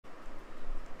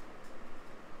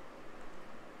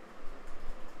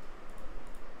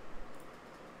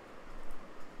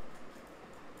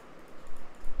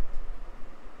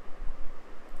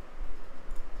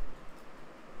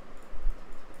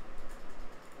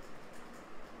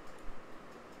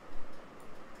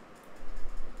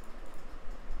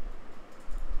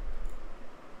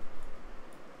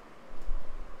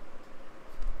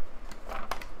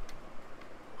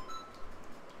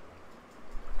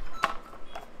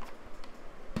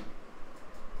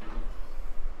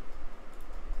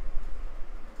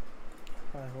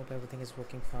hope everything is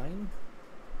working fine.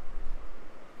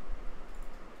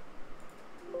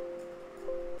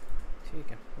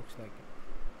 ठीक है, looks like it.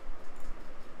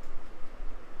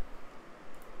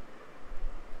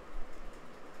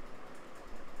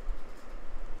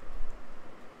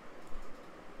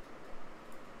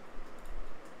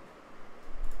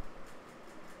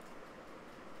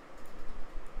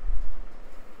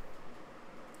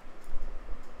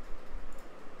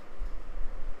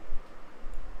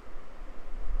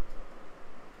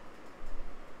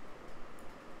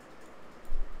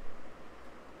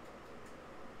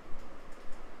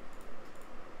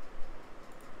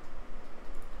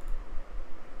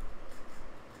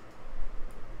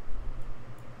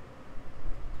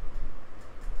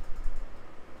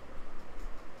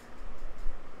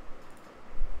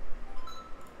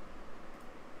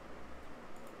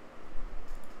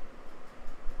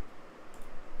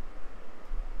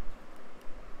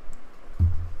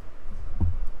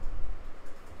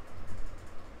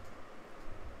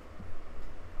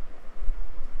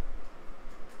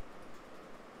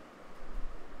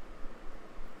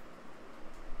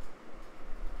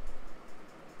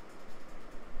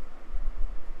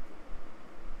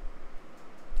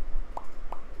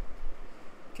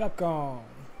 Capcom.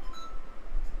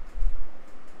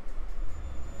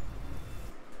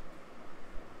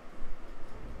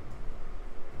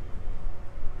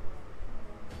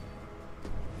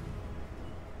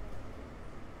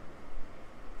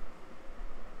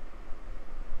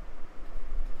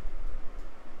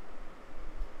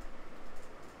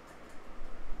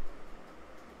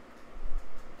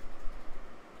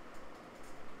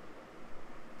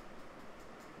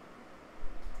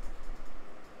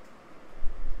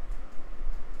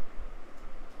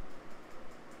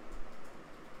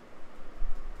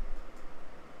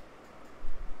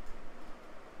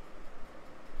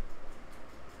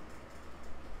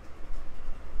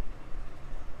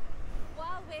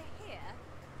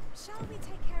 Shall we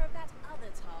take care of that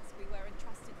other task we were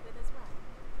entrusted with as well?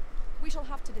 We shall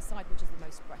have to decide which is the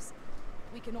most pressing.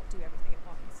 We cannot do everything at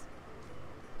once.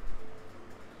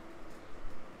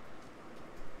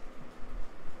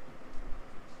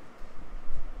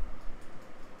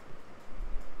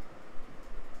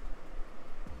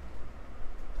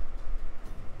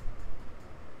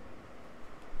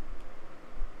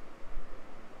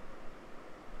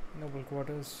 Noble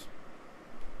quarters.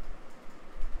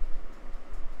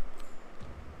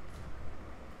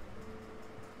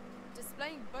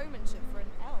 Displaying bowmanship for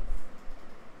an elf.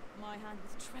 My hand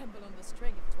would tremble on the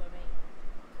string if 'twere me.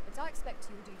 But I expect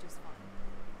you'll do just fine.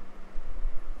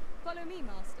 Follow me,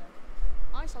 Master.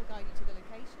 I shall guide you to the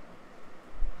location.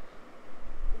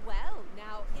 Well,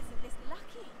 now isn't this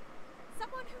lucky?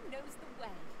 Someone who knows the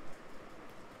way.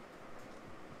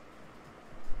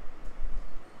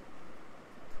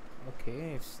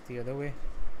 Okay, it's the other way.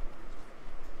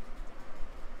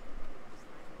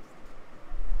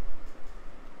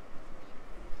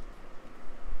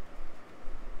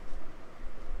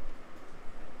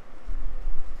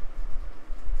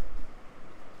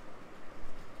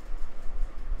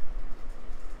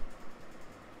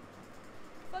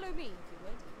 Follow me, if you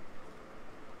would.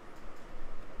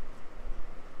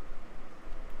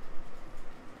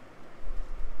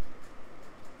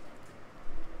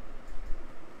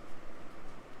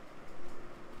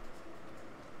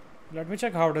 Let me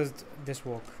check how does this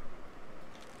work.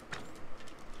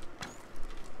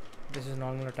 This is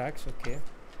normal attacks, okay.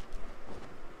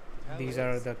 These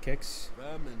are the kicks.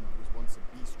 Vermin was once a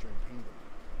bestial kingdom.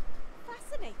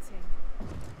 Fascinating.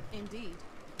 Indeed.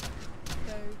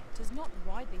 Though 'tis not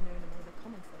widely known among the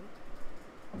common folk.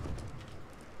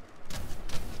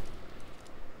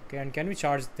 Okay, and can we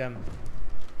charge them?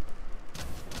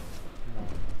 No.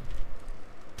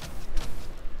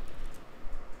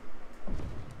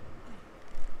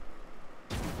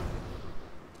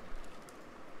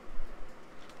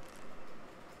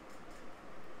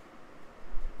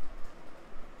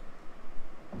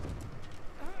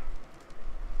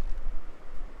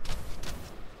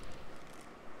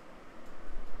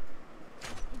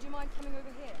 Would you mind coming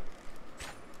over here?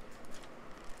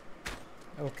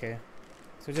 Okay.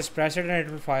 So just press it and it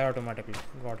will fire automatically.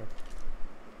 Got it.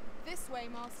 This way,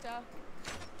 Master.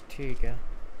 ठीक है.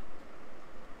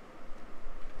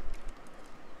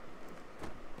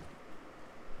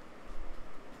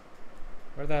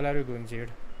 Where the hell are you going,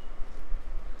 Jade?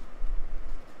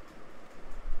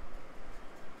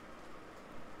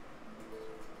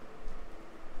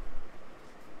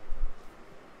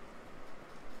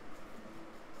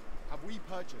 Have we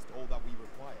purchased all that we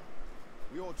require?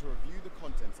 We ought to review the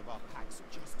contents of our packs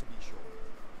just to be sure.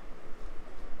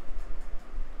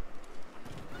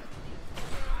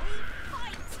 We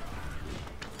fight!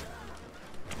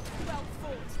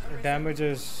 Damage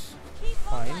is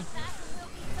Keep on fine. like that and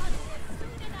we'll be done here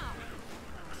soon enough.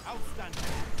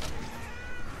 Outstanding.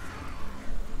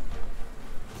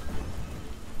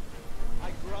 I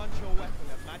grant your weapon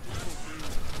a magical boon.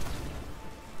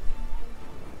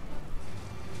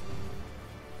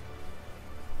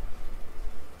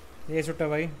 ये सुट्टा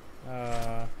भाई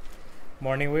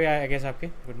morning हुई I guess आपके.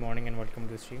 Good morning and welcome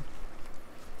to stream.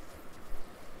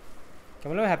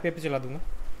 क्या मतलब happy happy चला दूंगा.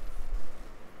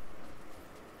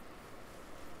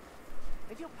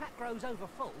 If your pack grows over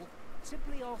full,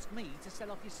 simply ask me to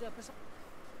sell off your surplus.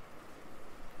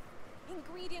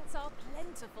 Ingredients are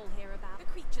plentiful hereabout. The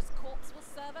creature's corpse will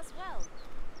serve us well.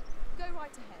 Go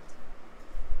right ahead.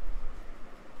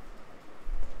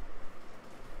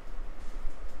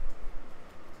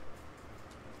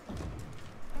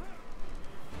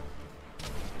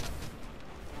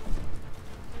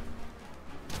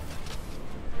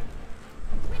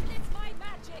 Witness my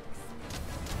magics.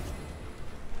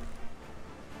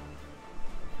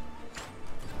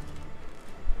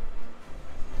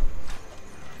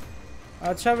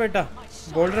 अच्छा बेटा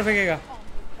boulder फेंकेगा.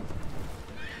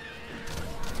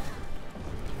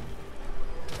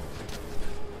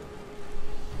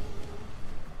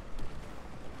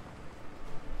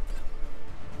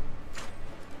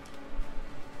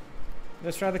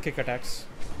 Let's try the kick attacks.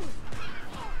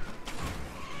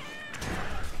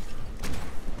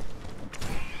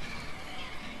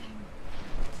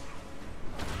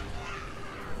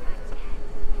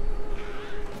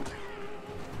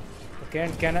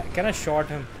 Can I shot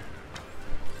him?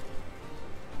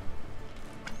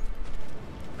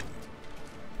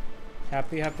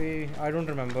 Happy. I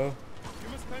don't remember. You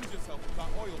must cleanse yourself with that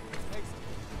oil for taste.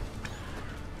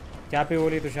 Happy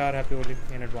Holi Tushar. Happy Holi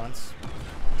in advance.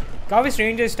 काफ़ी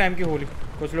strange है इस time की होली.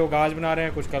 कुछ लोग आज बना रहे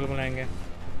हैं, कुछ कल बनाएंगे.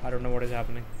 I don't know what is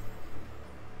happening.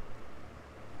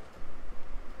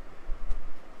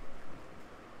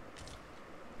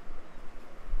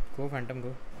 Go Phantom,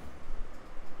 go.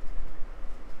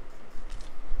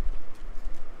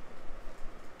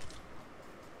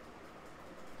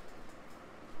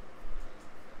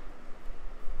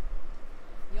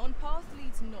 Yon path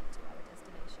leads not to our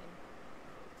destination.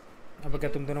 अब क्या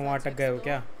तुम दोनों वहाँ अटक गए हो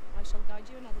क्या? I shall guide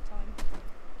you another time.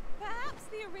 Perhaps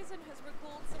the Arisen has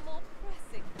recalled some more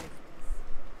pressing business.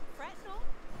 Fret not.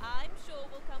 I'm sure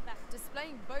we'll come back.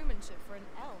 Displaying bowmanship for an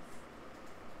elf.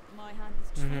 My hand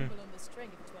would tremble on the string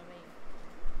if it were me.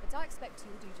 But I expect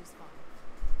you'll do just fine.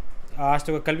 आज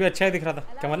तो कल भी अच्छा ही दिख रहा था.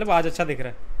 क्या मतलब आज अच्छा दिख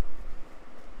रहा है?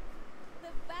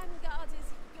 The vanguard is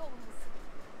yours.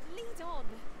 Lead on.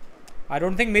 I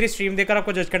don't think मेरी स्ट्रीम देखकर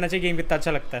आपको जज करना चाहिए गेम कितना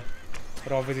अच्छा लगता है.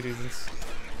 For obvious reasons.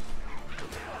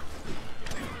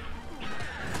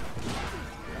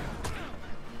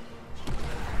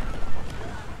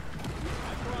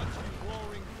 I grant you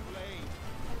roaring flame.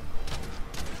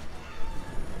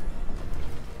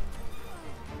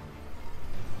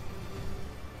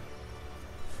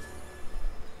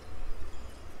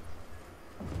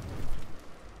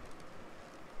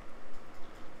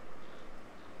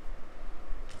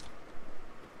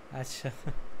 अच्छा.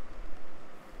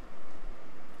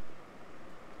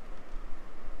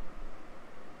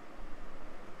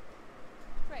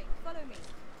 Pray, follow me.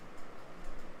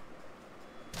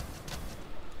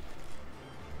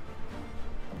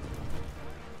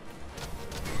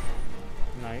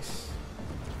 Nice.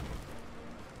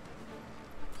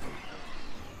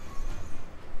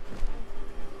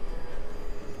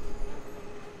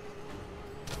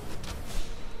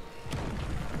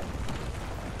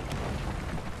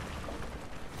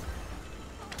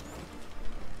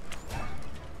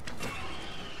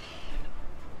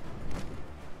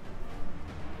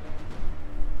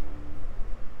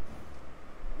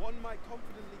 One might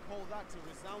confidently call that a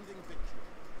resounding victory.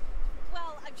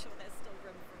 Well, I'm sure there's still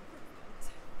room for improvement.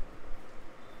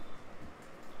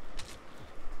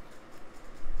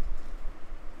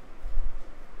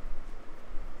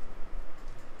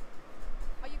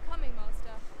 Are you coming,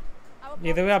 Master? Our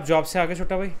ये तो भाई आप job से आगे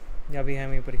छोटा भाई या अभी हैं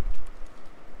वहीं पर ही.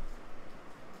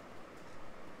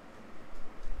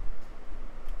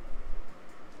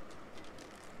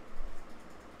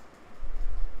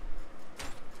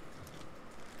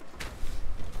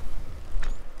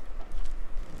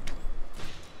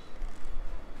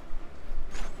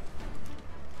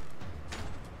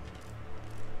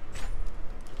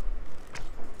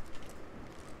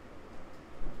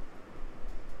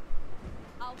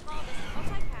 I'll harvest what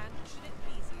I can, should it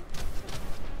please you.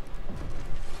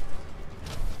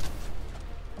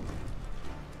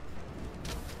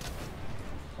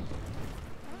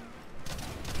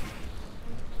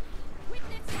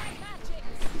 Witness my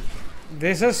magics.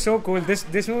 This is so cool.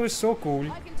 This move is so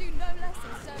cool. I can do no less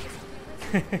in service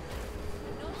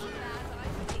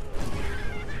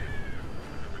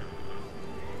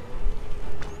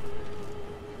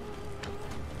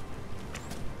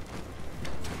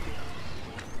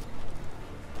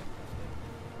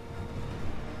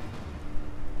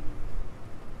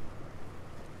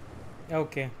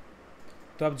okay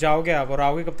तो अब जाओगे आप, और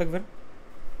आओगे कब तक फिर?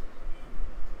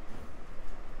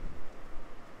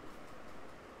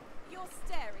 You're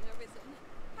staring, Arisen.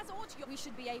 Has aught we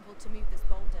should be able to move this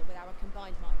boulder with our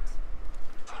combined might.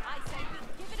 I say we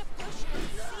give it a push and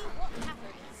see what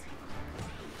happens.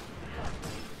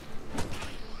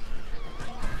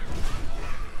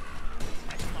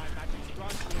 My magic's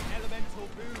granted an elemental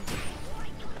boon.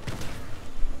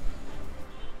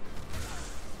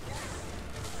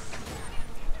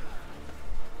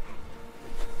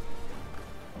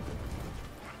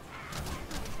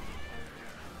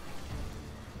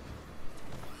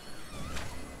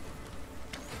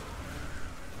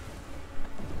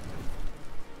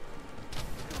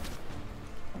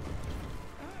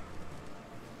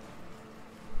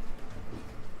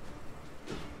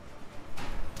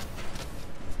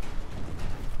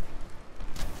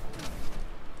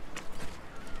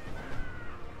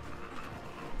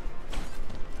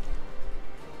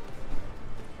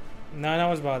 Nine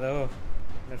hours बाद, oh,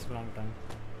 that's a long time.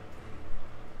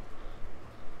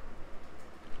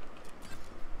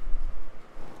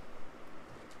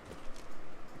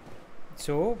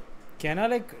 So, can I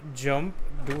like jump,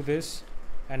 do this,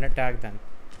 and attack them?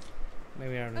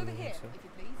 Maybe I don't Over think here, so. if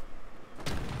you please.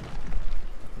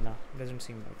 No, doesn't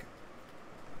seem like it.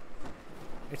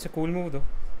 It's a cool move though.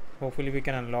 Hopefully we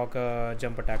can unlock a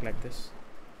jump attack like this.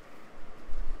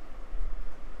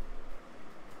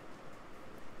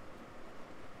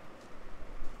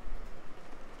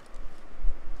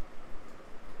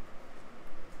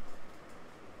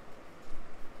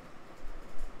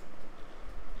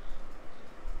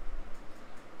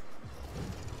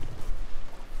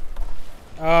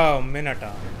 Oh,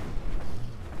 Minotaur.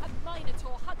 A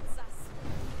Minotaur hunts us.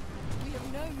 We have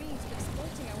no means of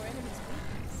exploiting our enemy's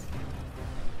weakness.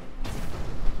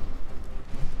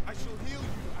 I shall heal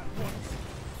you at once.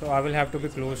 So I will have to be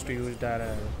close to use that.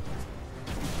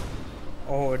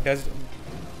 Oh, it does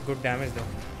good damage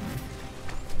though.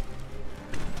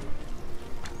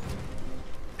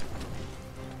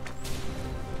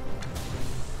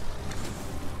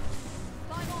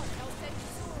 Climb on and I'll send you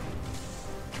soaring.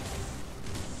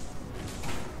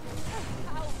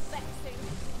 How vexing.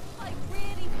 I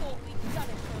really thought we'd done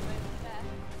it for a moment there.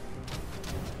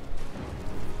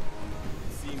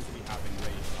 Seems we have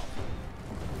enraged our foe.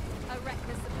 A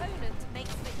reckless opponent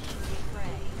makes for easy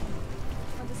prey.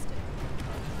 Understood.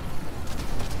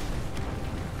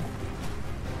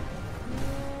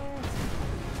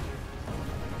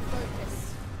 Focus.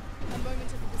 A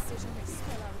moment of indecision may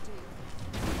spell our doom.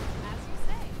 As you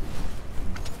say.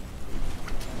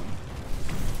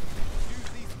 Use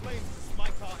these flames to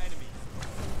smite our enemies.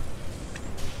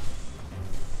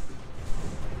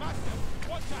 Master,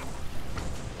 watch out!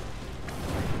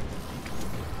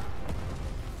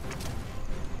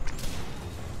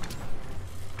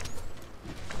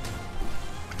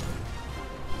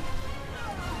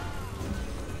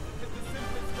 It's the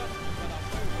simplest rescue that our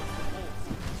foe was the wolves.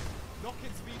 Knock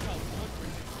its feet out,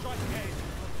 conquering it, strike again.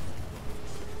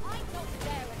 I'd not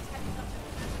dare attempt such a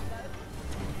feat, though.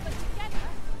 But together,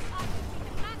 I think we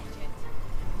can manage it.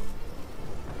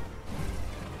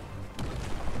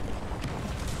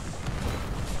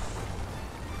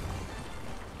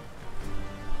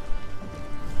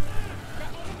 The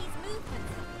enemy's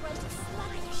movements have grown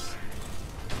sluggish.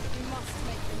 We must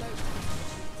make the most of this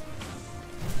retreat.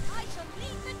 I shall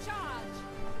lead the charge.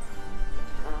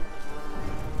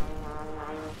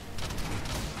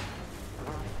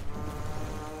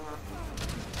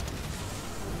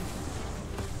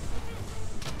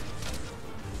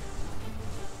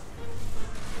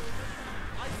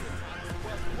 Isotops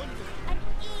work wonders. An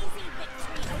easy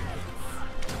victory awaits.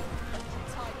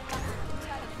 Tide of battle can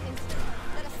turn at an instant.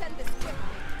 Let us send this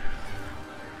quickly.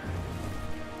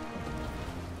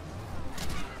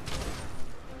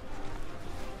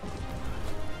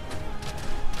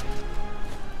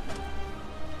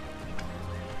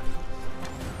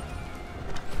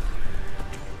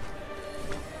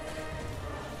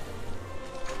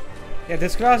 Yeah,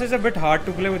 this class is a bit hard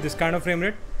to play with this kind of frame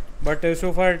rate, but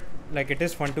so far, like, it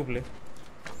is fun to play.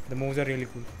 The moves are really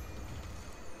cool.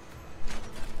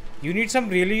 You need some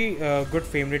really good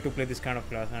frame rate to play this kind of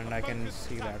class, and I can Focused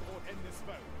see attack that. will end this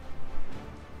foe.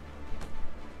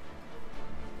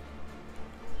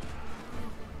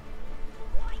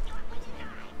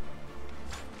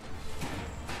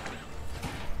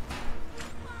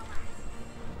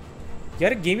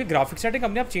 यार game की graphic setting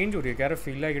अपने आप change हो रही है क्या? I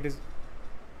feel like it is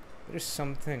there is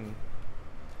something.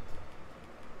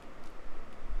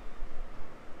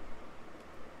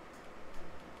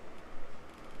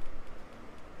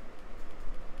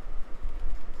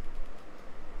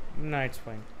 Nah, it's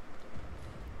fine.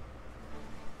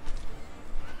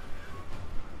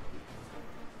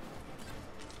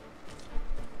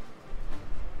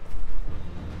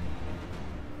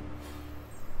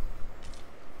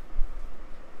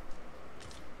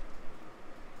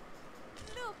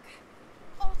 Look,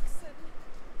 oxen.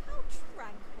 How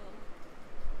tranquil.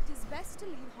 It is best to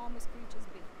leave harmless creatures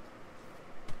be.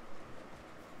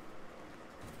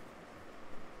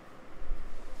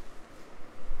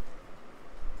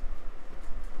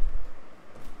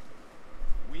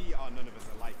 We are none of us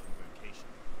alike in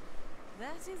vocation.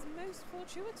 That is most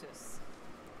fortuitous.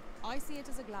 I see it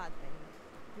as a glad thing.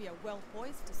 We are well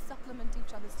poised to supplement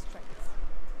each other's strengths.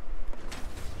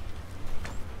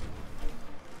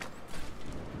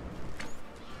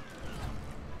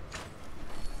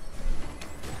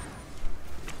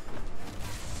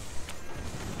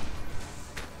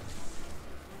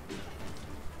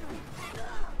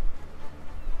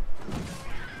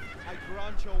 I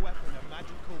grant your weapon a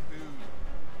magical boon.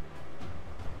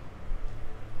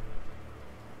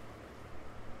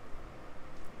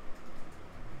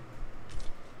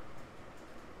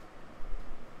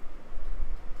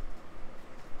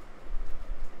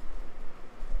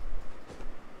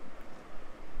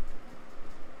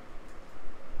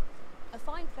 A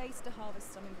fine place to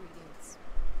harvest some ingredients.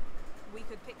 We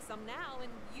could pick some now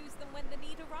and use them when the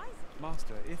need arises.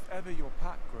 Master, if ever your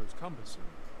pack grows cumbersome,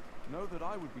 know that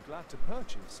I would be glad to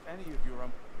purchase any of your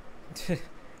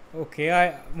Okay,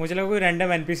 मुझे लगा कोई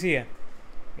random NPC है.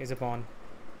 Is a pawn.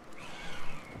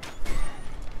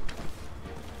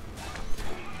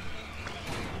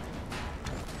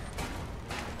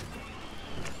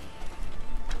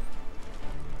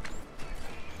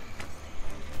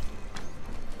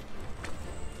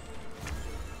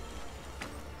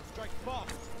 Strike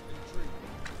fast and true,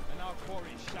 and our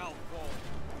quarry shall fall.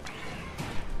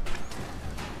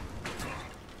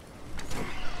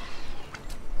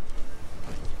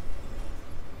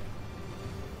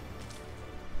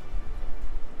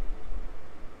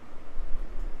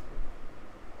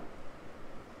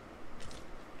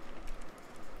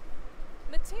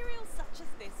 Materials such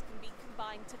as this can be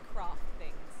combined to craft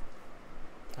things.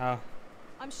 Ah,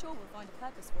 I'm sure we'll find a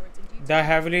purpose for it in due the time.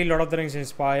 heavily Lord of the Rings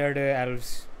inspired elves,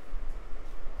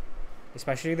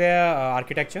 especially their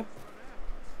architecture.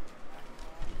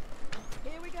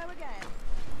 Here we go again.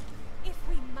 If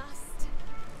we must,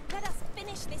 let us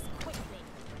finish this quickly.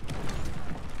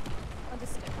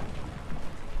 Understood.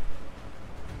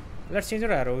 Let's change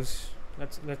our arrows.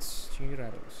 Let's change our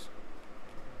arrows.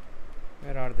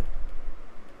 Where are they?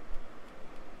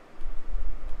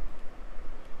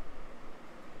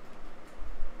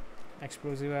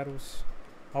 Explosive arrows.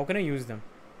 How can I use them?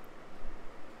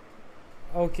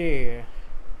 Okay,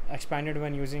 expanded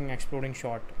when using exploding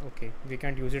shot. Okay, we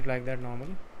can't use it like that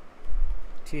normally.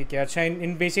 ठीक है. अच्छा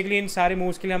इन basically इन सारे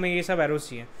moves के लिए हमें ये सब arrows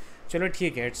चाहिए. चलो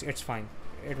ठीक है. It's fine.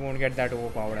 It won't get that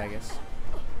overpowered, I guess.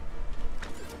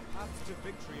 Paths to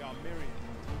victory are myriad.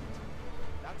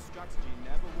 That strategy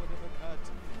never would have occurred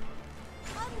to me.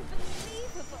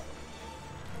 Unbelievable!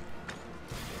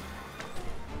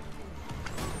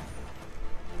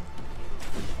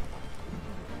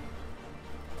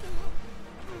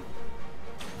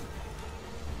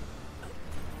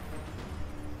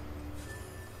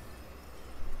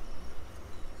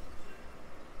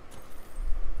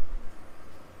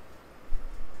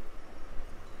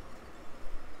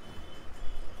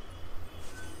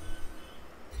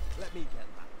 Let me get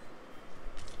that.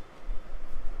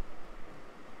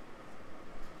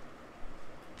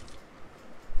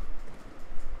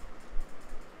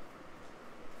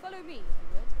 Follow me, if you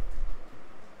would.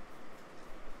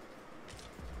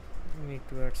 We need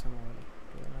to add some oil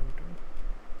to the lantern.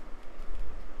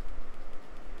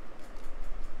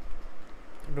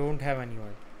 Don't have any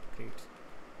oil. Great.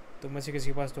 तुम में से किसी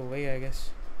के पास तो होगा ही, I guess.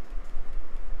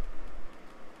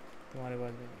 तुम्हारे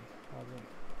पास भी नहीं. और भी नहीं.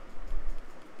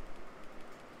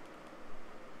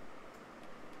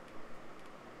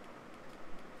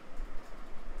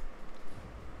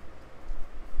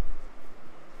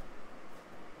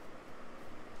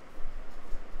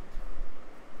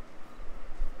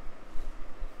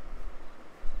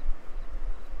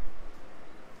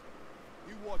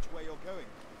 You watch where you're going.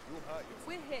 You'll hurt yourself.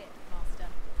 We're here, Master.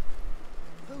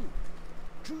 Oh,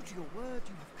 true to your word,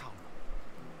 you have come.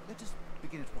 Let us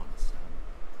begin at once.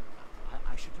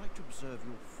 I should like to observe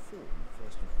your form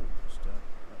first and foremost.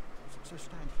 So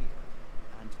stand here,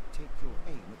 and take your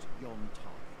aim at yon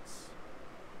targets.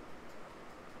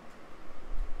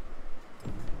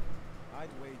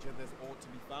 I'd wager there's aught to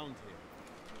be found here.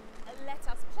 Let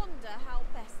us ponder how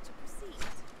best to proceed.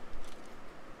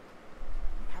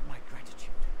 You have my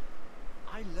gratitude.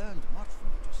 I learned much from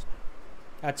you just now.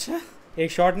 अच्छा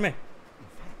एक shot में In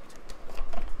fact,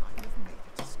 I have made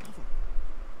a discovery.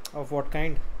 of what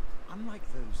kind? Unlike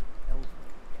those of Elven,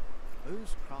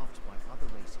 those crafted by other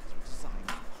races are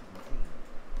designed for human aim.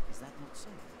 Is that not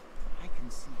so? I can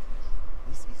see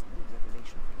this is no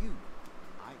revelation for you.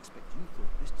 I expect you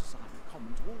thought this design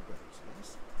common to all bows,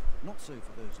 yes? Not so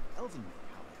for those of Elven make,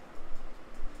 however.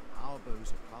 Our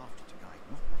bows are crafted to guide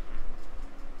not the hand,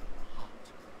 but the heart.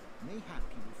 Mayhap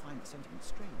you will find the sentiment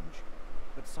strange,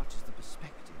 but such is the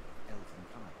perspective of Elven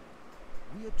kind.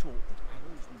 We are taught that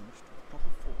arrows launched with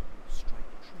proper form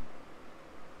strike true,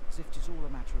 as if 'tis all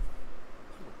a matter of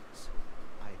poise.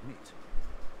 I admit,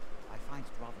 I find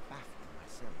it rather baffling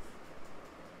myself.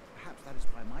 Perhaps that is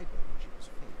why my bowmanship has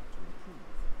failed to improve.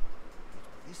 Yet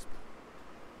with this bow,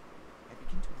 I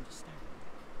begin to understand.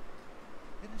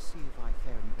 Let us see if I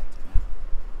fare any better now.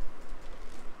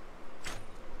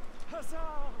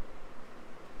 Huzzah!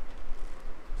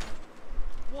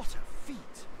 What a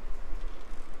feat!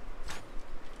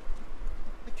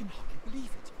 I can hardly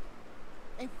believe it.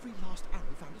 Every last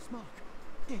arrow found its mark.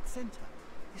 Dead center.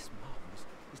 This marvel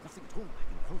is nothing at all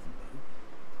like an elven bow.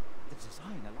 The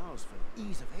design allows for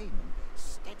ease of aim and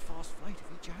steadfast flight of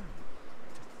each arrow.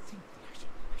 To think that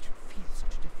I should feel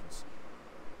such a difference.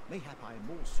 Mayhap I am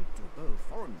more suited to a bow of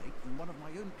foreign make than one of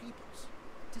my own people's.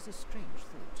 It is a strange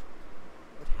thought.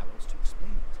 But how else to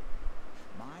explain it?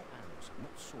 My arrows have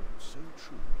not soared so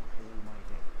true in all my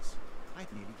days.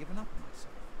 I'd nearly given up on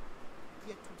myself.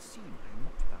 Yet 'twould seem I am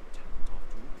not without talent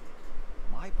after all.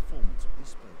 My performance of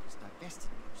this bow has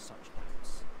divested me of such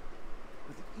doubts.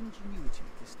 With the ingenuity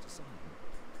of this design,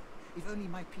 if only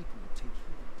my people would take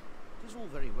heed. It is all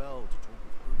very well to talk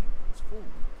of honing one's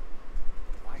form,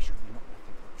 but why should we not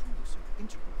reflect the tool so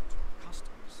integral to our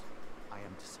customs? I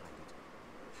am decided.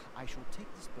 I shall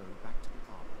take this bow back to the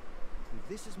arbor. With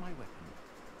this as my weapon,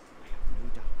 I have no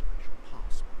doubt I shall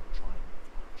pass on the trial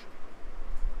of archery.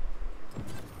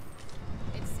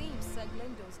 It seems Sir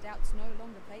Glyndor's doubts no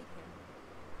longer plague him.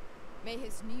 May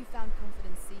his newfound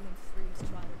confidence see him through his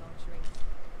trial of archery.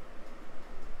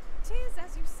 'Tis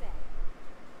as you say.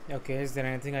 Okay, is there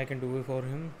anything I can do for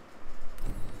him?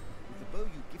 With the bow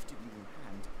you gifted me in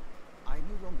hand, I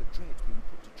no longer dread being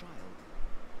put to trial.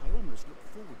 I almost look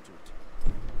forward to it.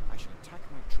 I shall attack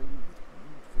my training with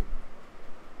renewed vim.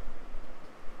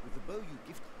 With the bow you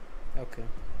gifted... Okay.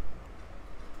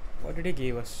 What did he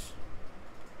give us?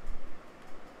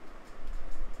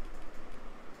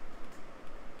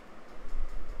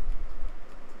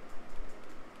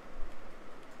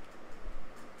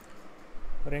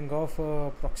 Ring of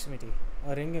proximity.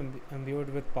 A ring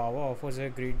imbued with power offers a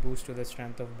great boost to the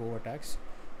strength of bow attacks.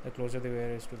 The closer the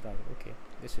wearer is to target. Okay,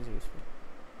 this is useful.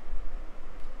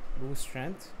 Boost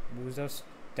strength, boost the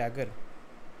stagger.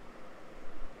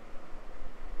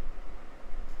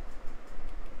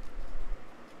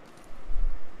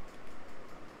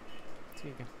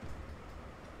 ठीक है.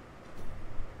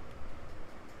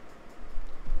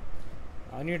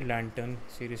 I need lantern,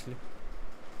 seriously.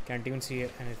 Can't even see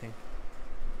anything.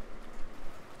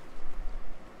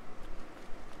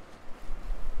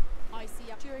 I see.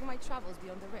 During my travels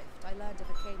beyond the rift, I learned of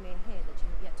a cave near here that you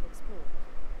have yet to explore.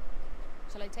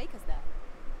 Shall I take us there?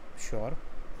 Sure.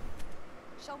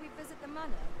 Shall we visit the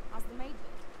manor as the maid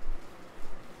did?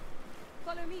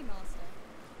 Follow me, master.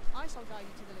 I shall guide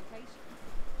you to the location.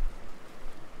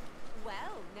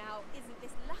 Well, now isn't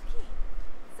this lucky?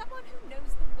 Someone who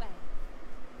knows the way.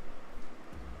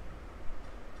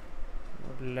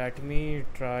 Let me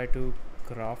try to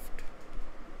craft.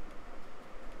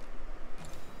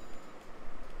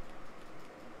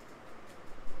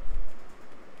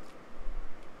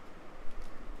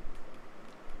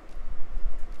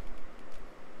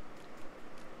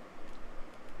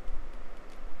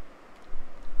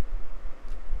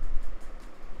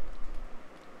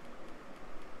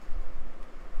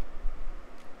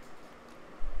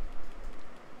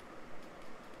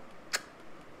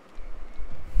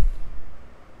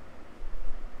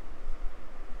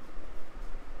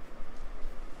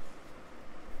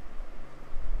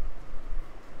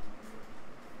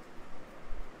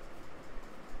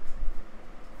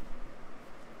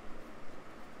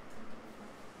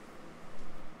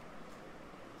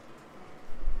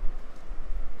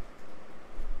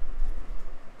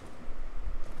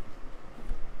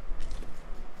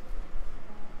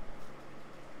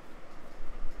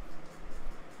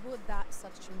 Would that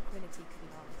such tranquility could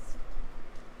last.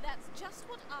 just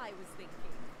what I was thinking.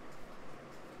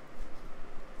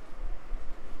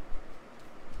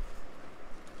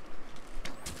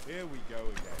 Here we go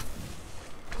again.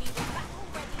 We were battle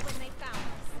ready when they found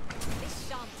us. This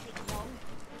shan't take long.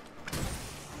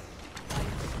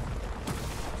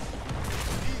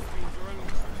 These beings are only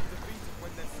truly defeated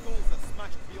when their skulls are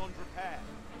smashed beyond repair.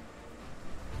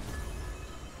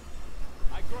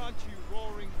 I grant you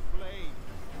roaring flame.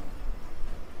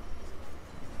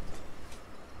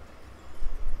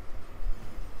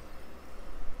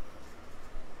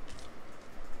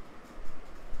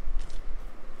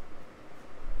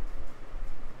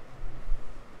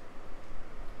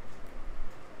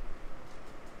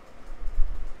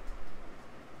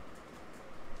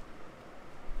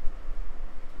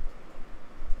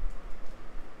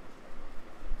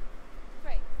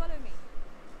 Pray, follow me.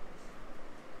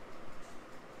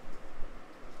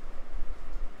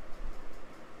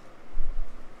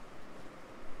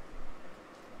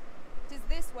 It is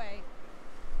this way.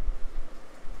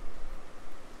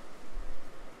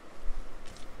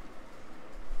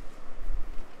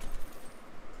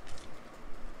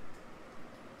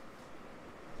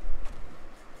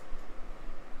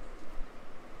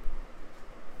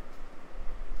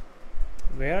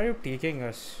 Where are you taking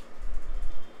us?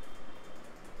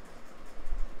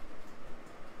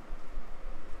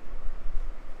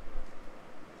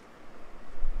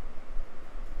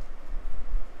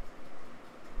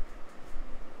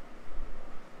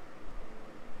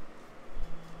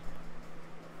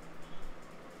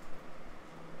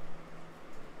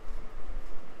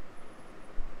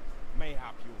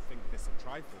 Mayhap you'll think this a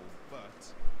trifle,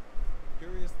 but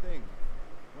curious thing.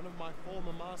 One of my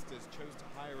former masters chose to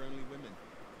hire only women.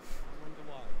 I wonder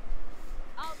why.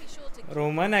 I'll be sure to.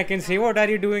 Roman, I can say what are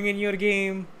you doing in your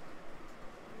game?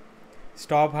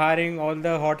 Stop hiring all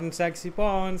the hot and sexy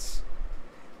pawns.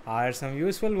 Hire some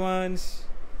useful ones.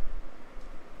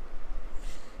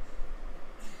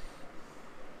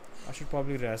 I should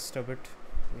probably rest a bit.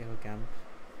 We have a camp.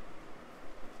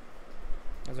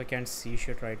 As I can't see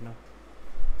shit right now.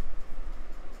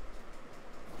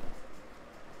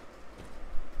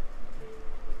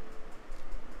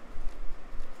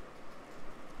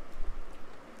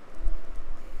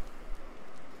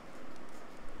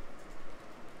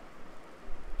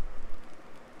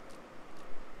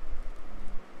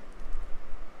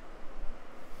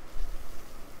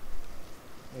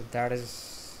 That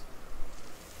is,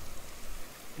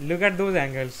 look at those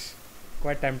angles,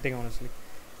 quite tempting honestly,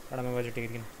 but I'm a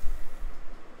vegetarian.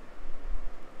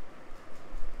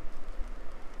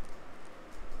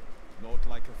 Not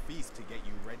like a feast to get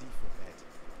you ready for bed.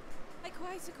 I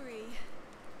quite agree.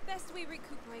 Best we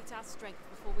recuperate our strength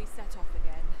before we set off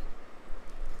again.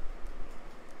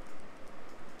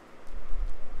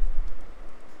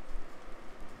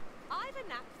 I've a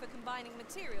knack for combining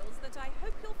materials that I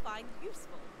hope you'll find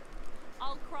useful.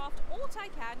 I'll craft aught I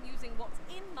can using what's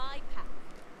in my pack.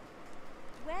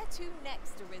 Where to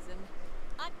next, Arisen?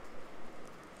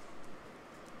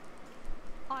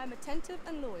 I am attentive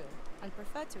and loyal, and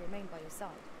prefer to remain by your side.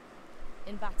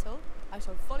 In battle, I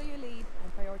shall follow your lead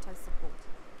and prioritize support.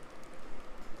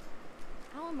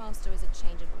 Our master is a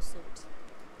changeable sort,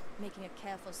 making a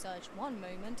careful search one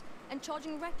moment and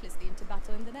charging recklessly into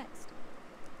battle in the next.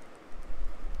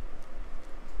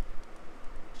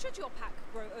 Should your pack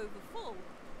grow overfull,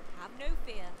 have no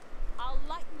fear. I'll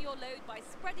lighten your load by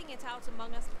spreading it out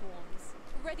among us pawns.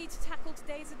 Ready to tackle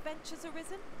today's adventures,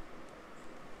 Arisen?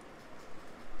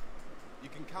 You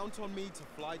can count on me to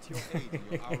fly to your aid in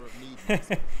your hour of need,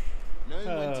 master. Knowing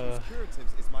when to use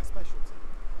curatives is my specialty.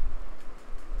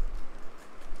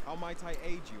 How might I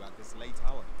aid you at this late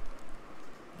hour?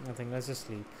 Nothing, let's just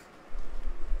sleep.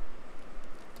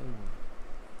 Till morning.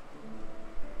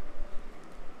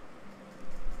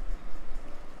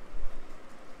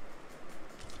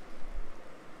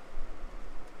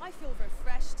 I feel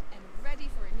refreshed and ready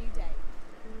for a new day.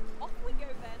 Off we go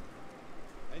then.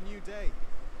 A new day,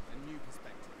 a new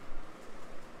perspective.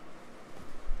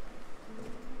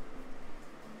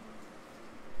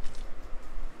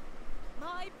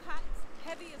 My pack's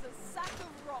heavy as a sack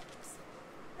of rocks.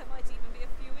 There might even be a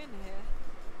few in here.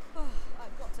 Oh,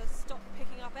 I've got to stop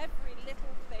picking up every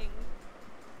little thing.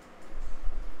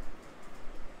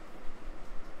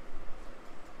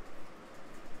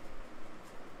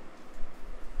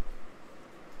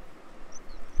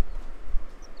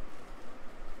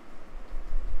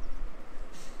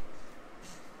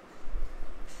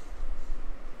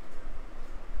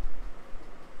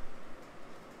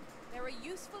 There are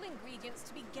useful ingredients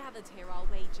to be gathered here, I'll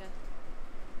wager.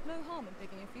 No harm in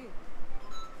picking a few.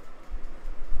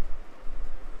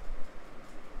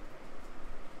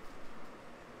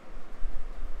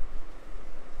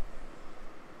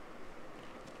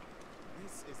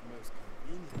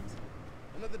 yet.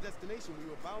 Another destination we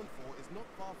were bound for is not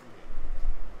far from here.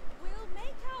 We'll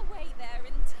make our way there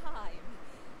in time.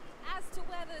 As to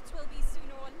whether 'twill be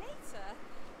sooner or later,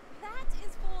 that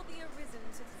is for the Arisen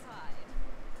to decide.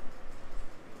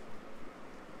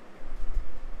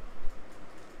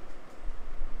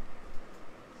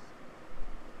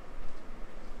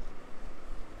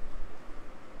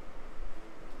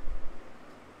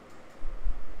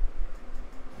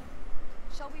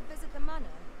 Shall we visit the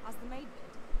manor, as the maid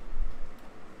did?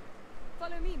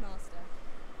 Follow me, Master.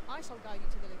 I shall guide you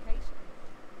to the location.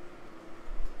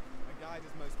 A guide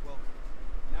is most welcome.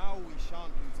 Now we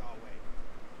shan't lose our way.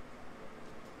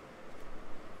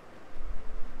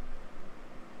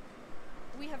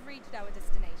 We have reached our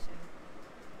destination.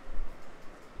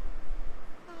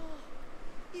 Oh,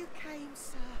 you came,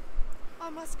 sir. I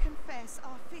must confess,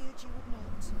 I feared you would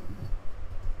not.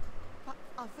 But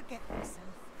I forget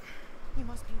myself. You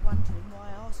must be wondering why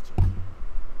I asked you.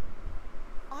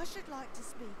 I should like to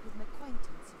speak with an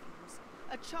acquaintance of yours,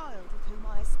 a child with whom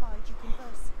I espied you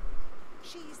conversing.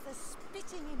 She is the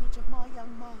spitting image of my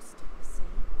young master, you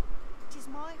see. It is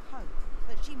my hope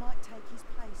that she might take his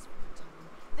place for a time,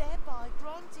 thereby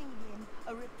granting him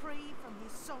a reprieve from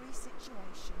his sorry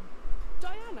situation.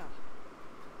 Diana,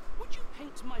 would you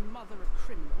paint my mother a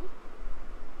criminal?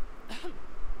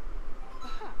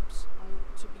 Perhaps I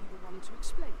ought to be the one to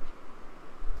explain.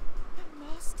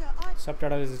 Master,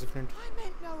 Subtitle is different. I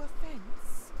meant no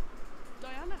offence.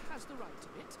 Diana has the right to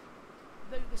it,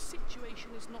 though the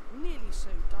situation is not nearly so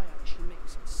dire as she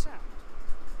makes it sound.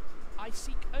 I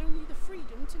seek only the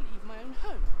freedom to leave my own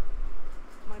home.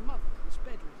 My mother is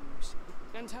bedridden, you see,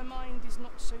 and her mind is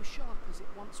not so sharp as it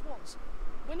once was.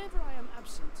 Whenever I am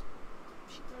absent,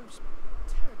 she grows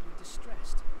terribly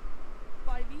distressed.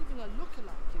 By leaving a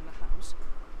look-alike in the house,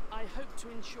 I hope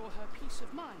to ensure her peace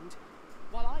of mind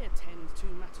while I attend to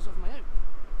matters of my own.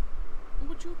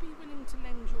 Would you be willing to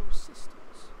lend your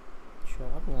assistance?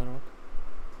 Sure, why not?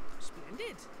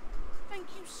 Splendid. Thank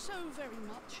you so very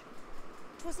much.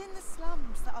 'Twas in the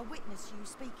slums that I witnessed you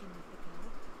speaking with the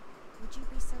girl. Would you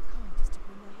be so kind as to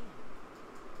bring her here?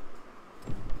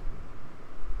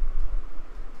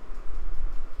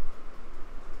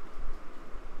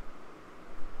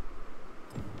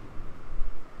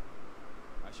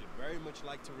 I should very much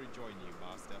like to rejoin you,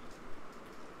 Master.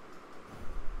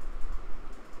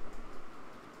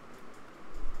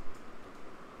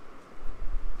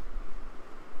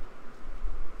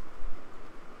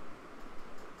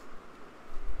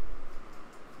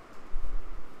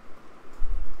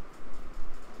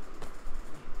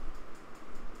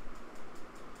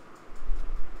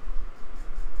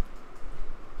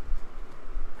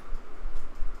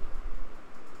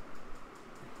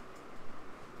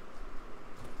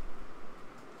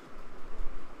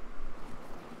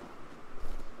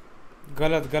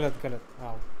 गलत गलत गलत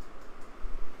आओ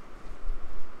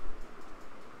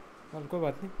चल कोई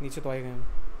बात नहीं नीचे तो आए गए हम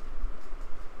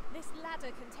This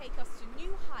ladder can take us to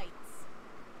new heights.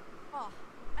 Ah,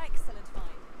 excellent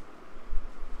find.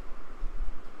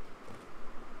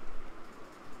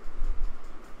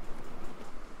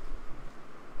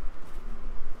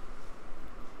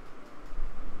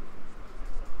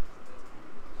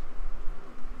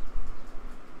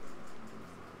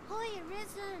 Hi,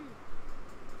 Arisen.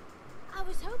 I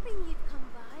was hoping you'd come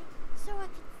by, so I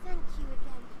could thank you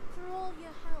again for all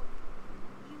your help.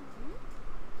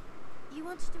 You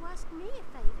wanted to ask me a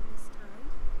favor this time?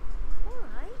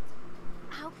 Alright.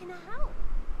 How can I help?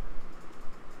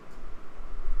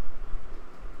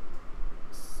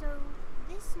 So,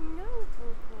 this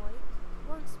noble boy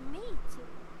wants me to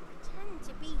pretend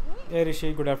to be him. Hey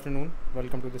Rishi, good afternoon.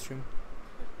 Welcome to the stream.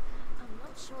 I'm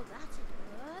not sure that'd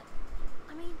work.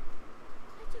 I mean,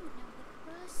 I don't know the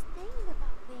first thing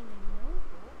about being a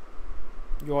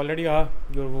noble. You already are.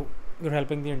 You're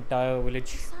helping the entire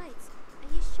village. Besides,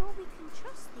 are you sure we can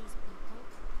trust these people?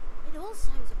 It all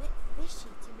sounds a bit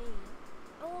fishy to me.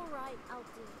 Alright, I'll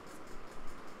do it.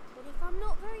 But if I'm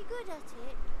not very good at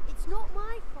it, it's not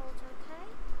my fault, okay?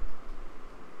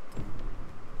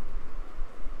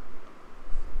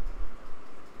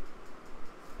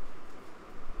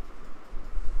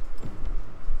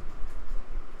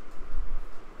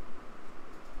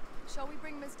 Shall we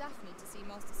bring Miss Daphne to see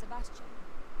Master Sebastian?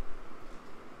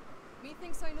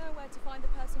 Methinks I know where to find the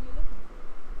person you're looking for.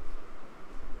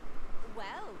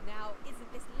 Well, now,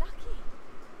 isn't this lucky?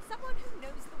 Someone who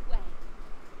knows the way.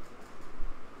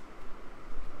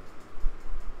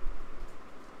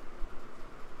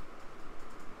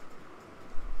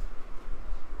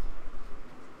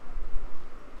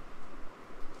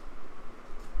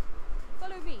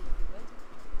 Follow me, if you would.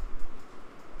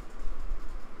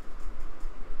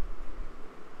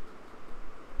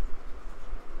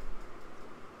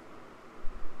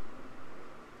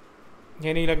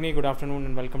 Hey Neelagni, good afternoon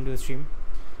and welcome to the stream.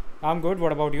 I'm good.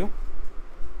 What about you?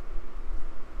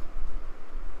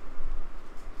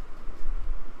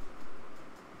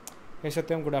 Hey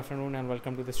Satyam, good afternoon and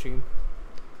welcome to the stream.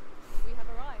 We have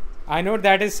arrived. I know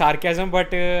that is sarcasm,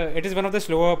 but it is one of the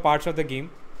slower parts of the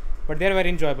game, but they are very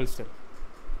enjoyable still.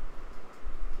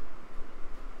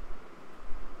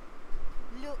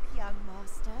 Look, young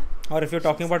master. Or if you're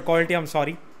talking about quality, I'm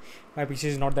sorry. My PC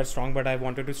is not that strong, but I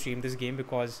wanted to stream this game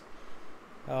because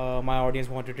my audience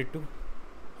wanted me to.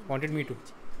 Indeed.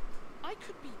 I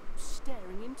could be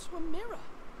staring into a mirror.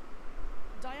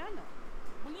 Diana,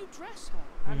 will you dress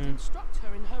her and instruct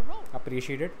her in her role?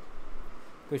 Appreciate it.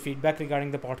 Good feedback regarding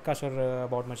the podcast or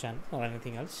about my channel or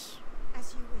anything else?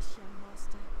 As you wish, young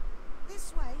master.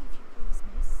 This way, if you please,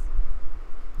 miss.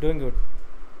 Doing good.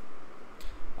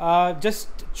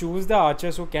 Just choose the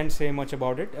archers who can't say much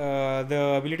about it.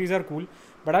 The abilities are cool,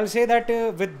 but I'll say that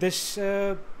with this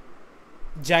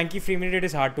janky frame rate, it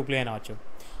is hard to play an archer,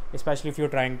 especially if you're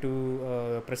trying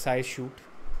to precise shoot.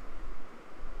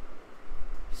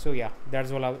 So yeah,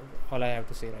 that's all I have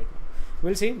to say right now.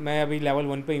 We'll see. मैं अभी level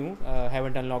 1 पे हूँ.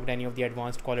 Haven't unlocked any of the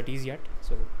advanced qualities yet,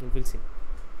 so we'll see.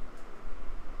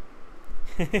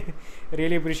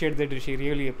 Really appreciate that, Rishi.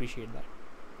 Really appreciate that.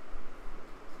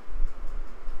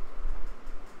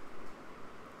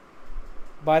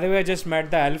 By the way, I just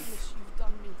met the elf. Yes, you've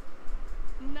done me.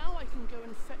 Now I can go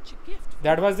and fetch a gift.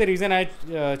 That was the reason I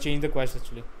changed the quest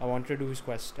actually. I wanted to do his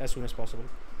quest as soon as possible.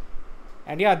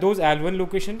 And yeah, those Alvin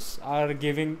locations are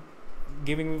giving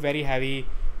me very heavy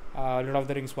Lord of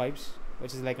the Rings vibes,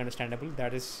 which is like understandable.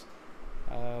 That is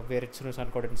where Itsuno-san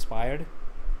got inspired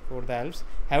for the elves.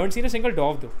 Haven't seen a single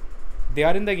dwarf though. They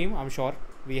are in the game, I'm sure.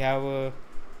 We have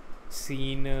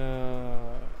seen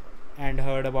and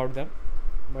heard about them,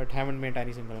 but haven't met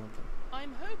any single one of them.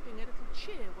 I'm hoping a little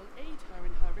cheer will aid her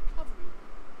in her recovery.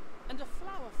 And a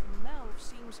flower from Melve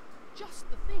seems just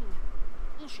the thing.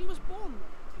 Well, she was born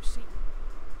there, you see.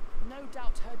 No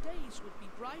doubt her days would be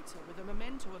brighter with a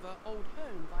memento of her old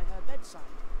home by her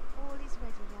bedside. All is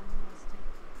ready, young master.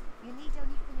 You need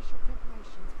only finish your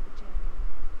preparations for the journey.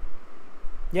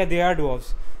 Yeah, they are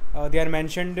dwarves. They are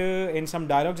mentioned in some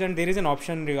dialogues, and there is an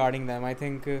option regarding them. I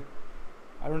think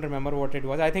I don't remember what it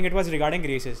was. I think it was regarding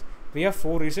races. We have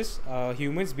 4 races: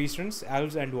 humans, beasts,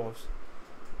 elves, and dwarves.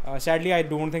 Sadly, I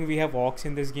don't think we have orcs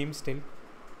in this game still,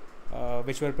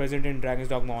 which were present in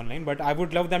DragonsDogma Online. But I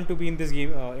would love them to be in this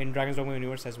game, in DragonsDogma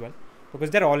universe as well,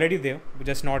 because they're already there,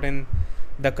 just not in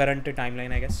the current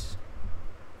timeline, I guess.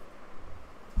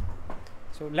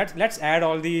 So let's add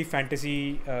all the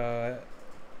fantasy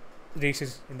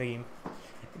races in the game.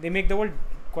 They make the world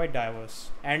quite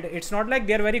diverse, and it's not like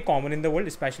they're very common in the world,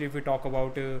 especially if we talk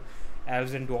about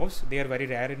elves and dwarves. They are very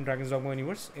rare in DragonsDogma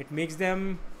universe. It makes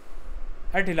them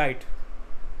a delight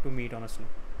to meet, honestly.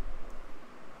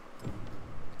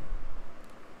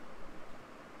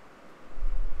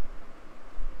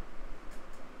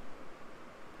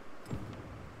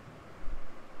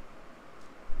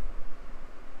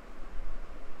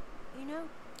 You know,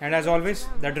 And as always,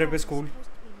 the drip is cool.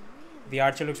 The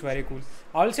archer looks very cool.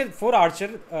 I'll say for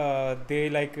archer, they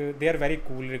are very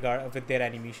cool with their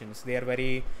animations. They are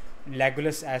very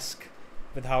Legolas-esque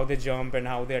with how they jump and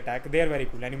how they attack. They are very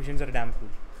cool. Animations are damn cool.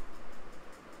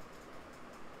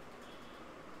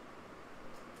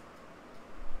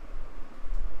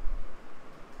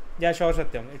 Yeah, sure,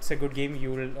 Satyam. It's a good game.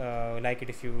 You will like it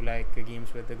if you like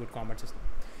games with a good combat system.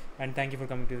 And thank you for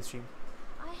coming to the stream.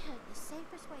 I heard the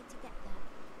safest way to get there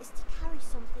is to carry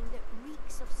something that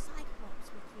reeks of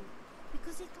Cyclops with you,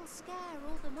 because it'll scare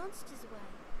all the monsters away.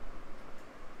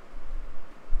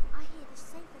 I hear the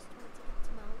safest way to get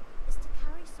to Mel is to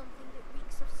carry something that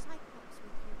reeks of Cyclops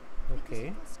with you, because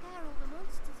it'll scare all the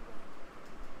monsters away.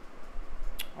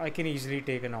 I can easily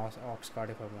take an ox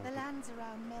card if I want The to. lands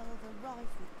around Melve are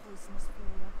rife with poisonous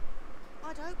flora.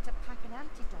 I'd hoped to pack an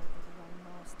antidote for the young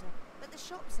master, but the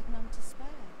shops had none to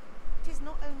spare. It is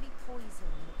not only poison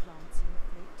the plants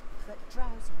inflict, but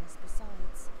drowsiness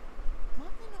besides.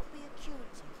 Might there not be a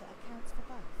curative that accounts for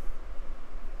both?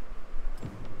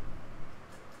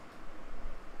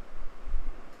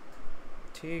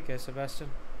 ठीक है,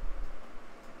 Sebastian.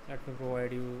 Let me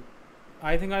provide you.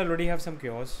 I think I already have some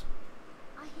cures.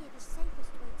 I hear the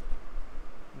safest way to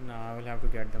get No, I will have to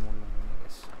get them on my own, I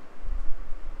guess.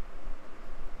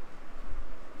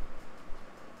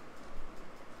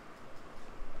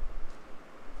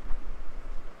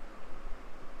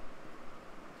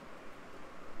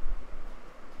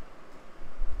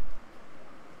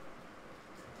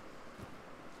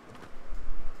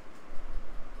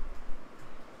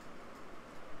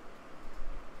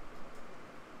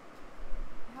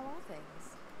 How are things?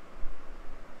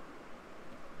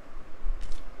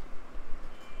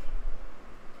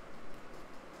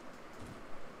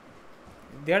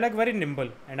 they are like very nimble,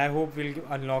 and I hope we'll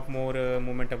unlock more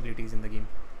movement abilities in the game.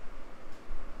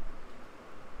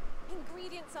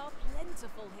 Ingredients are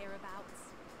plentiful hereabouts.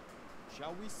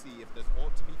 Shall we see if there's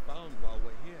aught to be found while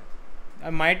we're here? I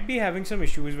might be having some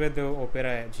issues with the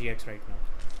Opera GX right now.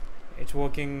 It's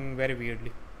working very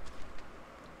weirdly.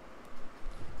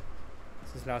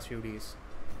 This is last few days.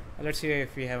 Let's see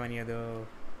if we have any other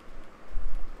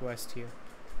quest here.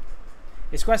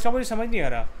 इस quest का मुझे समझ नहीं आ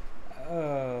रहा.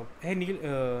 Hey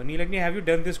नीलग्नि, have you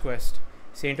done this quest?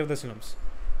 Saint of the Slums.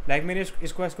 Like मैंने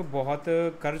इस quest को बहुत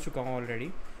कर चुका हूँ already,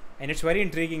 and it's very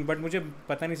intriguing. But मुझे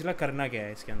पता नहीं चला करना क्या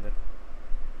है इसके अंदर.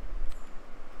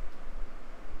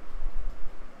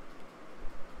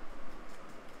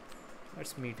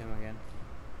 Let's meet him again.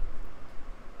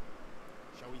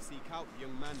 Shall we seek out the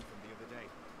young man from the other day?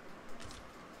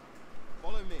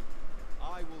 Follow me.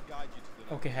 I will guide you to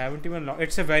the. Okay, haven't even.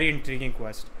 It's a very intriguing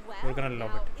quest. Well, We're gonna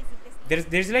love now, it. isn't this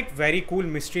There's like very cool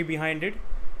mystery behind it,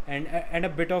 and a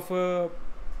bit of a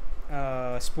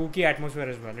spooky atmosphere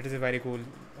as well. It is a very cool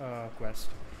quest.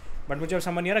 But मुझे अब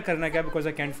समझ नहीं आ रहा करना क्या, because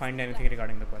I can't find anything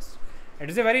regarding the quest. It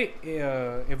is a very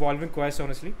evolving quest,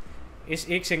 honestly. इस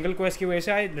एक single quest की वजह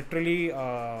से I literally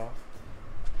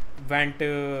went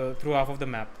through half of the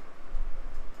map.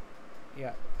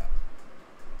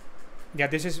 Yeah,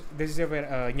 this is a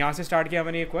यहाँ से start किया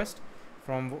मैंने ये quest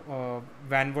from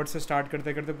Vanward से start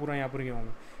करते करते पूरा यहाँ पर गया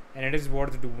हूँ, and it is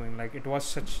worth doing. Like it was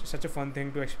such a fun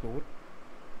thing to explore.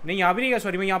 नहीं यहाँ भी नहीं गया,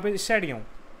 sorry, मैं यहाँ पे इस साइड गया हूँ,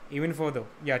 even further.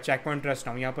 checkpoint trust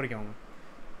now यहाँ पर गया हूँ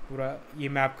पूरा. ये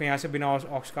मैप को यहाँ से बिना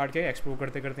ऑक्स कार्ड के एक्सप्लोर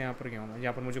करते करते यहाँ पर गया हूँ.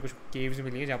 यहाँ पर मुझे कुछ केव्स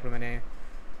मिली है जहाँ पर मैंने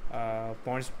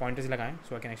पॉइंटर्स लगाए,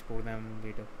 so I can explore them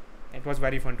later. It was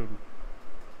very fun to do.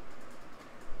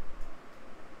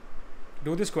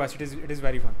 Do this quest, it is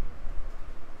very fun.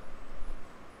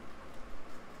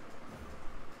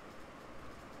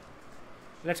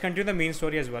 Let's continue the main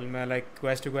story as well. मैं like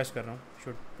quest to quest कर रहा हूँ.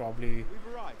 Should probably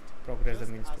progress the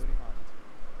main story.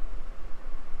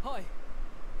 Hi.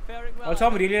 Faring well. Also,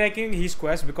 I'm really liking his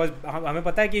quest because हमें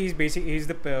पता है कि he's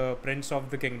the prince of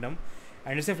the kingdom,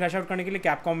 and इसे flesh out करने के लिए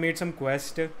Capcom made some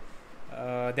quest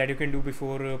that you can do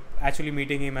before actually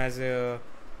meeting him as a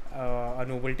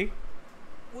nobility.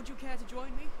 Would you care to join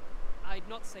me? I'd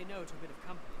not say no to a bit of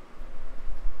company.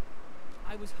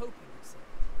 I was hoping you'd say.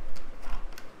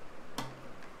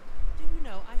 Do you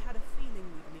know, I had a feeling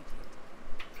we'd meet here.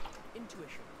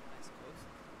 Intuition, I suppose.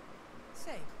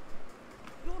 Say,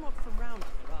 you're not from round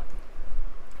here, are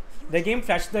you? The game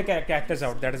flashed the characters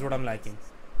out. That is what I'm liking.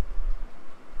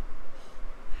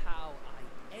 How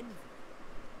I envy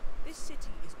you. This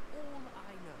city is all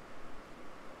I know.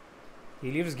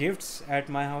 He leaves gifts at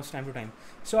my house time to time.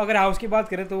 So अगर house की बात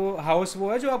करें तो house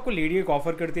वो है जो आपको lady एक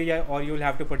offer करती है, या or you'll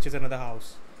have to purchase another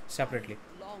house separately.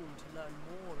 I long to learn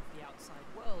more of the outside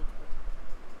world, but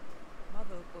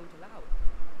Mother won't allow it.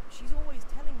 She's always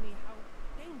telling me how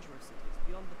dangerous it is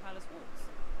beyond the palace walls.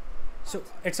 So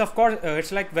it's of course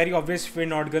it's like very obvious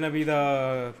we're not gonna be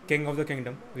the king of the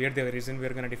kingdom. We're the reason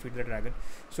we're gonna defeat the dragon.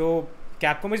 So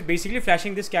Capcom is basically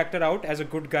flashing this character out as a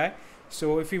good guy.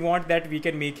 So if we want that, we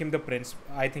can make him the prince.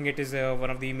 I think it is one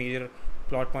of the major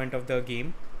plot point of the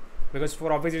game, because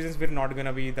for obvious reasons we're not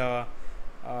gonna be the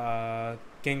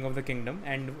king of the kingdom.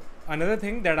 And another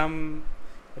thing that I'm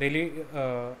really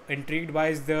intrigued by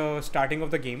is the starting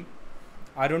of the game.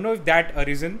 I don't know if that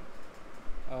arisen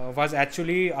was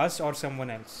actually us or someone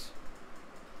else.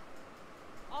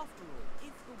 After all,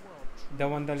 if the world The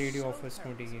one the lady so offers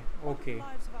perilous, 20k. what are the Okay.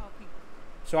 lives of our people?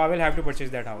 So I will have to purchase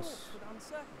that house. Fraught with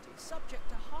uncertainty, subject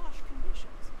to harsh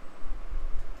conditions.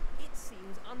 It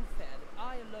seems unfair that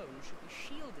I alone should be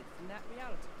shielded from that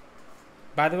reality.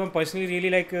 By the way, I'm personally really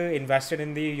like invested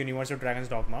in the universe of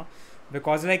DragonsDogma,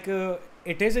 because like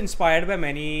it is inspired by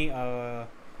many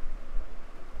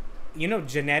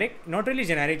generic, not really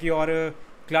generic or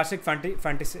classic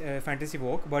fantasy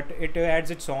work, but it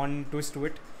adds its own twist to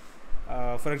it.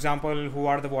 For example, who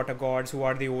are the water gods, who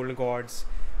are the old gods,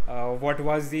 what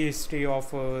was the history of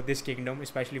this kingdom,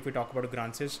 especially if we talk about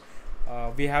Grances.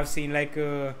 We have seen like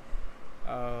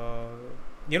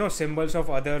symbols of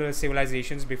other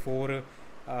civilizations before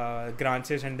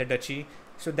Grances and the duchy,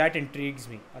 so that intrigues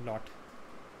me a lot.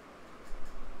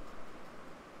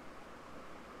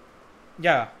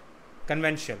 Yeah,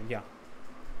 conventional, yeah.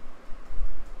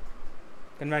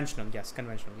 Conventional, yes,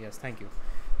 thank you.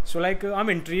 So like I'm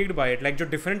intrigued by it, like जो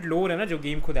different lore है ना जो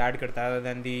game खुद add करता है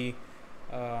than the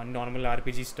normal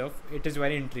RPG stuff. It is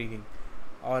very intriguing,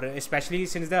 or especially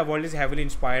since the world is heavily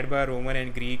inspired by Roman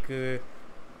and Greek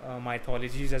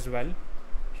mythologies as well,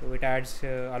 so it adds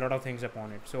a lot of things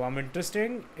upon it. So I'm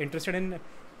interested in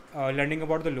learning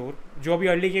about the lore, जो अभी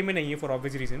early game में नहीं है for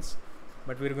obvious reasons.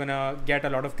 but we're gonna get a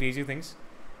lot of crazy things.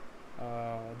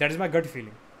 That is my gut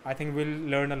feeling. I think we'll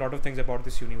learn a lot of things about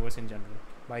this universe in general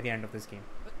by the end of this game.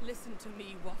 But listen to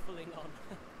me waffling on.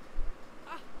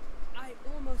 Ah, I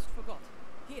almost forgot.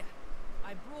 Here,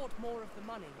 I brought more of the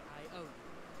money I owe you.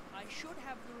 I should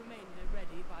have the remainder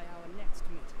ready by our next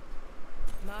meeting.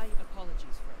 My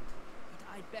apologies, friend, but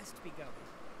I'd best be going.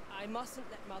 I mustn't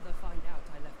let Mother find out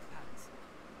I left the palace.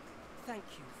 Thank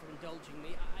you for indulging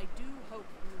me. I do hope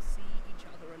we'll see each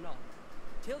other anon.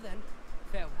 Till then,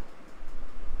 farewell.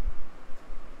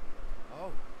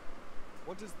 Oh,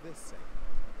 what does this say?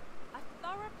 A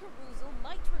thorough perusal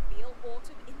might reveal aught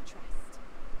of interest.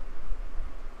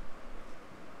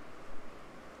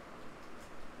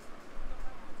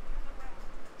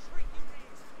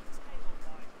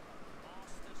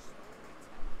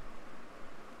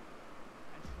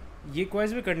 ये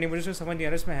quest भी करनी मुझे समझ नहीं आ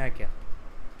रहा इसमें है क्या.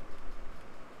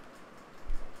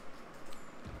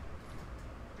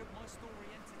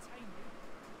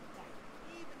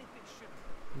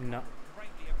 No.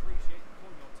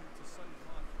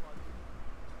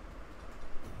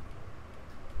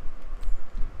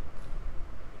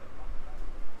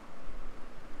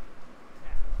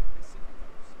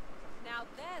 Now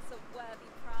there's a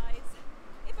worthy prize.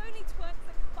 If only twerks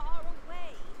are far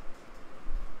away.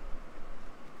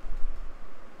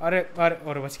 अरे अरे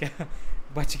और बच गया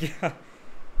बच गया.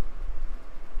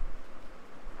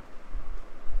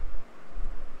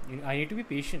 I need to be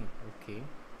patient. Okay.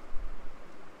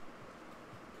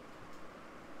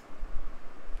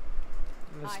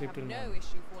 Let's I sleep have till no morning.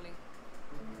 issue falling.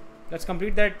 Let's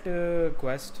complete that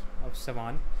quest of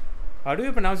Savan. How do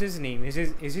you pronounce his name? Is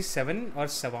he Seven or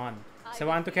Savan?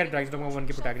 Savan तो खैर DragonsDogma 1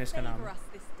 के protagonist का नाम है.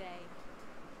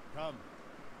 Come,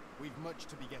 we've much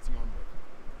to be getting on with.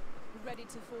 Ready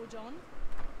to forge on?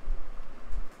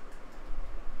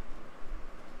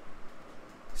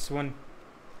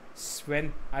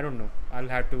 Sven, I don't know. I'll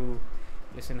have to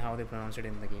listen how they pronounce it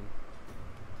in the game.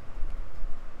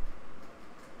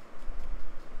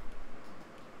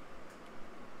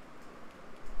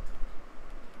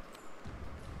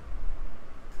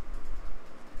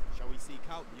 Shall we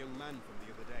seek out the young man from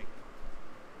the other day?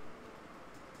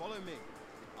 Follow me.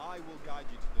 I will guide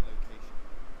you to the location.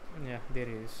 Yeah, there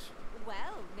he is.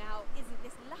 Well, now isn't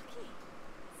this lucky?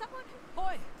 Someone who...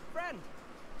 Hoi, friend!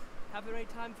 Have a great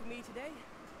time for me today?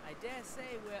 I dare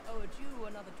say we're overdue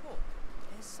another talk.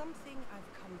 There's something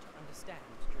I've come to understand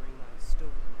during my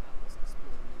stolen hours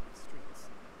exploring the streets,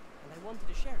 and I wanted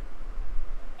to share it.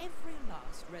 Every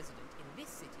last resident in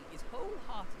this city is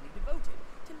wholeheartedly devoted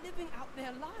to living out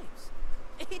their lives.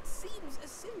 It seems a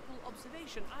simple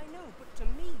observation, I know, but to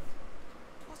me,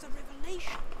 it was a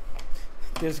revelation.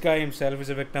 This guy himself is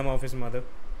a victim of his mother.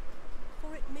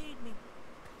 For it made me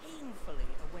painfully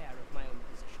aware of my own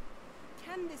position.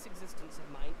 Can this existence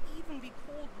of mine even be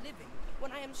called living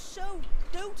when I am so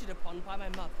doted upon by my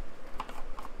mother?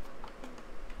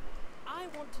 I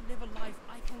want to live a life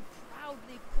I can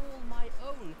proudly call my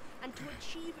own, and to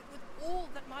achieve it with all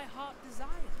that my heart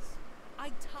desires.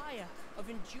 I tire of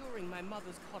enduring my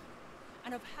mother's coddling,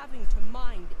 and of having to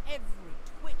mind every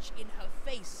twitch in her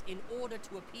face in order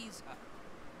to appease her.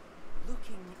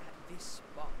 Looking at this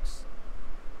box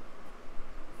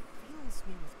fills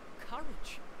me with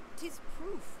courage. 'Tis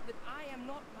proof that I am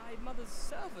not my mother's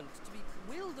servant to be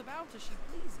wheeled about as she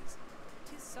pleases.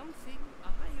 'Tis something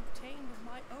I obtained of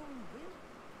my own will.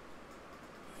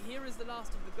 Here is the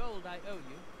last of the gold I owe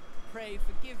you. Pray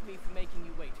forgive me for making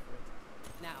you wait for it.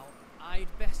 Now,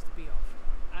 I'd best be off.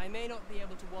 I may not be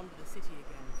able to wander the city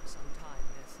again for some time.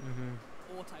 There's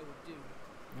aught I would do.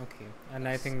 Okay, and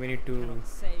I think we need to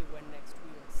say when next we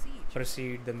will see each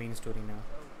proceed the main story now.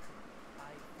 So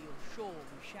I feel sure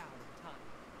we shall in time.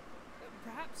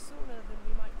 Perhaps sooner than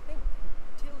we might think.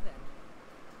 Till then,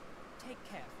 take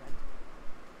care, friend.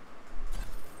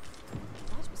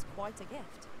 That was quite a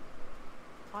gift.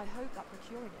 I hope that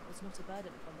procuring it was not a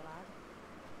burden upon the lad.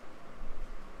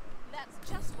 That's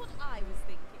just what I was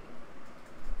thinking.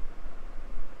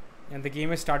 And the game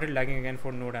has started lagging again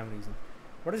for no damn reason.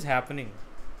 What is happening?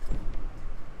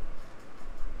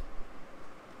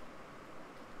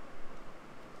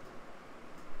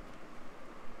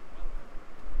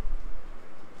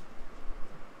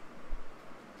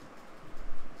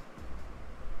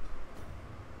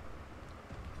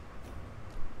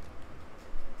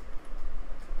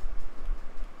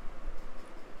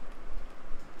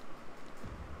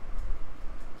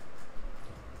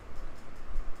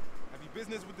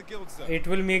 Business with the guild, sir. It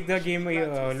will make the game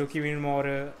look even more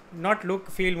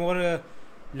feel more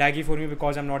laggy for me,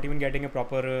 because I'm not even getting a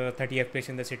proper 30 FPS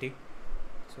in the city.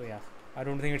 So yeah, I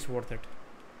don't think it's worth it.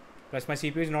 Plus my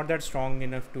CPU is not that strong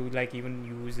enough to like even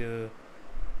use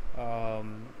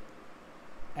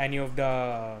any of the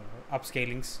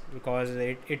upscalings, because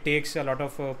it takes a lot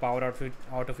of power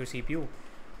out of your CPU,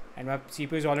 and my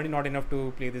CPU is already not enough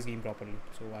to play this game properly.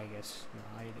 So I guess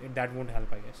that won't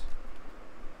help, I guess.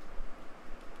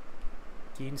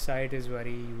 Keen sight is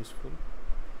very useful.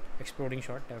 Exploding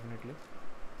shot definitely.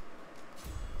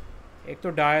 एक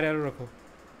तो dire arrow रखो.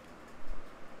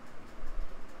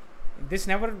 This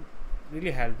never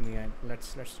really helped me.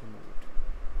 Let's remove it.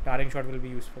 Tarring shot will be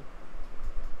useful.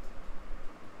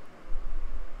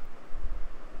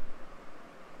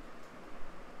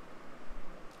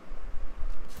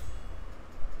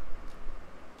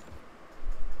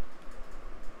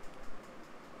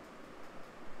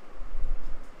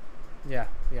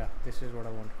 Yeah, this is what I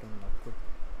wanted to unlock. Good.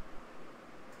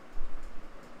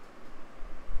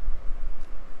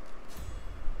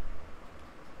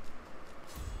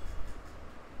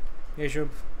 Hey Shubh,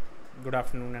 good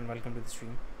afternoon and welcome to the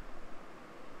stream.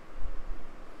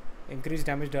 Increase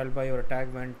damage dealt by your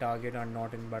attack when target are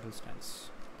not in battle stance.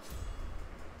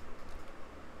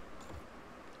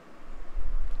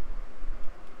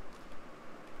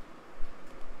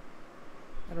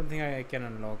 I don't think I can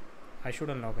unlock. I should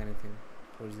unlock anything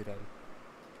towards the rail.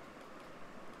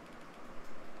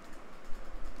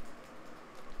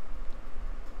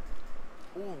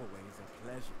 Always a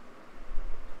pleasure.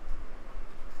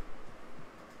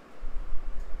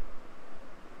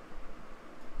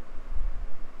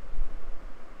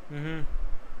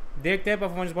 देखते हैं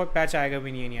performance बहुत patch आएगा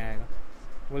भी नहीं आएगा.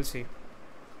 We'll see.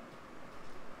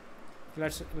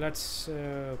 Let's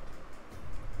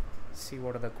see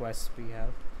what are the quests we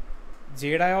have.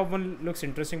 Jade Eye of one looks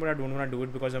interesting, but I don't want to do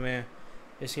it because हमें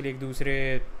इसके लिए एक दूसरे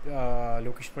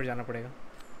लोकेशन पर जाना पड़ेगा.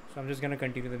 So I'm just gonna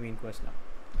continue the main quest now.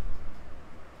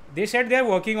 They said they are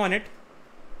working on it.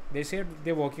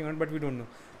 But we don't know.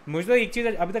 मुझे तो एक चीज़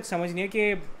अभी तक समझ नहीं है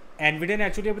कि Nvidia ने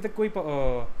एक्चुअली अभी तक कोई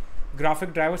ग्राफिक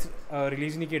ड्राइवर्स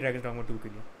रिलीज नहीं किए ड्रैगन डॉगमा 2 के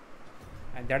लिए,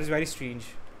 and that is very strange.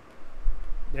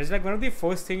 That is like one of the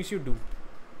first things you do.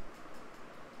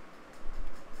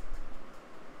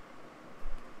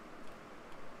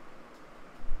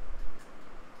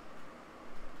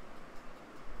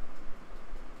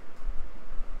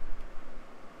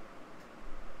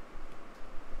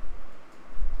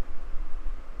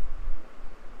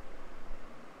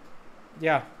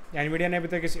 या Nvidia ने अभी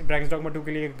तक इस DragonsDogma 2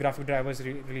 के लिए ग्राफिक ड्राइवर्स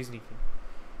रिलीज नहीं की.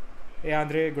 Hey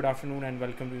Andre, good afternoon and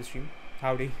welcome to the stream.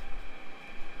 Howdy.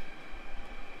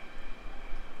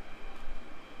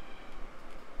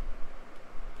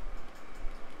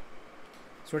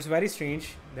 So it's very strange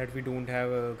that we don't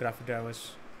have graphic drivers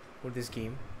for this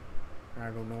game.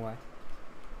 I don't know why.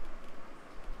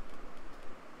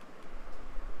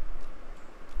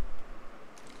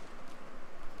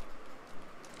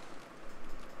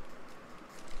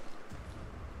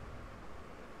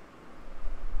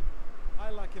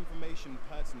 Information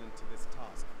pertinent to this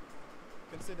task.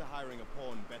 Consider hiring a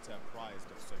pawn better apprised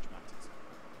of such matters.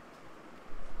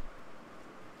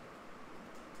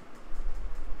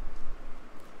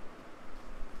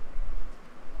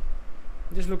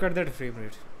 Just look at that frame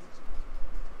rate.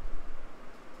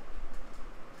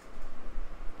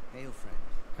 Hail, friend.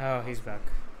 Oh, he's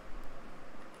back.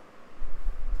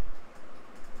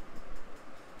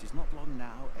 It is not long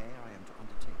now ere I am to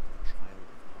undertake the trial of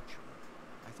archery.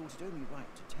 I thought it only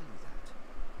right to tell you that,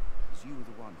 as you were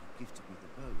the one who gifted me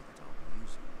the bow that I'll be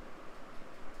using.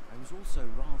 I was also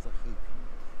rather hoping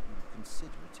you would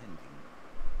consider attending.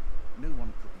 No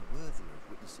one could be worthier of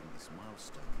witnessing this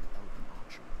milestone in elven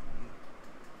archery than you.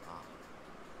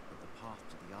 But the path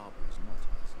to the arbor is not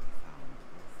easily found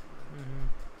or followed.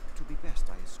 It would be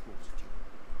best I escorted you.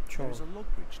 Sure. There is a log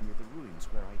bridge near the ruins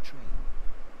where I train.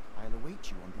 I'll await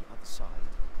you on the other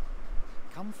side.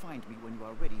 Come find me when you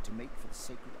are ready to make for the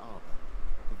sacred arbor,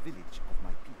 the village of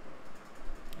my people.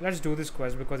 Let's do this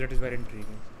quest because it is very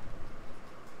intriguing.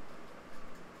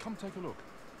 Come take a look.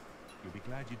 You'll be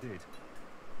glad you did.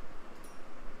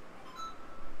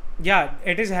 Yeah,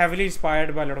 it is heavily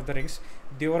inspired by Lord of the Rings.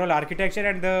 The overall architecture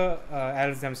and the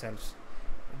elves themselves.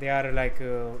 They are like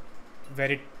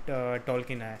very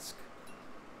Tolkien-esque.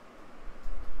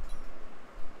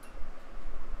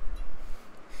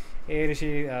 Hey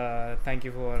Rishi, thank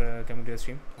you for coming to the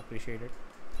stream. Appreciate it.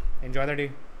 Enjoy the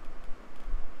day.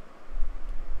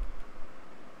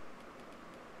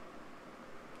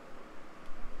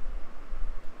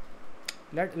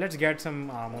 Let's get some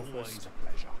armor first. A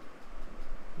pleasure.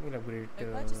 We'll upgrade No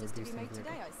purchases to these be made things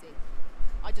today, later. I see.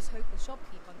 I just hope the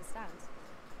shopkeep understands.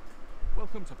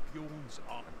 Welcome to Bjorn's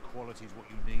art and quality is what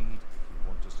you need if you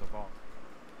want to survive.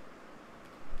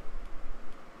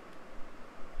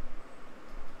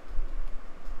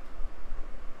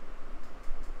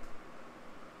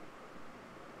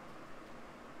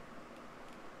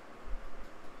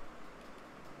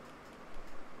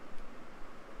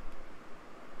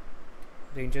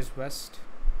 Rangers West.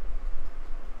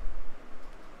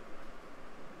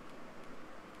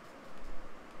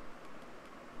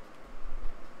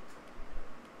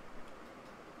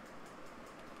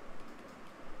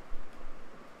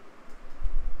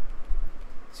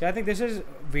 See, I think this is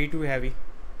way too heavy.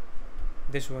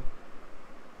 This one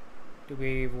to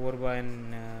be wore by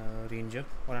an ranger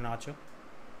or an archer.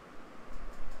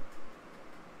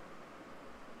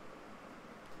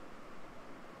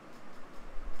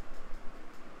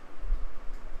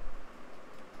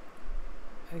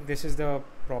 I think this is the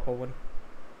proper one.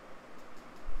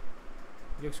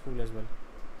 Looks cool as well.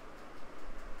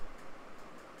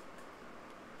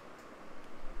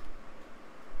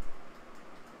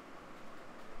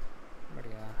 But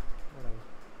yeah, whatever.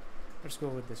 Let's go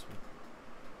with this one.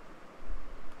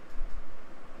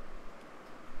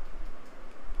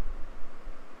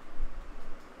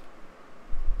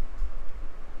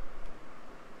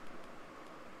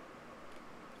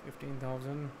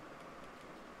 $15,000.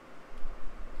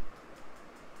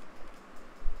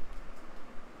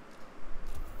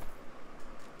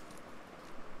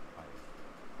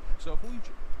 So have we...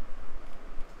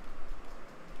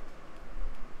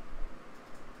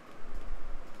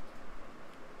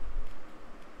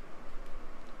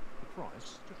 The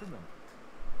price, just remember.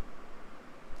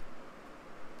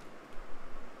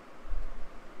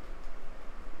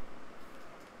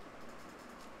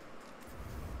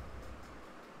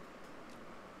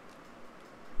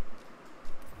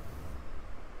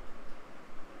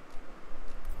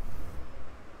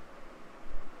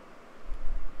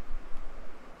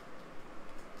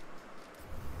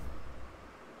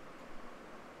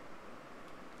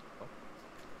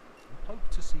 Hope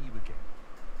to see you again.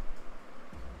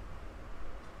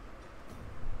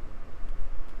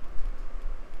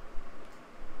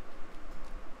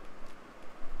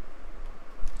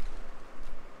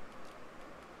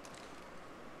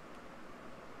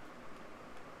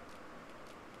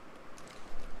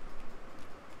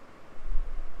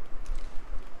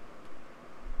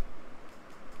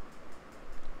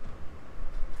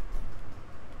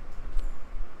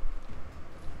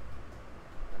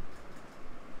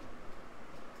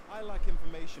 I lack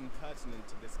information pertinent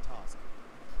to this task.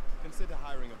 Consider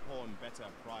hiring a pawn better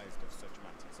apprised of such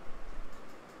matters.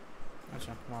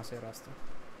 अच्छा वहाँ से रास्ता.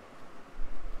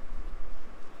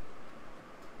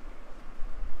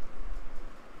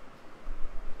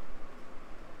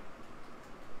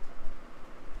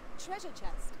 Treasure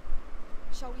chest.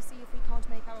 Shall we see if we can't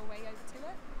make our way over to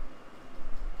it?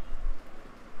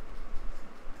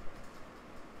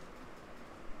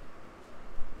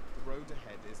 The road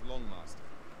ahead is long, Master.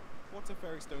 What are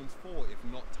fairy stones for if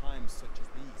not times such as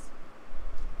these?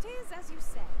 'Tis as you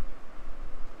say.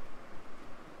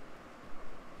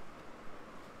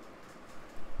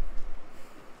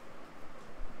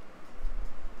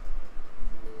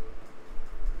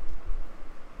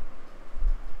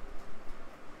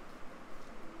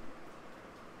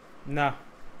 Nah,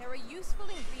 There are useful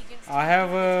ingredients. I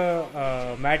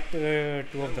have met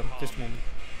two of them this moment.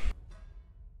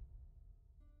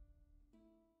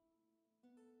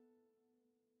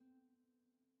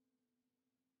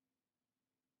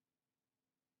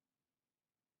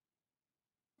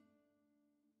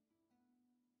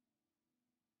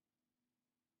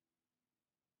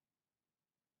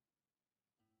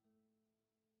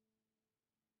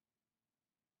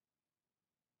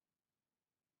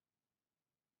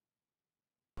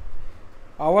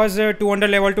 I was too under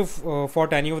level to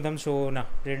fought any of them, so nah,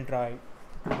 didn't try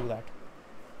to do that.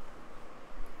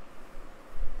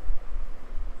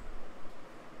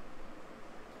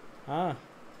 Ah,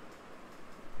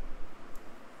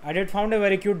 I did found a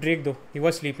very cute Drake though. He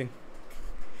was sleeping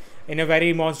in a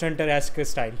very Monster Hunter-esque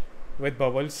style with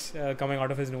bubbles coming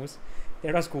out of his nose.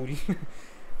 That was cool.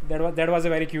 that was a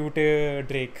very cute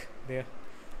Drake there.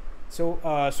 So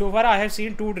so far I have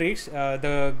seen two Drakes,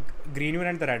 the green one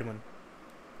and the red one.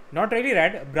 Not really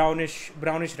red, brownish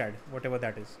red, whatever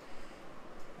that is.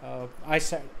 I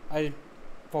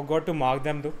forgot to mark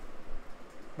them though,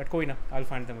 but koi na, I'll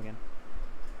find them again.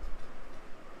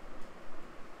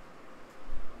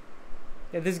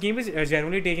 Yeah, this game is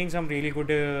generally taking some really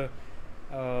good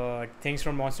things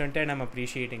from Monster Hunter, and I'm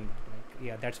appreciating that. Like,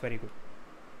 yeah, that's very good.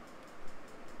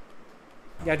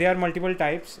 Yeah, there are multiple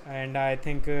types, and I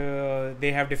think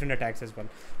they have different attacks as well.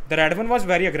 The red one was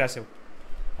very aggressive.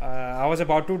 I was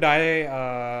about to die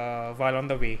while on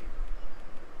the way,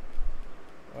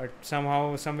 but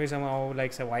somehow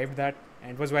like survived that,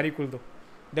 and it was very cool though.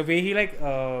 The way he like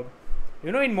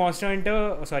in Monster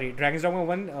Hunter, DragonsDogma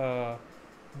 1,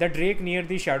 the Drake near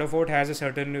the Shadow Fort has a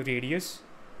certain radius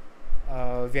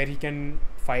where he can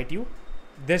fight you,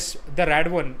 the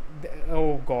red one.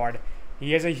 Oh god,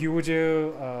 he has a huge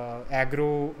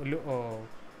aggro.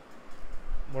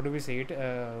 What do we say it?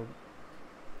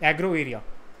 Aggro area,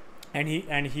 and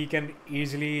he can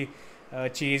easily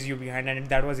chase you behind, and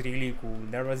that was really cool.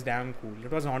 That was damn cool.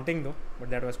 It was haunting though, but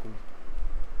that was cool.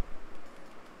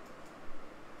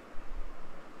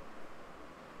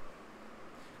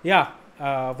 Yeah,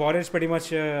 Warrior is pretty much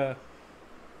Great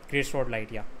Sword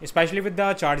Light. Yeah, especially with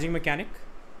the charging mechanic.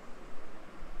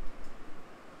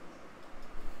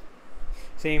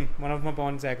 Same, one of my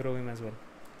pawns aggro him as well.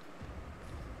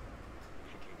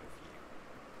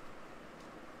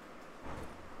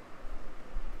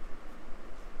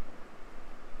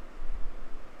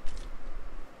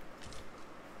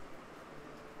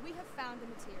 We have found a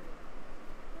material.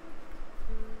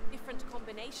 Different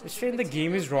combinations. It's of strange the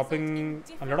game is materials result in dropping a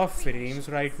different lot of frames reactions.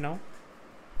 right now.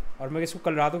 और मैं इसको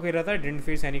कल रात को खेल रहा था, I didn't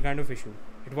face any kind of issue.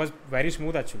 It was very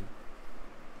smooth actually.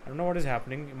 I don't know what is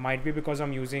happening. It might be because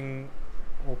I'm using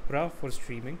Opera for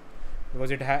streaming,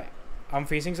 because I'm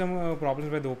facing some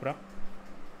problems with Opera.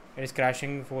 It is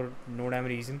crashing for no damn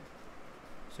reason.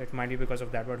 So it might be because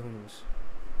of that, but who knows?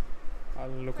 I'll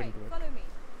look Great, into it. follow me.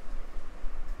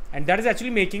 And that is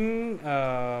actually making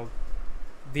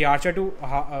the Archer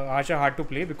hard to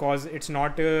play, because it's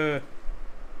not the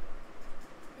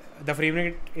frame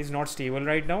rate is not stable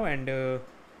right now, and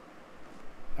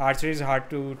Archer is hard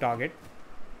to target.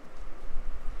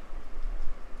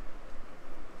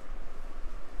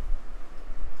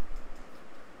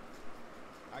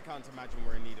 I can't imagine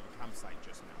we're in need of a campsite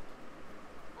just now.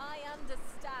 I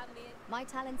understand the. My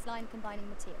talents lie in combining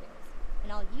materials,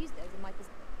 and I'll use those in my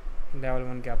Level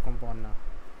 1 Capcom pawn now.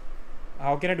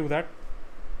 How can I do that?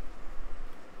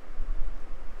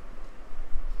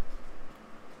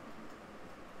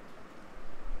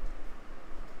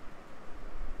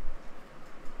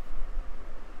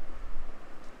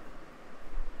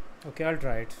 Okay, I'll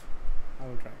try it. I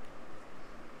will try it.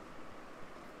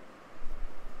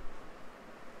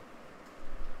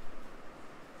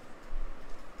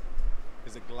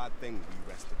 It's a glad thing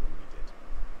we rested when we did.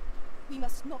 We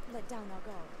must not let down our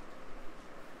guard.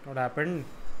 What happened?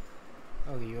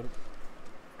 Okay, you're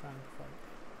trying to fight.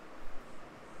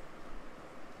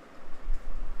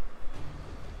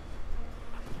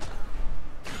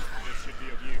 This should be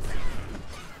of use.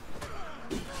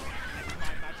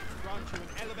 My magic grant you an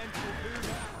elemental boon.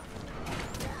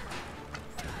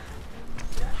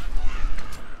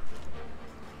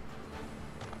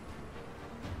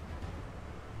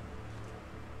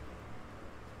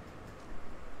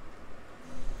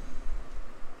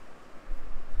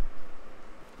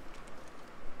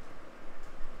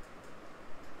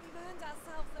 We've earned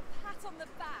ourselves a pat on the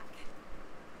back.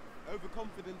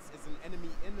 Overconfidence is an enemy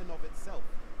in and of itself.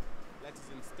 Let us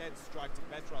instead strive to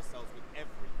better ourselves with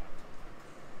every battle.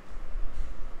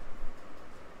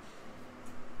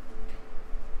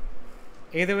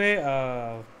 Either way,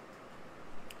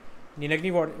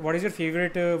 Nilagni, what is your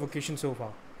favorite vocation so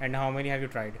far, and how many have you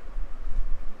tried?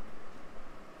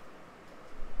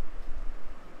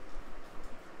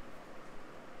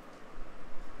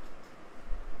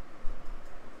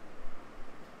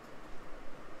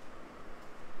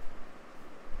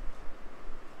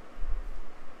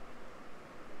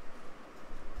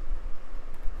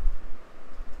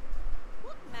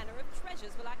 What manner of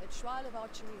treasures will I? The trial of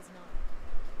archery is nigh.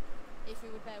 If we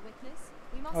would bear witness,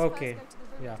 we must Okay, first go to the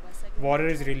ruins yeah. where Segwin Warrior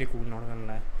was is born. really cool, not gonna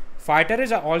lie. Fighter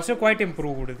is also quite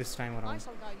improved this time I around,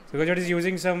 shall guide you to because the it is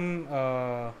using some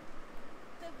The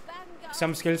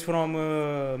vanguard. skills from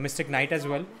Mystic Knight as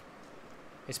well,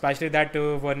 especially that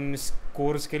one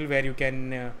core skill where you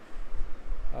can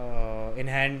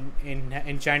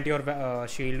enchant your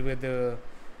shield with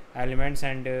elements,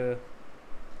 and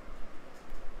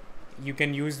you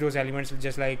can use those elements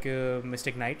just like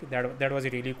Mystic Knight. That was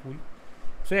really cool.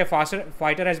 So yeah,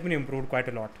 fighter has been improved quite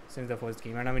a lot since the first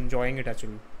game, and I'm enjoying it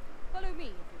actually. Follow me, if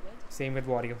you would. Same with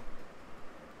Warrior.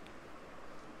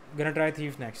 Gonna try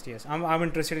Thief next. Yes, I'm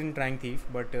interested in trying Thief,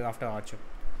 but after Archer.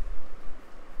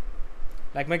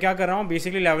 Like मैं क्या कर रहा हूँ?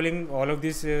 Basically leveling all of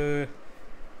these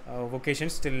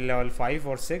vocations till level 5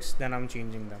 or 6. Then I'm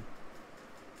changing them.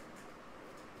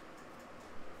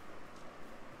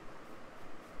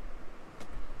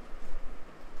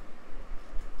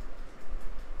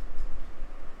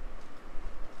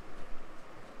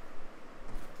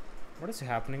 What is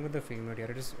happening with the frame rate here?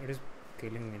 It is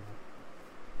killing me now.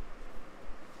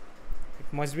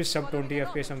 It must be sub 20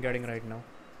 FPS I'm getting right now.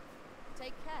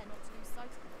 Take care not to lose sight of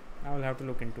them. I will have to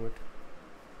look into it.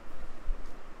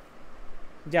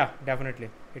 Yeah,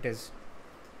 definitely it is.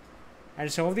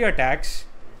 And some of the attacks,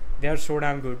 they are so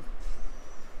damn good.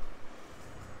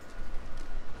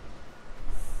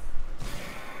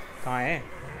 कहाँ है?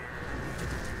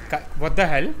 What the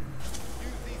hell?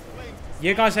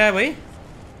 ये कहाँ से है भाई?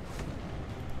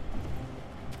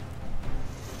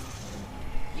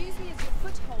 Use me as your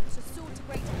foothold to soar to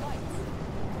greater heights.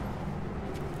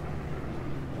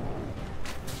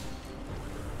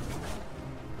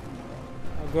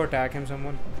 I'll go attack him,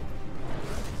 someone.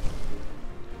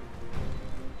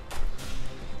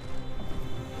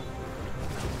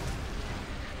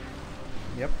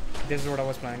 Yep, this is what I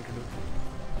was planning to do.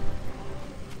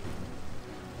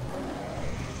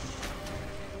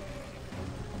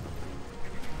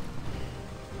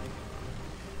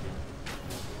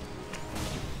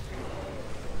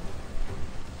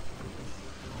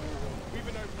 We've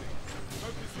an opening.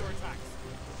 Focus your attacks.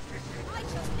 I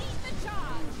shall lead the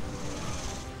charge.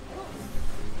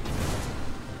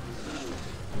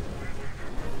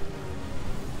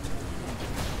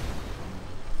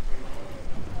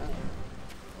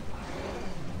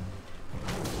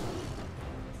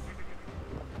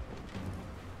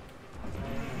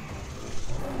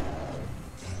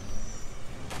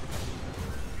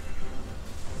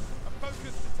 A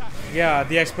focused attack. Yeah,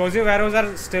 the explosive arrows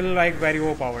are still like very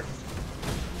overpowered.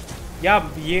 Yeah,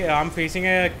 I'm facing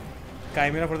a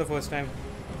chimera for the first time.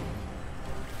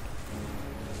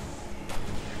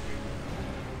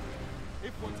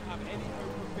 If we're to have any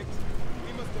hope of victory,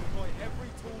 we must employ every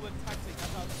tool and tactic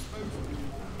at our disposal.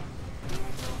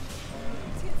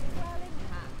 Tis well in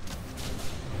hand.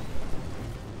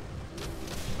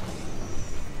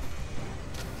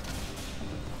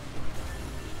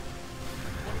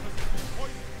 One of us has been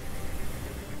poisoned.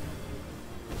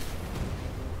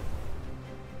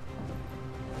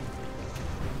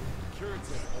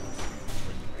 Curative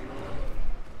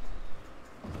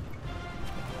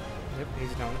Yep,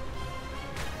 he's down.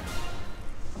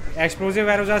 Explosive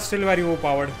arrows are still very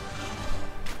overpowered.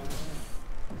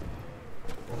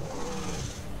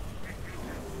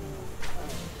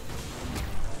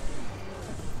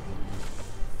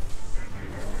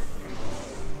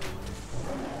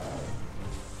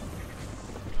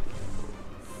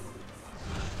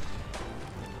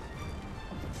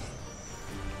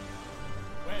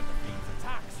 where the fiends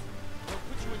attacks, they'll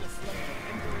put you in a slumber,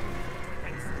 rendering you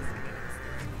defenseless against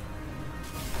it.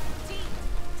 Indeed,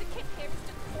 to kick here is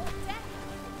to court death.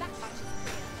 That much is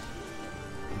clear.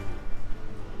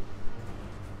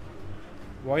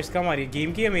 Voice कम आ रही है,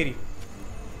 game की है मेरी?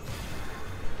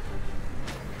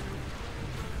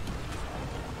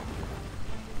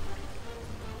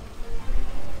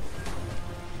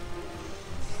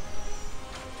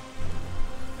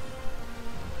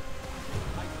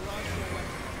 I grant your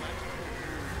weapon magical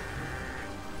rules.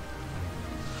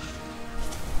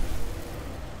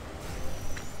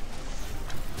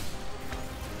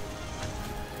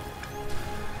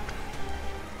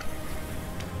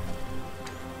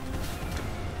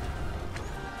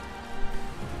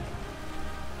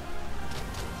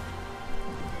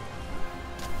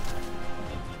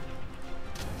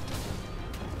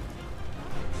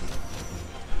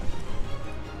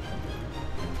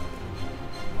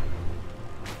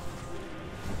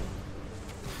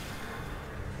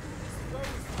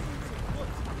 Those fools of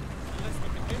foot, unless we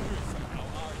can hinder it somehow,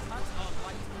 our attacks aren't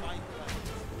like to find ground.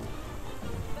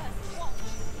 First watch,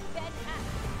 then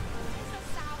act. It's a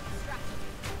sound strategy.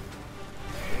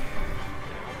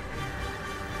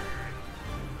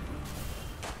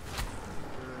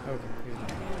 Okay, he's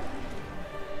down.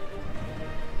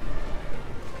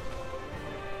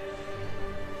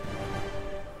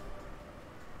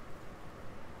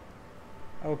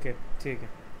 Okay, ठीक है.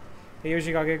 Hey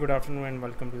Yoshikage, good afternoon and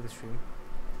welcome to the stream.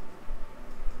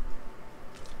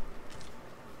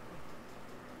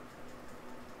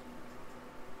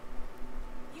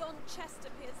 Yon chest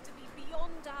appears to be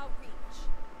beyond our reach.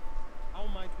 How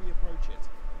might we approach it?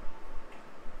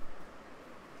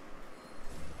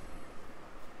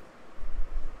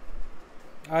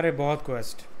 अरे बहुत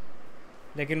quest,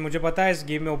 लेकिन मुझे पता है इस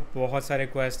game में बहुत सारे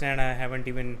क्वेस्ट हैं and I haven't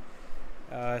even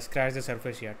scratch the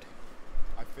surface yet.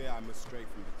 I fear I must stray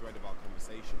from the thread of our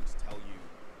conversation to tell you.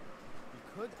 We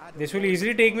could add a This will word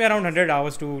easily to take me our around 100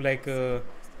 hours to conversation, like Master.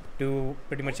 do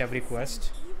pretty much every quest.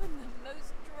 Even the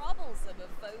most troublesome of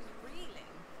foes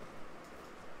reeling.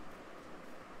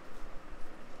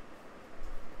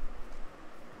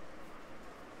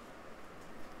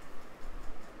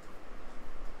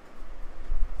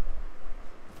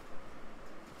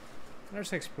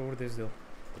 Let's explore this though.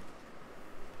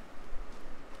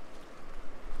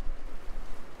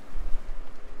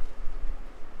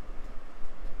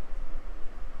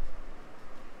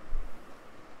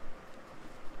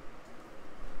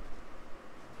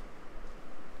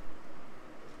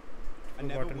 I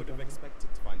never Forgotten would have Dogma. expected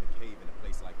to find a cave in a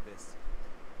place like this.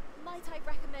 Might I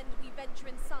recommend we venture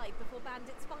inside before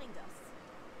bandits find us?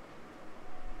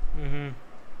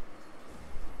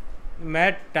 मैं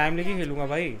time लेके खेलूँगा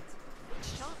भाई. It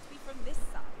shan't be from this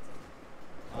side.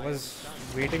 I was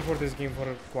waiting for this game for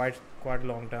quite a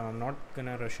long time. I'm not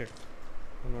gonna rush it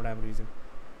for no damn reason.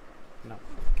 No,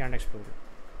 can't explore it.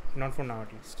 Not for now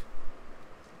at least.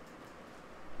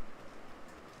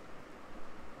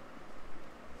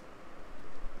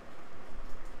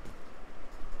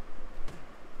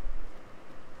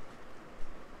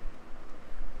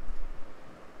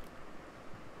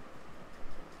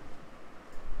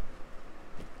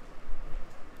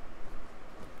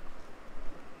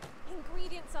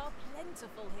 Ingredients are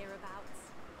plentiful hereabouts.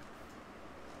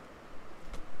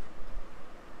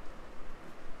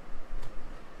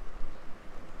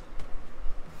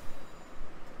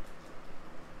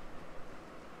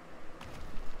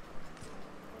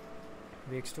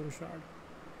 Wakestone shard.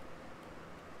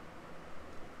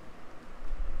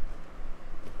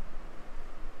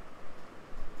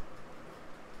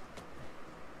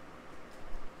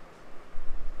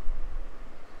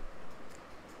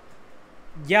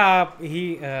 या ही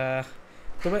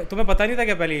तुम्हें पता नहीं था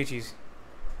क्या पहले ये चीज़?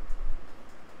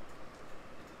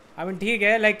 I mean ठीक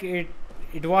है, like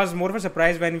it was more of a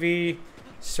surprise when we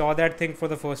saw that thing for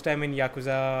the first time in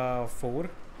Yakuza 4,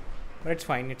 but it's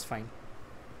fine, it's fine.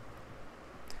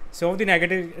 So of the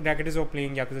negatives of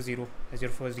playing Yakuza 0 as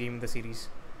your first game in the series.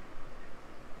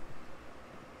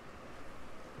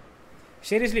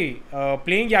 Seriously,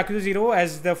 playing Yakuza 0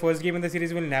 as the first game in the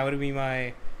series will never be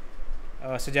my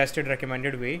suggested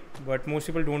recommended way, but most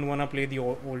people don't want to play the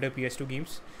older PS2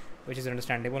 games, which is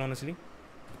understandable honestly,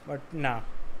 but nah,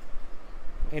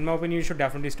 in my opinion you should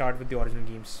definitely start with the original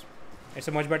games. It's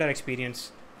a much better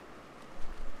experience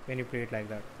when you play it like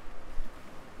that.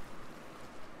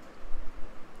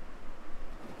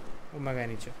 Oh, मैं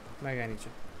नीचे.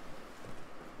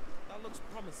 That looks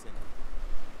promising.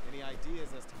 Any ideas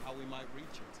as to how we might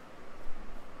reach it?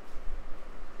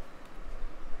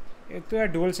 एक तो यार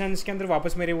dual sense के अंदर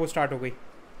वापस मेरे वो स्टार्ट हो गई.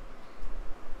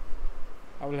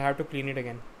 I will have to clean it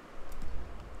again.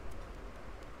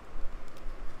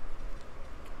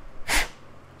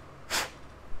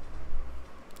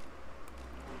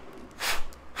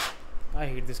 I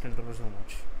hate this controller so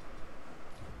much.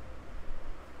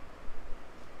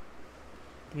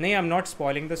 नहीं, I'm not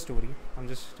spoiling the story. I'm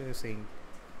just saying.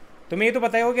 तुम्हें ये तो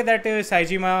पता ही होगा कि that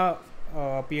Saejima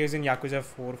appears in Yakuza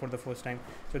 4 for the first time.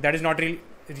 So that is not really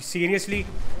seriously.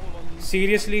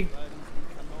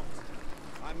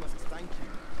 I must thank you.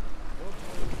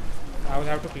 I will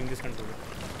have to clean this controller.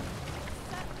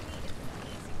 Certainly isn't an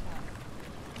easy task,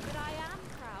 but I am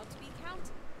proud to be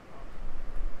counted.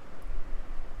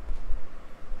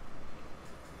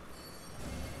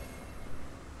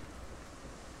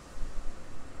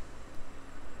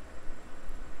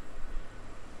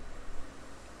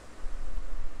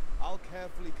 I'll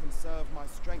carefully conserve my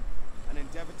strength and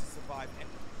endeavor to survive any.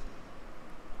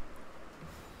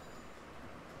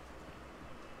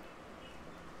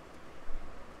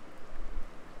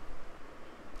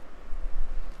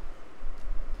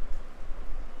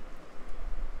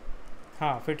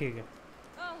 हाँ फिर ठीक है. Oh,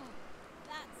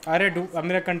 that's अरे अब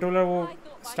मेरा controller वो I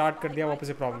thought my start कर spine दिया might वापस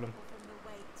से problem. crumple from the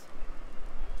weight.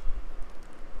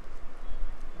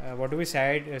 What do we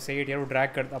say it यार, वो ड्रैग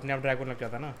कर अपने आप ड्रैग होने लग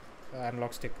जाता ना.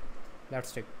 अनलॉक स्टिक, लेफ्ट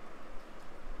स्टिक,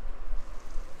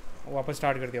 वापस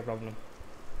स्टार्ट कर दिया प्रॉब्लम,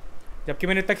 जबकि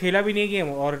मैंने इतना खेला भी नहीं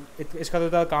गेम और इसका तो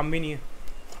ज़्यादा काम भी नहीं है.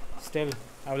 Still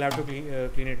I will have to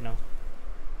clean it now.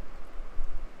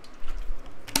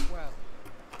 Well,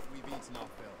 we've eaten our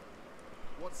fill.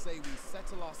 What say we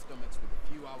settle our stomachs with a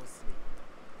few hours sleep?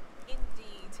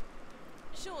 Indeed.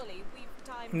 Surely we've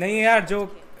time. नहीं यार,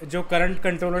 जो करंट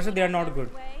कंट्रोलर से दे आर नॉट गुड.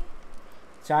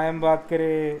 चाहे हम बात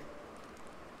करें,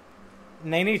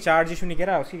 नहीं charge issue नहीं कह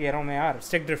रहा, उसकी कह रहा हूँ मैं यार.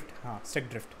 स्टिक ड्रिफ्ट, हाँ स्टिक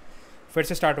ड्रिफ्ट फिर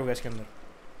से स्टार्ट हो गया इसके अंदर,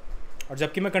 और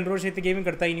जबकि मैं कंट्रोलर से इतनी गेमिंग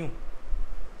करता ही नहीं हूँ.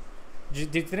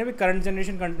 जितने भी current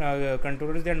generation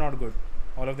controllers they are not good.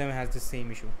 All of them has this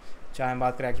same issue. चाहे हम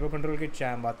बात करें एक्सबॉक्स कंट्रोल की,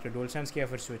 चाहे हम बात करें डुअल सेंस की, या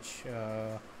फिर switch.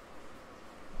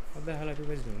 What the hell are you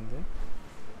guys doing there?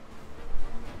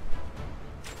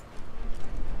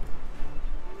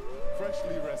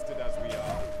 Freshly rested as we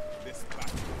are, this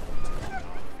battle will turn in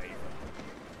our favor.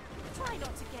 Try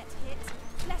not to get hit,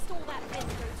 lest all that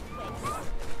men go to waste.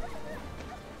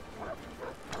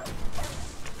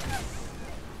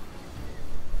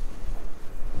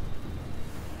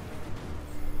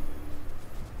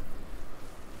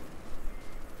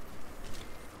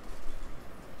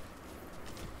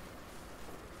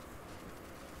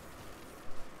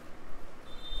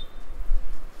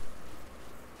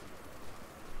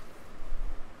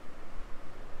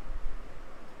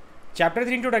 Chapter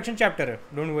 3 introduction chapter है,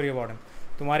 don't worry about him.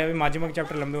 तुम्हारे अभी माजिमा के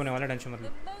chapter लंबे होने वाले, tension मत लो.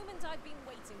 The moment I've been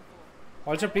waiting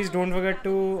for. Also, please don't forget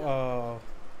to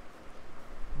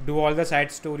do all the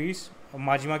side stories.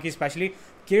 माजिमा की specially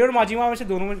किरियो और माजिमा में से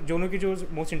दोनों की जो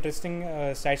मोस्ट इंटरेस्टिंग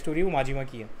साइड स्टोरी है वो माजिमा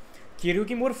की है. किरियो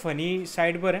की मोर फनी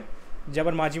साइड पर है, जब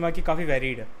माजिमा की काफ़ी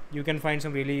वेरिड है. You can find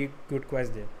some really good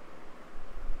quest there.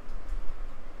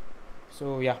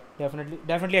 सो या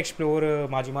डेफिनेटली एक्सप्लोर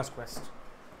माजिमा's quest.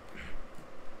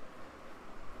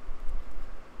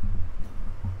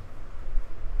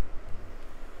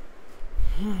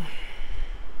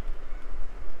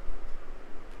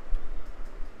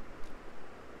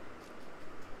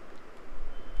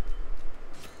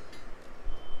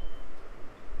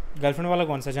 गर्लफ्रेंड वाला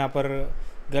कौन सा, जहाँ पर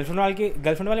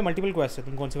गर्लफ्रेंड वाले मल्टीपल क्वेस्ट है?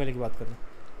 तुम कौन से वाले की बात कर रहे हो?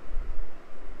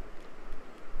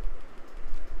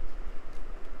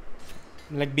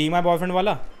 लाइक बी माई बॉयफ्रेंड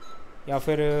वाला या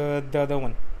फिर द अदर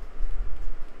वन?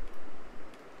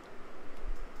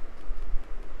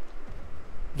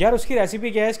 यार उसकी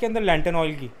रेसिपी क्या है इसके अंदर लैंटर्न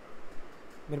ऑयल की?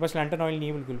 मेरे पास लैंटर्न ऑयल नहीं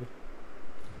है बिल्कुल भी.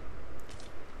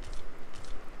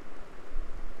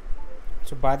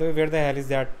 सो by the way, where the hell is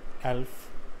that elf?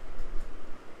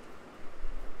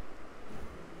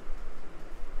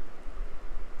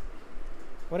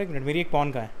 और एक मिनट, मेरी एक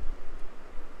पॉन का है.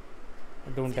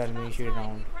 Don't tell me she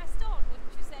round. Pressed on,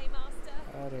 wouldn't you say, Master?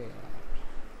 अरे यार,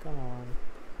 come on.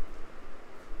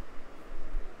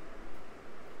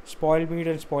 Spoiled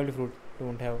meat and spoiled fruit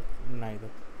don't have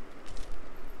neither.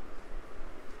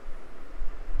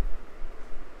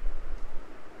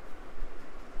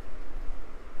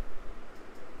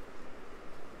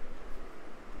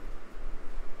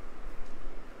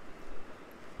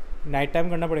 Night time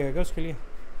करना पड़ेगा क्या उसके लिए?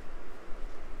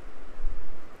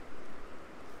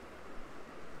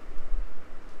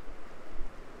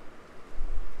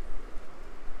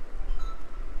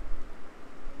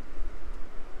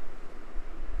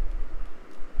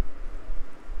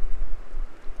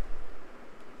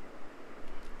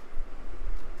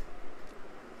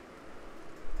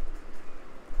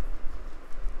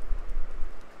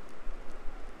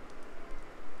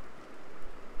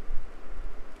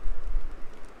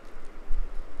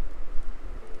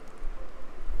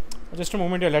 Just a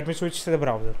moment here, let me switch to the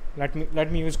browser.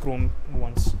 Let me use Chrome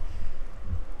once,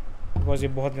 because ये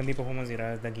बहुत गंदी performance दे रहा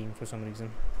है the game for some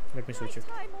reason. Let me switch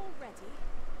it. Night time already?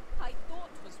 I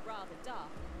thought was rather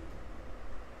dark.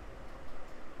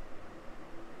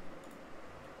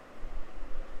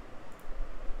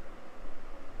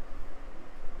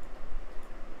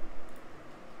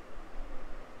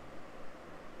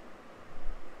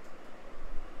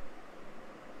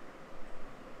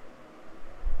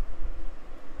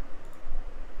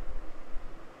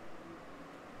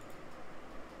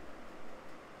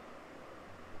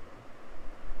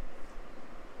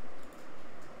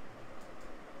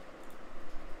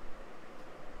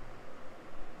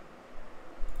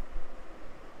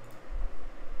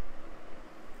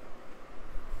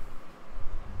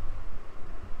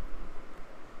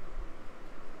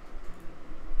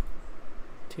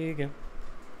 ठीक है,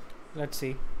 let's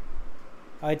see.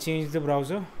 I changed the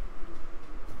browser.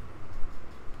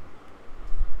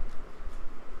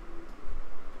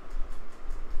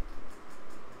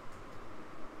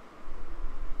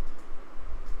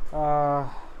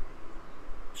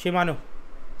 Shimano.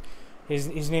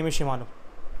 His name is Shimano.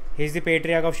 He's the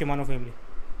patriarch of Shimano family.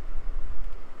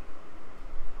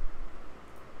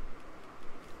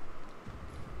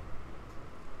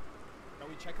 Shall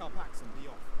we check our packs and be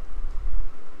off?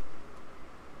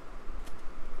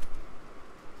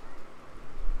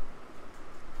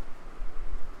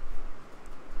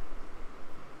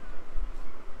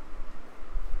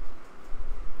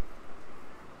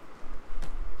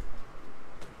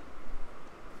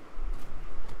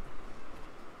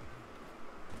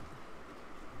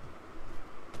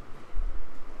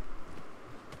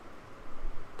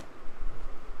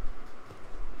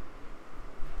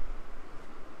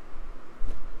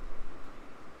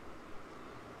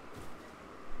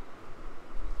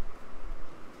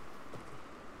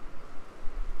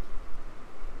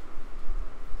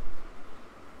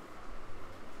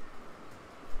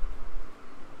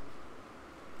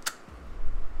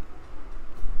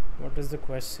 What does the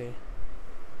quest say?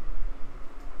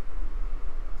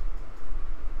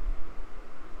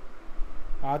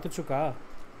 आ तो चुका.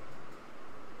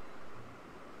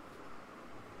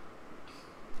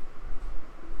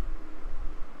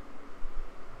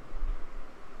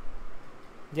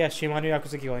 Yes, Shimano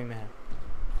Yakuza Kioi में है.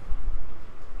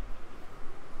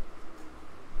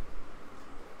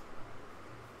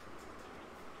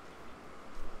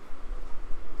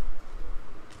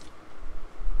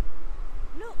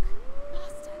 Look,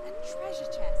 Master, a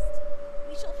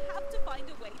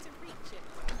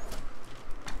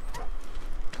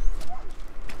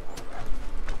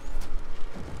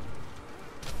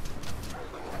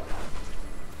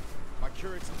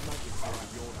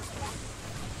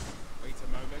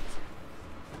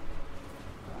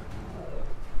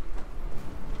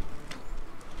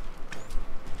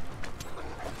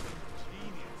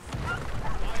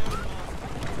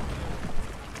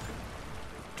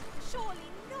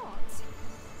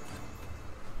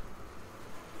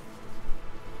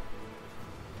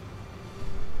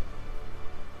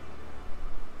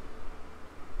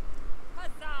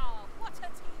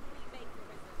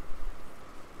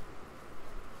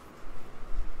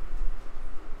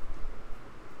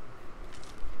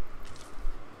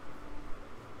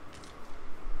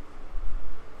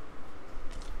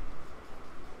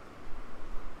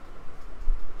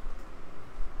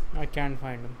can't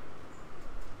find him.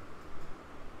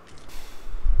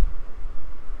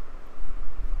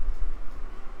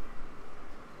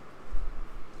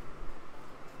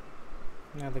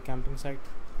 Yeah, the camping site.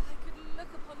 I could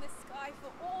look upon this sky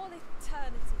for all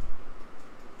eternity.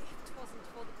 If it wasn't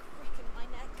for the crick in my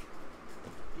neck.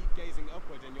 Keep gazing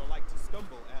upward and you're like to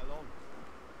stumble ere long.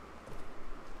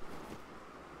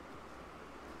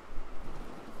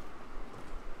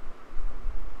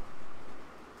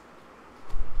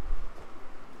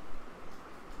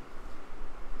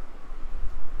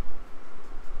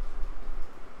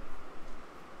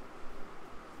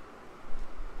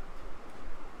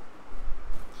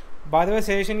 बाद में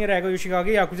suggestion ये रहेगा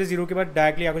योशिकागे yakuza 0 के बाद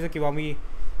directly yakuza किवामी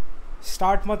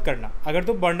start मत करना. अगर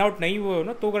तो बर्न आउट नहीं हुए हो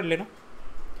ना तो कर लेना.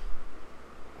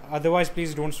 Otherwise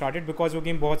please don't start it because वो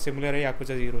गेम बहुत सिमिलर है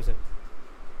याकुजा 0 से.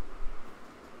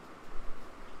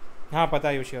 हाँ पता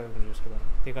है योशिकागे मुझे उसके बारे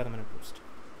में, देखा था मैंने पोस्ट.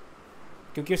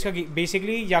 क्योंकि उसका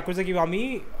basically yakuza किवामी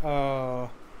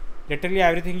literally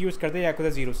everything use करते हैं याकुजा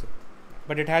 0 से,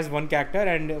 but it has one character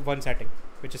and one setting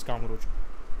which is कामुरोचो.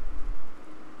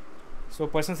 So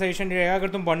personal suggestion रहेगा अगर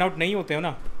तुम बर्न आउट नहीं होते हो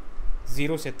ना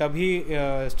 0 से तभी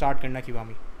स्टार्ट करना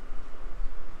किवामी.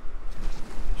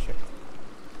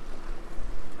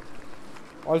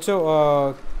 ऑल्सो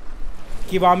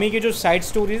किवामी की जो side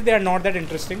stories they are not that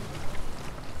interesting.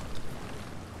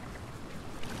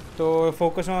 तो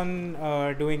focus on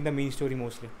doing the main story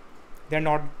mostly. They are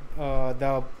not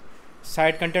the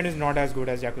side content is not as good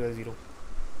as yakuza 0.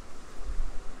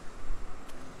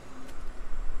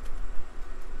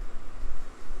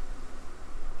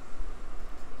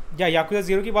 या याकुजा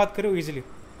 0 की बात करो इजीली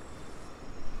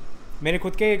मेरे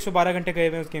खुद के 112 घंटे गए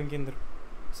हुए हैं उस गेम के अंदर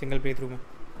सिंगल प्ले थ्रू में.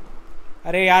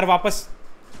 अरे यार वापस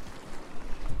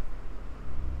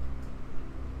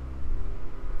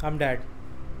I'm dead.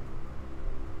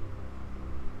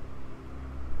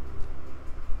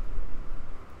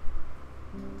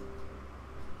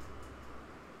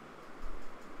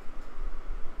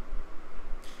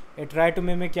 It tried to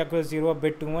mimic Yakuza 0 a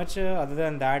bit too much. Other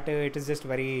than that, it is just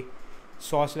very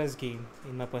sauceless game,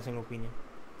 in my personal opinion.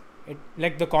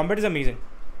 Like the combat is amazing.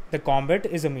 The combat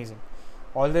is amazing.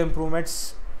 All the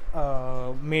improvements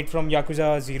made from Yakuza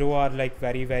 0 are like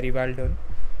very, very well done,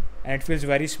 and it feels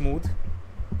very smooth.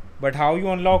 But how you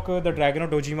unlock the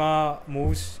DragonsDogma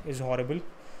moves is horrible.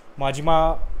 Majima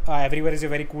everywhere is a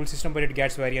very cool system, but it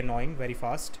gets very annoying very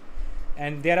fast,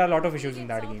 and there are a lot of issues in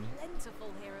that game.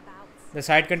 The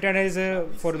side content is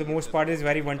for the most part is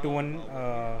very one-to-one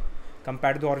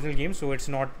compared to the original game, so it's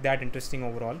not that interesting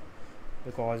overall,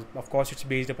 because of course it's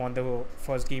based upon the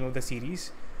first game of the series.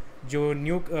 Jo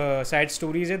new side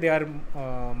stories they are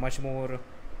much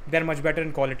better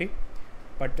in quality,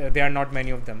 but there are not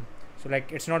many of them, so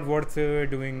like it's not worth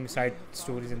doing side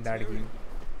stories in that game.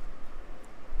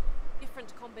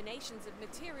 Different combinations of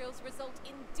materials result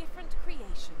in different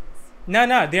creations.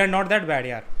 No, they are not that bad,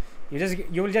 yaar.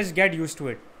 You will just get used to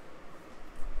it.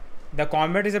 The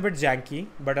combat is a bit janky,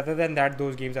 but other than that,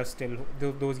 those games still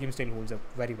holds up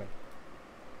very well.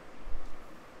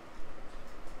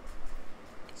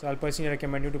 So I'll personally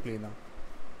recommend you to play them.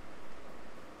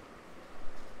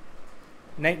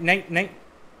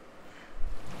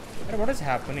 What is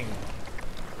happening?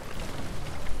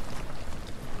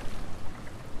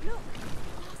 Look,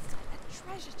 Master, a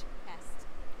treasure chest.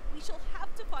 We shall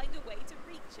have to find a way to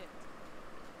reach it.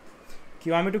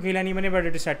 Kiwami to खेला नहीं मैंने, but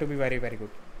it is said to be very, very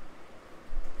good.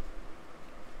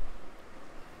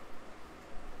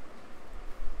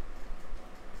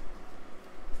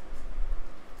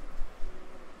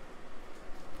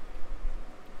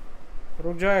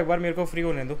 रुक जाओ एक बार मेरे को free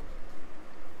होने दो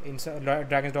इन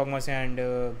DragonsDogma से एंड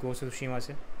Ghost of Tsushima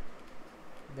से.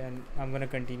 Then I'm gonna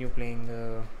continue playing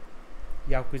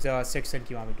Yakuza 6 and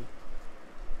Kiwami 2.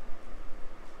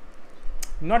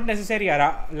 Not necessary यार,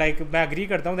 like मैं agree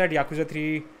करता हूँ that Yakuza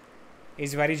 3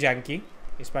 is very janky,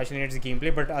 especially in its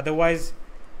gameplay, but otherwise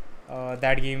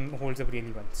that game holds up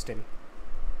really well still.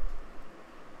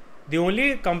 The only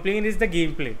complaint is the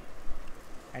gameplay,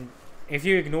 and if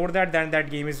you ignore that, then that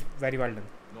game is very well done.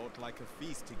 Not like a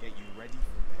feast to get you ready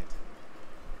for bed.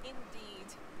 Indeed.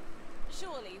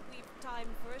 Surely we've time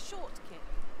for a short kip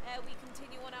ere we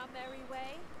continue on our merry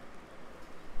way.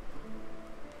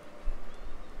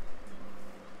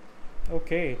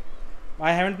 Okay,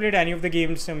 I haven't played any of the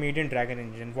games made in Dragon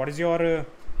Engine. What is your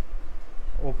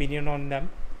opinion on them?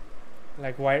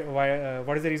 Like, why?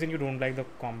 What is the reason you don't like the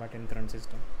combat in current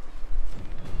system?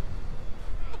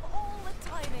 Of all the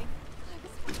timing, I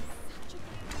was having such a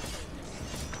good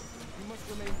You must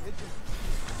remain vigilant.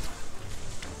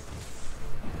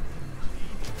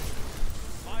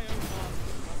 My own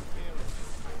master must fear it.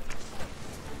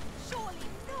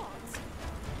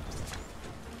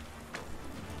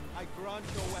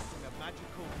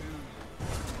 magical goo.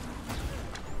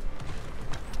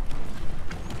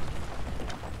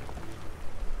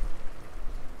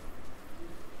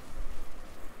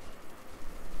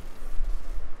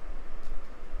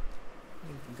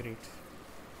 Great.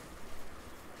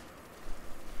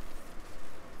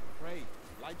 Pray,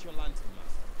 light your lantern,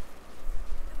 master.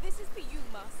 This is for you,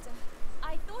 Master.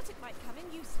 I thought it might come in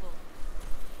useful.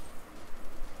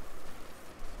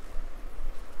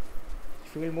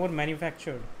 Feel more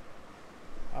manufactured.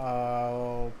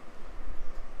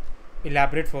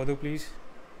 Elaborate further, please.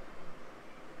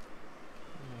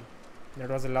 That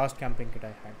was the last camping kit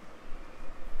I had.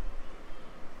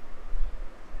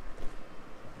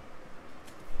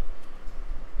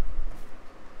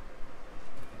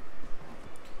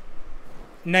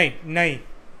 नहीं नहीं,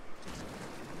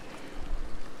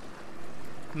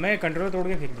 मैं controller तोड़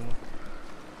के फेंक दूंगा.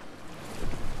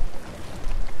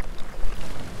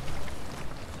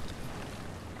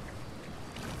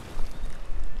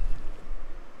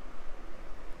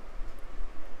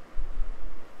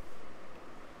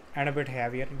 And a bit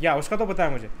heavier, या उसका तो पता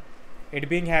है मुझे. इट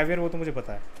बीइंग हैवियर वो तो मुझे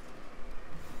पता है.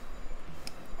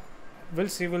 Will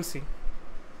see.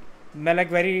 मैं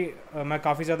लाइक मैं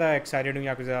काफ़ी ज़्यादा एक्साइटेड हूँ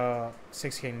याकुज़ा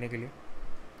 6 खेलने के लिए.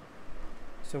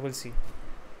 So will see.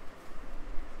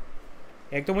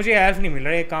 एक तो मुझे एल्फ नहीं मिल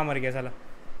रहा है, एक कहाँ मर गया साला.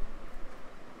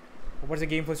 ऊपर से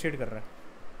गेम फ्रस्ट्रेट कर रहा है.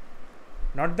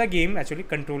 Not the game actually,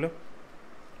 controller.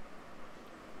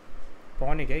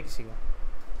 कौन है क्या है किसी का?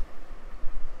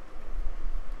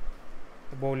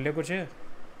 बोल ले कुछ,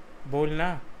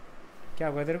 बोलना. क्या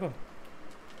हुआ तेरे को?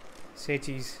 से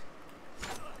चीज़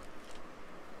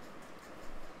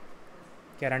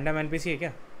क्या रैंडम एनपीसी है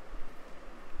क्या?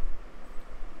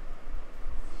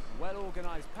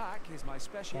 Well-organized pack is my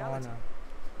speciality.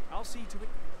 I'll see to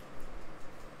it.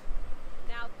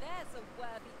 Now there's a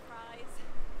worthy prize.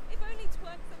 If only 't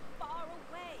weren't so far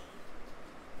away.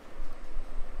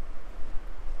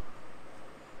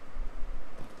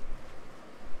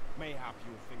 Mayhap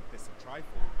you'll think this a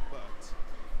trifle, but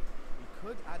we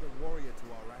could add a warrior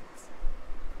to our ranks.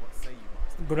 What say you, Master?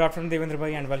 Good afternoon Devendra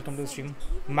भाई and welcome to stream.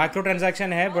 Micro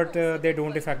transaction है but they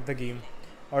don't effect the game.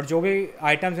 और जो भी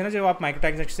items है ना जो आप micro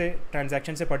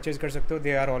transaction से परचेज कर सकते हो,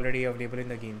 they are already available in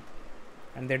the game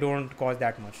and they don't cost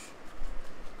that much.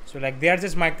 So like they are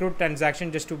just micro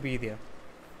transaction just to be there.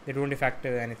 They don't effect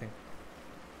anything.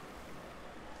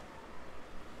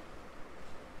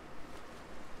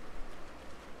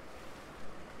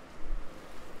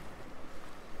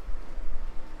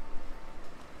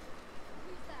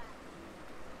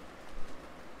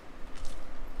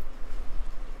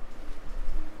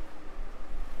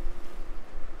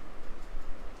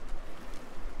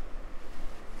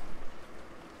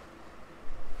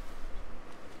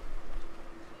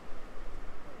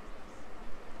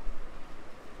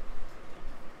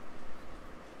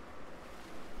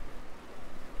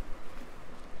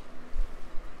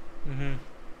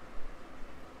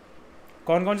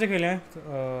 कौन कौन से खेले हैं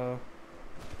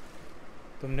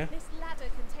तुमने? This ladder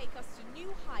can take us to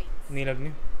new heights. नहीं लगनी.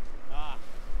 Ah,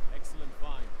 excellent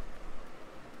find.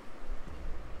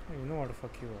 You know what the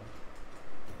fuck you are.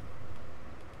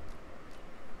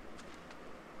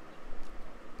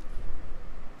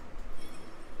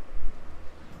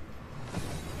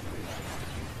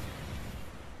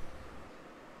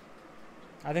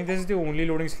 I think this is the only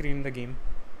loading screen in the game.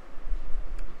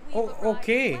 We've Oh, arrived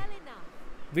okay. well enough.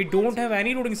 We don't have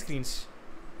any loading screens.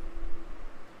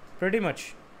 Pretty much.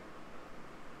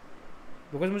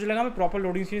 Because मुझे लगा मैं proper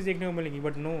loading screens देखने को मिलेंगी,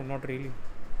 but no, not really.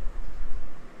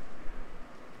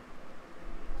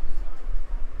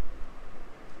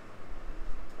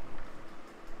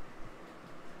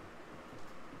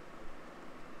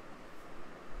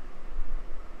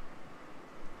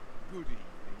 Good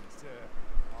evening, sir.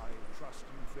 I trust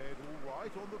you fared all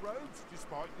right on the roads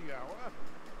despite the hour.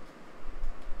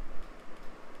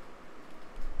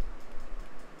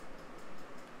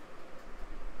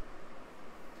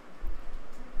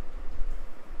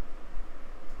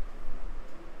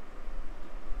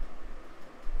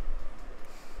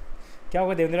 क्या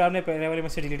होगा देवेंद्र, आपने पहले वाले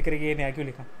मैसेज डिलीट करके ये नया क्यों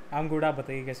लिखा? आई एम गुड, आप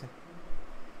बताइए कैसे.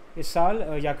 इस साल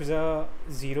याकुज़ा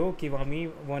 0 किवामी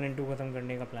 1 and 2 ख़त्म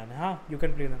करने का प्लान है. हाँ, you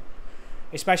can play them.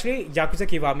 Specially याकुज़ा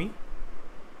किवामी,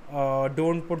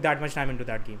 don't put that much time into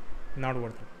that game, not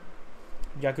worth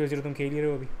it. याकुज़ा 0 तुम खेल ही रहे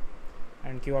हो अभी,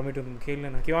 एंड किवामी 2 तुम खेल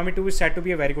लेना. किवामी 2 is set to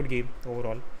be a very good game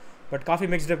overall, but काफ़ी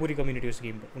मिक्सड है पूरी कम्युनिटी उस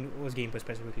गेम पर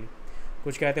स्पेसिफिकली.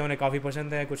 कुछ कहते हैं उन्हें काफ़ी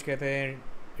पसंद है, कुछ कहते हैं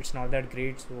it's not that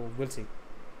great. So will see.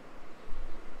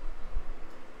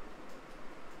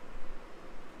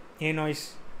 Hey Noise,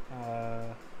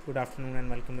 good afternoon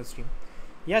and welcome to the stream.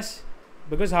 Yes,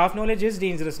 because half knowledge is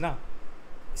dangerous now.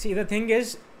 See, the thing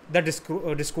is, the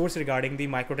discourse regarding the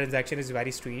microtransaction is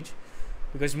very strange,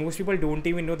 because most people don't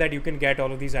even know that you can get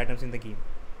all of these items in the game.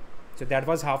 So that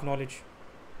was half knowledge.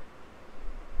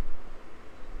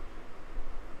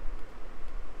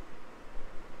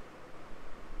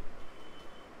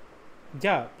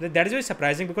 Yeah, that is very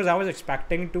surprising, because I was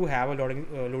expecting to have a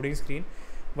loading screen,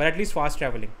 but at least fast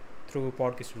traveling through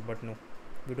podcast, but no,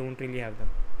 we don't really have them.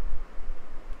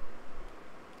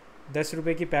 10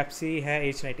 रुपए की Pepsi है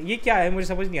H night, ये क्या है मुझे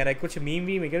समझ नहीं आ रहा है, कुछ मीम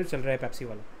भी मेरे चल रहा है पेप्सी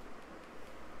वाला.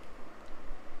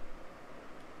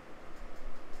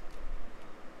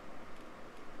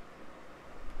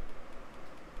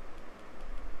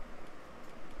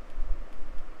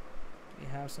 We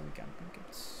have some camping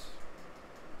kits.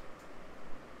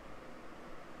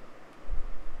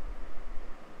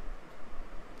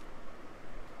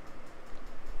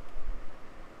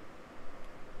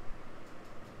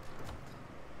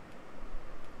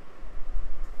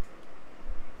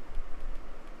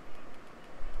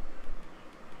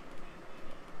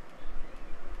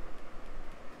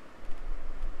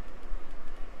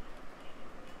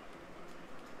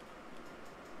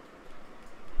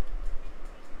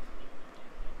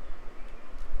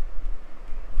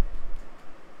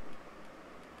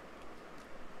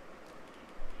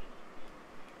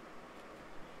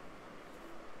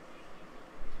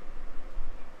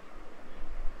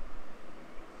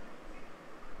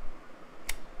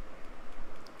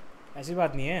 ऐसी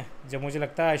बात नहीं है, जब मुझे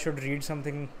लगता है I should read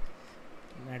something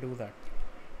I do that.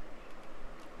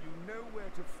 You know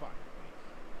where to find me.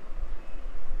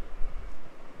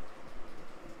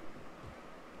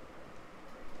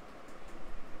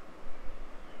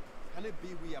 Can it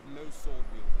be we have no sword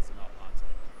wielders in our party?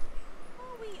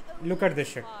 Are we Look at only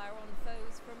this shit. fire on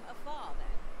foes from afar then?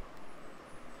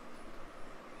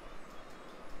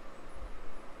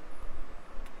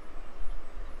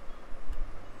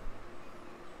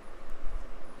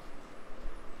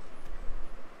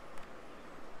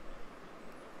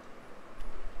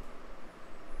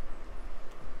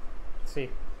 See.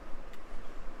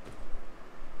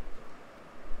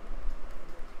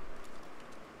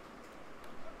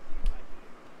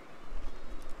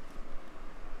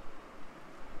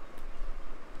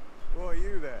 Who are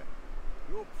you there?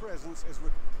 Your presence is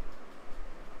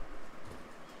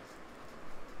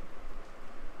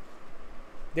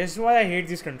This is why I hate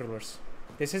these controllers.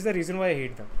 This is the reason why I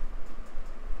hate them.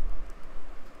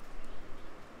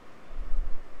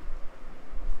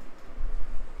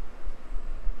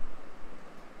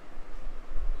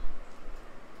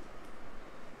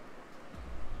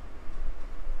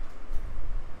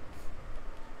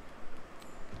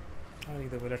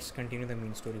 Either way, let's continue the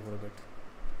main story for a bit.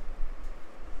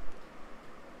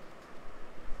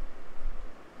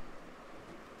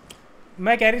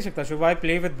 मैं कह नहीं सकता शुभ, I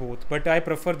play with both, but I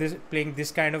prefer playing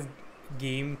this kind of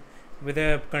game with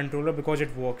a controller because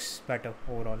it works better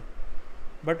overall.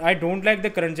 But I don't like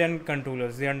the current gen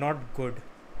controllers, they are not good.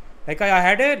 Like I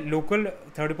had a local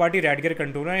third party Radgear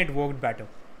controller and it worked better.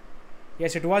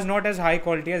 Yes, it was not as high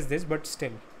quality as this, but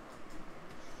still.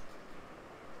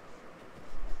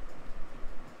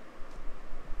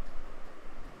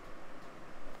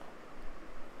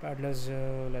 Paddler's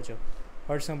Ledger.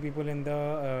 Heard some people in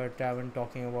the tavern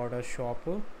talking about a shop,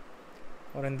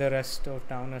 or in the rest of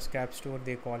town a scrap store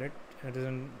they call it. It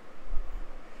doesn't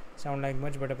sound like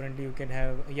much, but apparently you can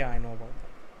have, yeah, I know about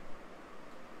that.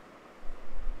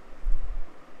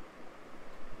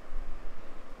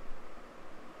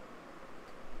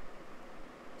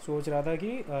 सोच रहा था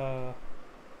कि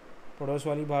पड़ोस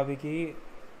वाली भाभी की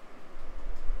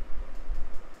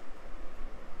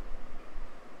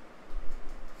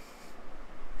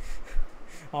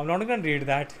I'm not going to read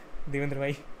that, Devendra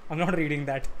bhai. I'm not reading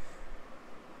that.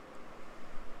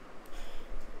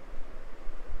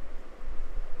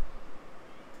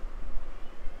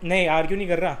 नहीं argue नहीं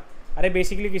कर रहा. अरे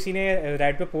बेसिकली किसी ने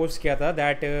रेड पे पोस्ट किया था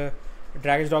दैट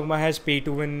DragonsDogma हैज़ पे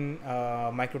टू विन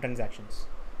माइक्रो ट्रांजैक्शंस.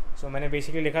 सो मैंने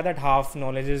बेसिकली लिखा that half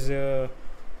knowledge is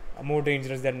more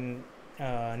dangerous than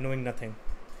knowing nothing.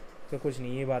 तो कुछ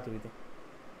नहीं, ये बात हुई थी.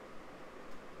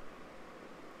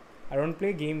 I don't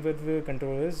play game with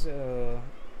controllers.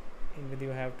 In with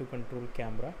you have to controller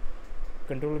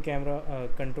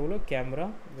camera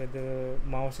with the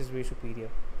mouse is way superior.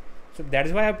 So that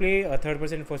is why I play a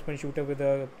third-person first-person shooter with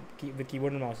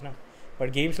keyboard and mouse now.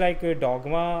 But games like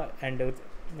Dogma and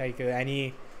like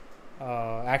any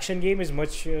action game is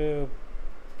much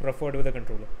preferred with a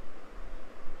controller.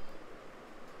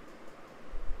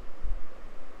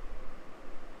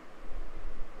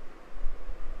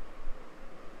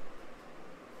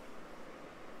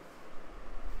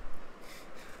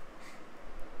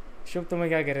 शुभ तुम्हें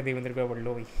क्या कह रहे देवेंद्र पे पढ़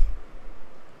लो भाई.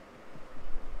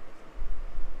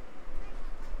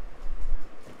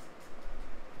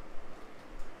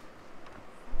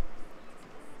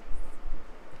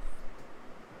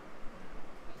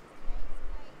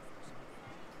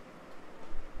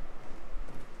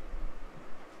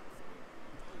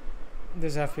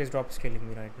 This FPS drop is killing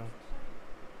me right now.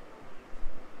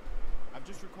 I've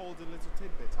just recalled a little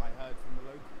tidbit I heard from the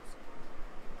locals.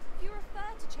 If you refer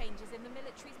to changes in the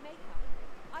military's makeup,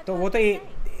 I've तो heard वो तो the same.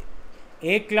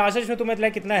 एक class है जिसमें तुम्हें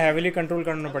like कितना heavily control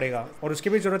करना पड़ेगा और उसकी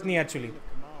भी ज़रूरत नहीं है actually.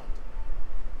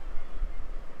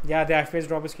 Yeah, the FPS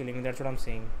drop is killing me. That's what I'm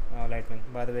saying. Lightman.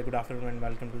 By the way, good afternoon and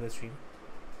welcome to the stream.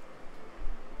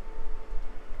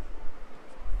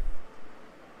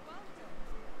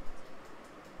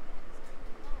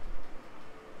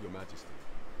 Your Majesty,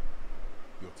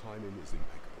 your timing is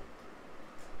impeccable.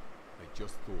 I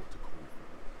just thought to call for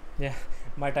you. Yeah,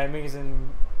 my timing is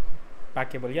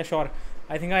impeccable. Yeah, sure.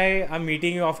 I think I'm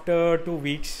meeting you after 2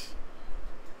 weeks.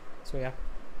 So yeah.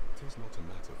 It is not a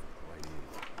matter for prying.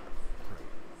 Pray.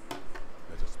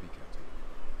 Let us speak out here.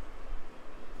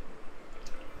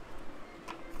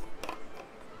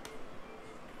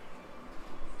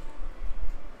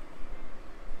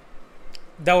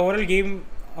 The overall game,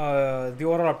 the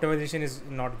overall optimization is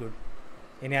not good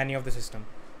in any of the system.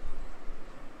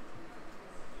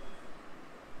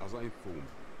 As I informed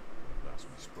when last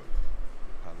we spoke,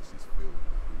 the palace is filled with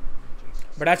all regions.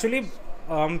 But actually,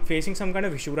 I'm facing some kind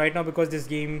of issue right now because this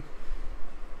game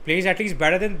plays at least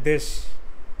better than this.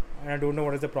 And I don't know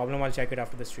what is the problem. I'll check it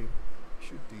after the stream.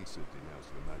 Should Decent denounce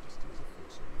your Majesty as a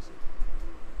force of reason,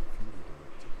 few will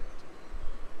direct it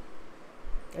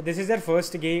better. This is their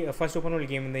first open world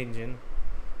game in the engine.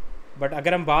 But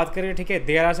अगर हम बात करें ठीक है,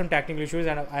 there are some technical issues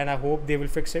and I hope they will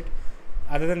fix it.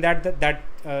 Other than that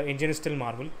engine is still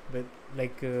marvel with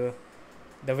like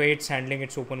the way it's handling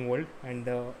its open world and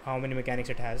how many mechanics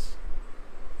it has.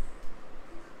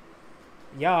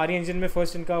 या आरी engine में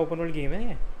first इनका open world game है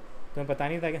ये, तुम्हें पता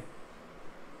नहीं था क्या?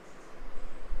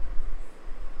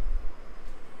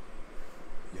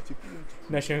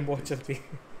 नशे में बहुत चलती है.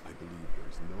 I believe there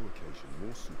is no occasion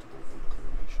more suitable than the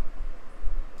coronation.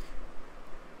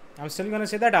 I'm still gonna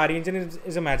say that RE engine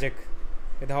is a magic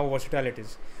with how versatile it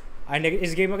is. And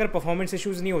इस गेम में अगर performance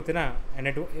issues नहीं होते ना, and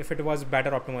if it was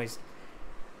better optimized,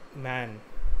 man.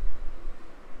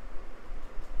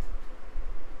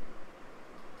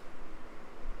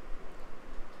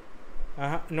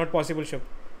 Not possible, Shub.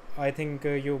 I think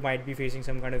you might be facing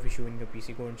some kind of issue in your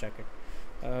PC. Go and check it.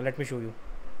 Let me show you.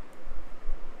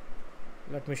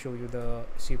 Let me show you the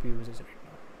CPU usage right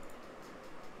now.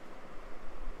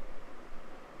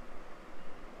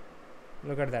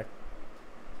 Look at that.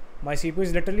 My CPU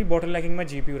is literally bottlenecking my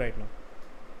GPU right now.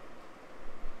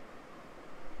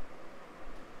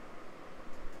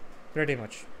 Pretty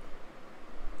much.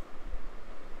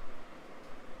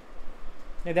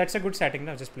 Yeah, that's a good setting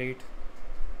now. Just play it.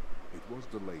 It was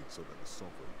delayed so that the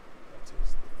sovereign, that is,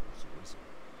 the force arisen,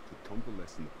 could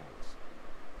convalesce in the palace.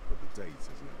 But the date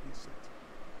has now been set.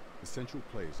 The central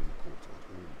players in the court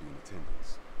will all be in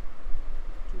attendance.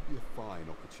 It will be a fine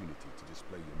opportunity to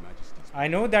display your Majesty's... I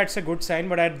know that's a good sign,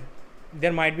 but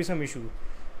there might be some issue.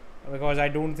 Because I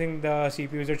don't think the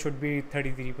CPU usage should be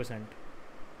 33%.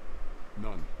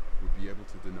 None would be able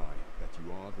to deny that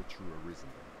you are the true arisen.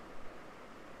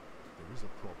 There is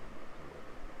a problem,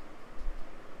 however.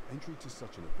 Entry to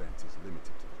such an event is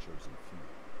limited to the chosen few.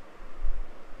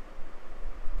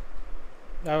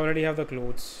 I already have the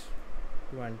clothes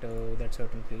to enter that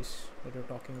certain place that you're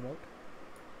talking about.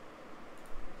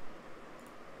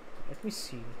 Let me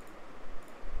see.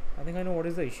 I think I know what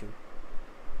is the issue.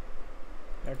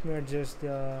 Let me adjust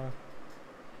the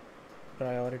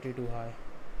priority to high.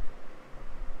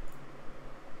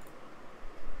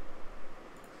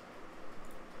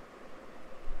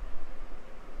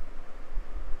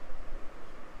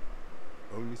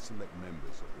 Only select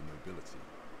members of the nobility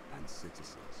and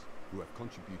citizens who have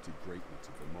contributed greatly to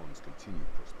Vermont's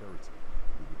continued prosperity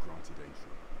will be granted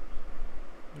entry.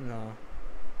 No.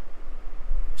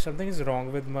 Something is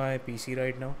wrong with my PC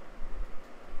right now.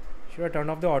 Should I turn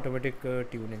off the automatic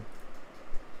tuning?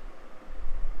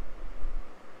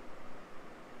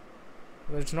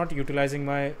 Well, it's not utilizing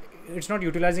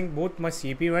both my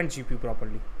CPU and GPU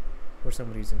properly for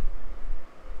some reason.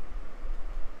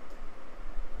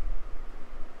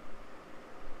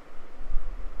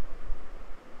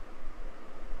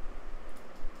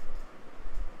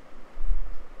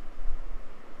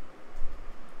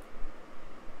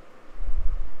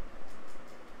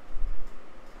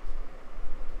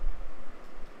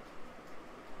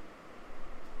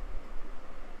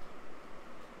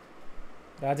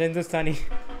 Raja Hindustani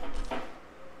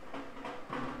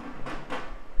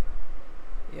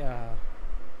या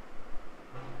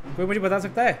कोई मुझे बता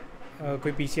सकता है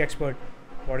कोई PC expert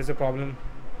what is the problem?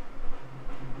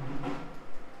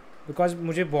 Because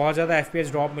मुझे बहुत ज़्यादा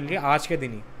FPS ड्रॉप मिल रही है आज के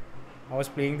दिन ही. I was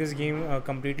playing this game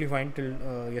completely fine till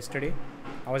yesterday.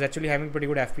 I was actually having pretty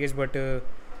good FPS, but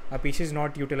my PC is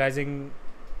not utilizing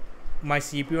my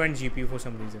CPU and GPU for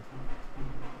some reason.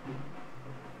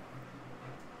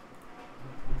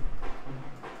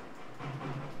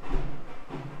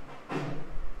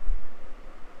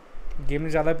 Game ने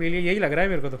ज़्यादा P लिया यही लग रहा है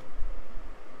मेरे को तो.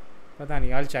 पता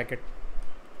नहीं. I'll check it.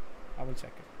 I will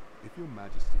check it. If your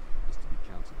majesty is to be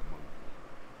counted among them,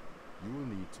 you will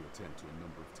need to attend to a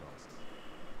number of tasks.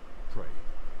 Pray,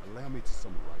 allow me to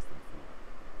summarize them for you.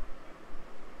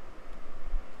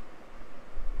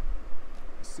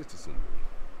 As citizenry,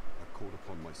 I called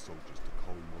upon my soldiers to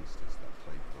cull monsters that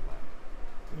plague the land.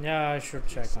 Yeah, I should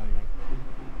check online.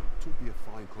 It would be a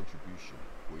fine contribution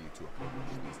were you to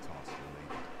accomplish these tasks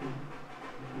unaided.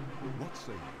 What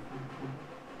say you?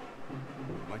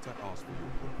 Might I ask for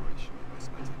your cooperation in this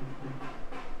matter?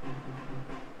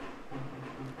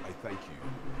 I thank you,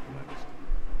 Your Majesty.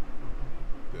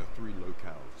 There are 3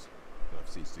 locales that have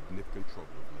seen significant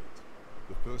trouble of late.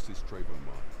 The first is Trayvon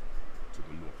Mine, to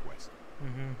the northwest.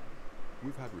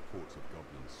 We've had reports of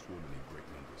goblins swarming in great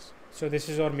numbers. So this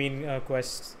is our main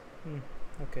quest.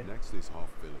 Okay. Next is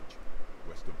Half Village,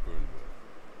 west of Burnworth.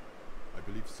 I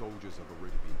believe soldiers have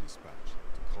already been dispatched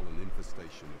to cull an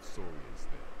infestation of saurians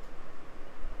there.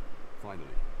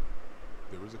 Finally,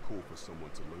 there is a call for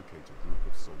someone to locate a group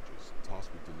of soldiers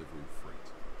tasked with delivering freight.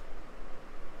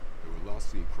 They were last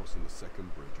seen crossing the second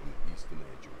bridge on the eastern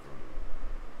edge of Vernon.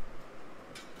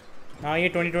 हाँ ये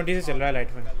 2020 से चल रहा है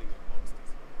light में.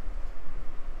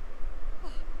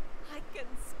 I can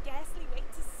scarcely wait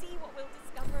to see what we'll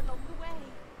discover along the way.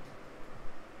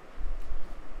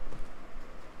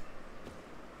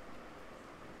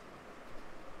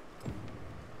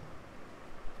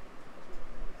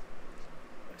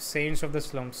 Saints of the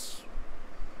Slums.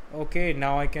 Okay,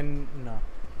 now I can. No,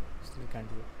 still can't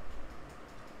do it.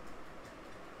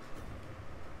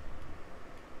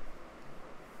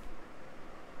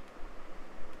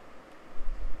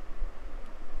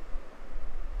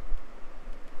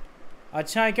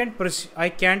 Acha, I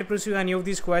can't pursue any of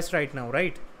these quests right now,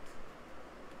 right?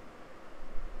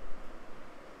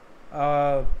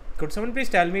 Could someone please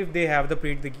tell me if they have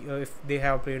if they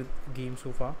have played the game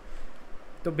so far?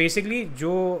 तो basically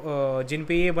जो जिन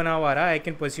पे ये बना हुआ रहा I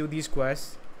can pursue these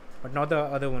quest but not the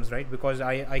other ones right because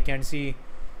I can see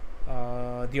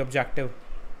the objective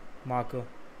marker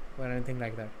or anything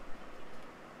like that,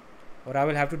 or I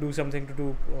will have to do something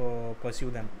to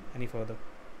pursue them any further.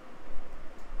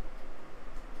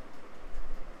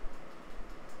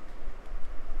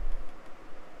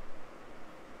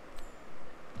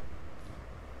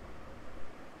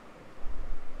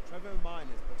 Trevor Mine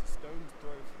is but a stone's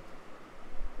throw from here.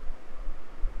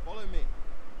 Follow me.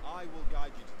 I will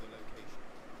guide you to the location.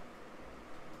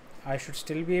 I should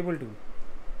still be able to.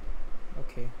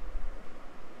 Okay.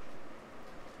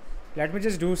 Let me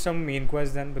just do some main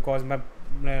quest then, because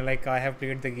like I have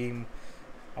played the game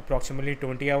approximately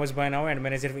 20 hours by now and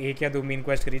मैंने सिर्फ एक या दो main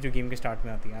quest करी जो game के start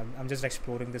में आती हैं. I'm just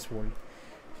exploring this world.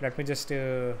 So let me just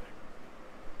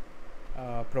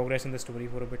progress in the story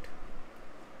for a bit.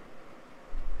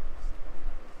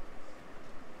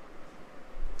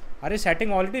 अरे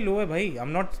setting already low है भाई.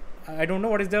 I don't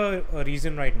know what is the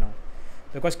reason right now.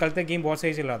 Because कल तक game बहुत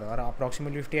सही चला था और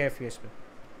approximately 50 FPS पे.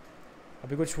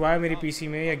 अभी कुछ हुआ है मेरी पीसी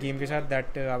में या गेम के साथ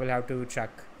that I will have to check.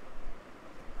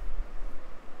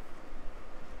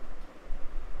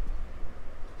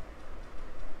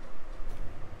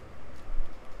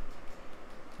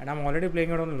 And I am already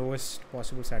playing it on lowest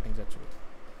possible settings actually.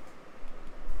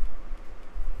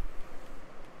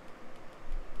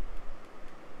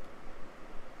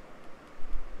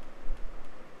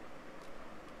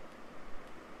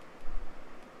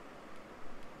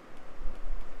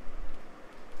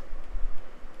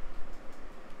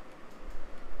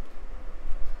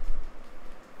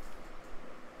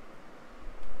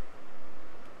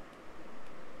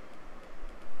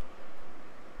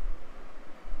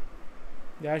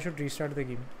 Yeah, I should restart the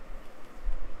game.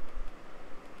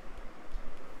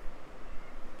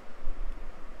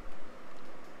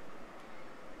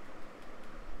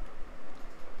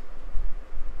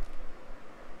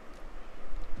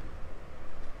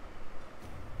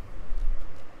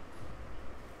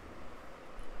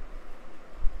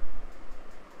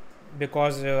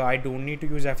 Because I don't need to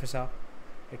use FSR.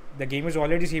 The game is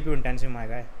already CPU intensive, my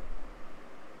guy.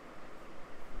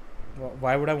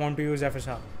 Why would I want to use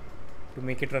FSR? to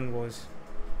make it run worse.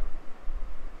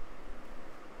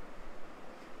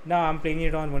 Nah, I'm playing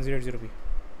it on 1080p.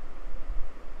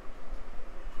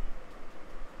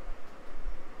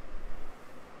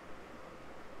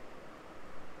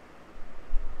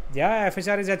 Yeah,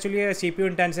 FSR is actually a CPU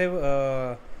intensive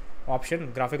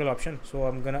option, graphical option. So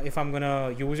if I'm gonna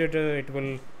use it, it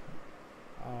will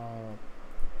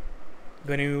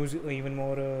gonna use even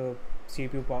more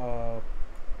CPU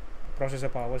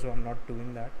processor power. So I'm not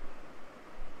doing that.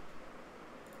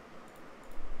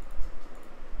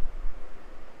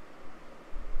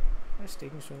 It's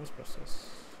taking so much process.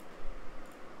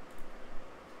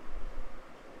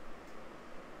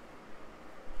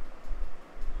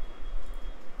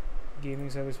 Gaming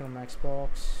service from Xbox.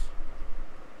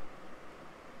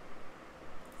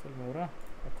 Filmora,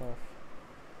 fuck off.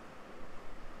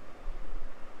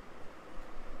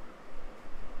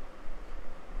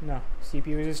 Nah,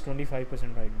 CPU is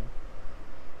 25% right now.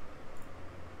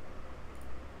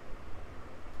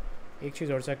 एक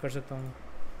चीज़ और check कर सकता हूँ.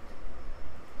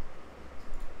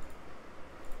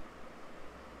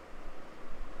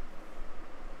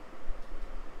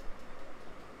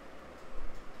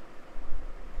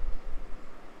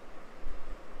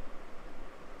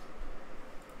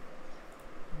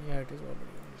 Yeah, it is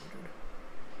already unlimited.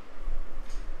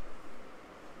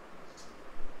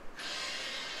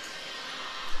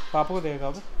 पापा को देगा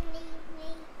अब?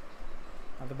 नहीं.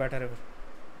 हाँ तो बैठा रहे फिर.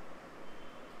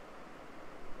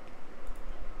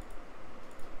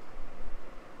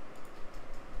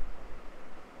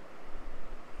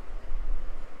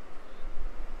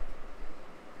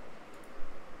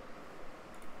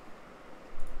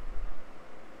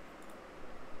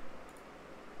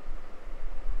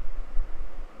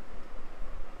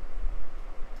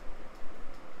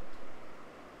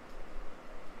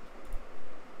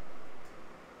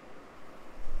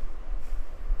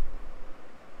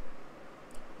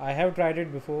 I have tried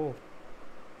it before.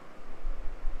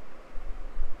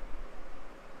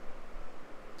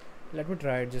 Let me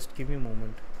try it, just give me a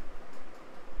moment.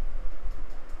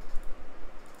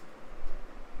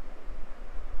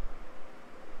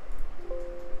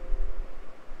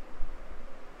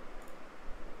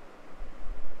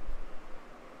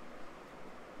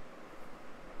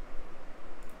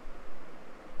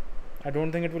 I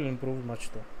don't think it will improve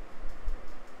much though.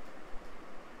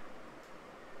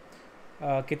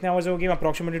 कितने आवर्स होगी?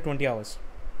 Approximately 20 hours.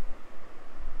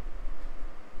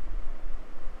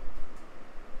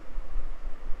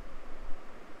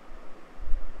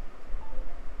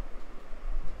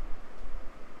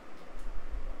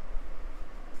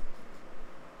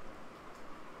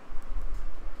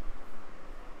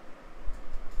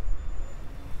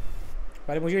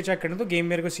 पहले मुझे ये चेक करना तो गेम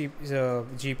मेरे को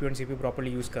GPU and CPU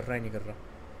properly use कर रहा है नहीं कर रहा.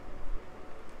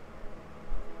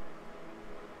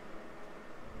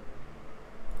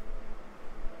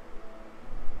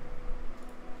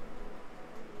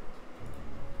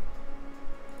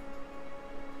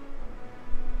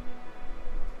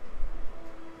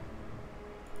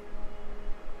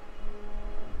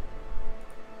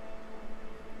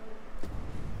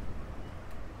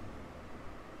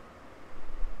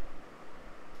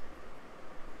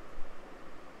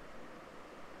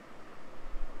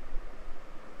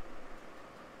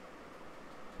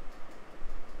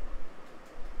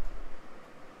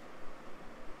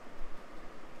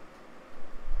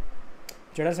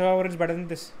 Jedi Survivor is better than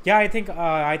this. Yeah, I think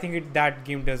that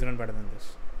game does run better than this.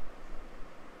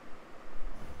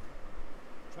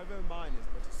 Trevor Mine is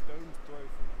but a stone's throw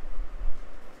from me.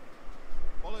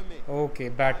 Follow me. Okay,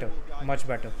 better, much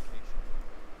better.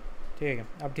 ठीक है,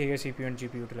 अब ठीक है CPU and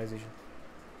GPU utilization.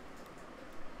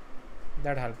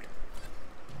 That helped.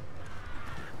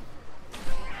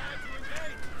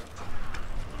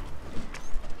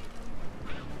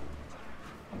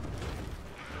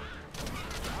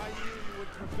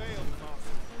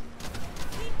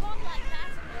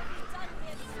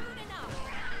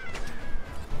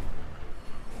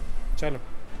 चलो,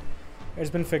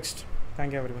 it's been fixed.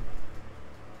 Thank you everyone.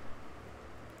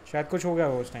 शायद कुछ हो गया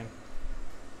हो उस टाइम.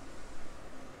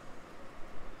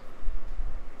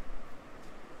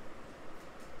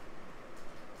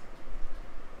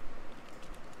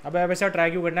 अब ऐसा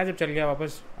ट्राई क्यों करना है जब चल गया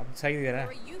वापस? अब सही दे रहा है.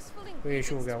 कोई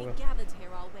इशू हो गया होगा.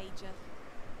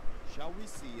 Shall we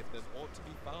see if there's ought to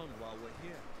be found while we're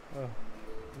here? Oh,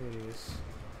 there he is.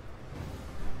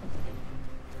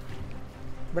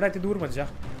 बड़ा इतनी दूर मत जा.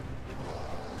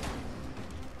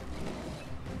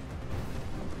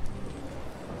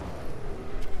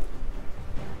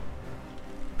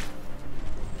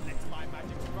 Let my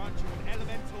magic grant you an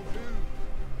elemental boon.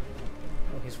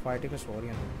 Oh, he's fighting a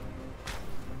Saurian.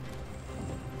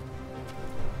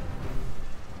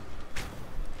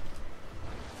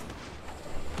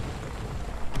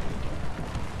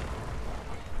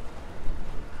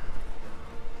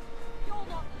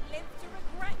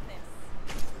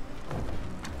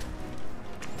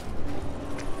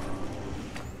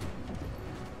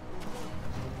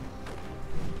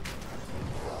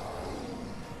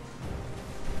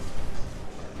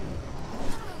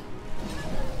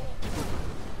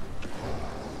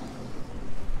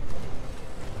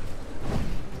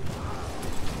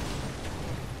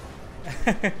 My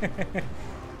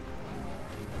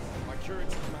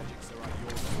curative magics are at your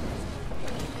disposal.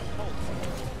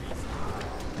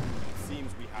 It seems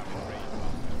we have a great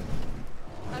partner.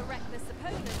 A reckless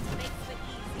opponent makes for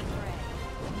easy prey.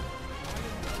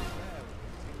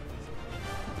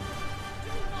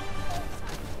 Do not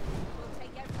falter. We'll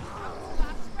take every ounce of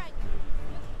our strength,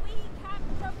 but we can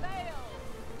prevail.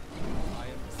 I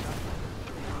understand.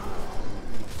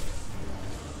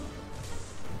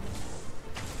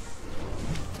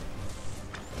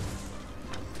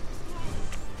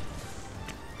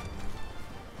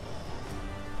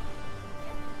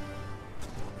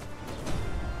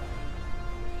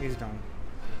 He's down.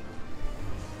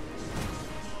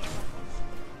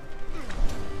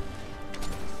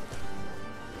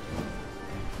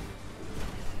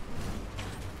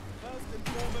 First and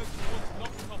foremost, you want to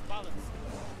knock it off balance.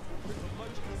 With a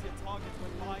much easier target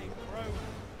when lying prone.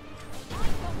 I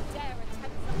don't dare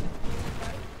attempt such a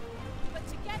throw, but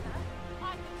together,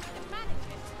 I think we can manage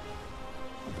it.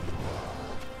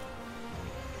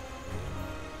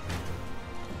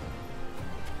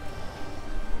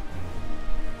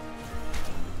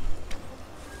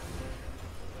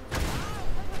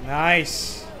 Nice.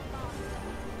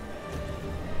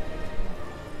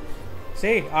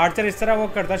 See, Archer इस तरह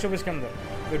work करता है शुभ इसके अंदर.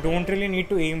 You don't really need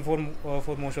to aim for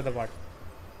most of the part.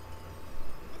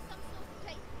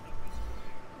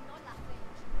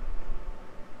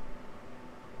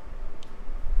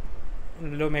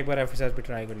 लो मैं एक बार FSS भी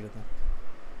try कर लेता हूँ.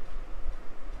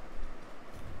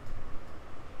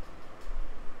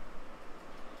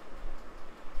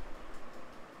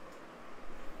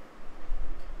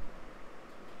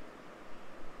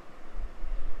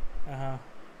 हाँ.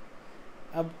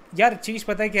 अब यार चीज़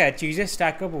पता है क्या है, चीज़ें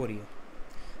स्टैकअप हो रही है.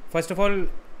 First of all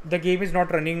the game is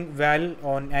not running well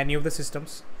on any of the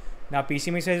systems. ना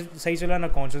पीसी में सही चल रहा ना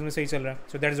कॉन्सोल्स में सही चल रहा है.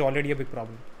 So that is already a big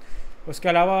problem. उसके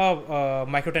अलावा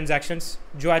माइक्रो ट्रांजैक्शंस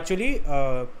जो एक्चुअली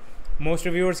मोस्ट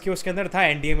रिव्यूअर्स के उसके अंदर था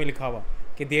एनडीए में लिखा हुआ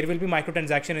कि there will be micro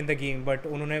transaction in the game, but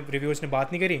उन्होंने रिव्यूअर्स ने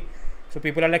बात नहीं करी. So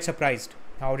people are like surprised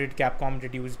how did Capcom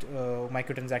reduced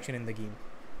micro transaction in the game.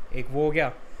 एक वो हो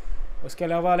गया. उसके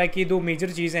अलावा लाइक ये दो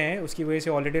मेजर चीज़ें हैं उसकी वजह से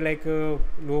ऑलरेडी लाइक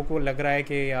लोगों को लग रहा है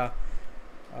कि या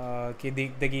कि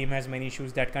the game has many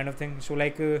issues that kind of thing. So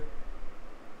like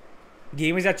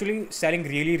game is actually selling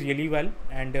really well,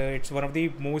 and it's one of the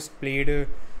most played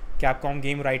Capcom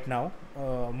game right now,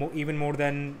 even more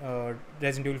than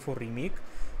Resident Evil 4 remake.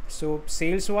 So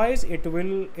sales wise it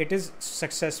is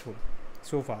successful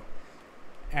so far,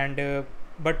 and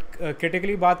but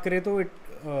critically बात करें तो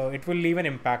it will leave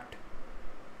an impact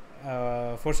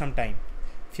for some time.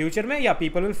 Future में yeah,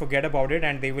 people will forget about it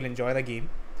and they will enjoy the game,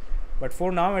 but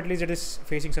for now at least it is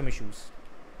facing some issues.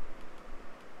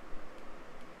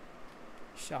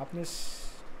 Sharpness.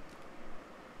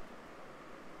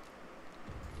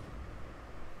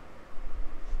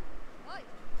 Right.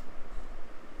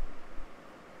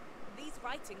 These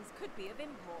writings could be of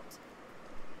import.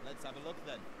 Let's have a look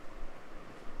then.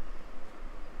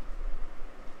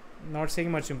 Not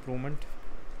seeing much improvement.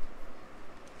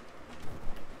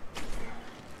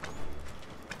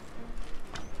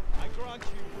 I grant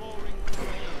you roaring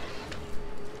praise.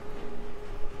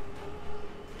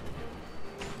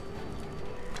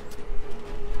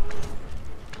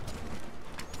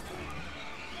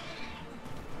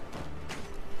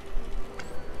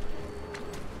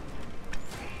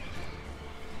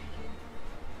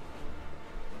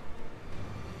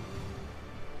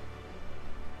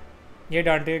 Yeah,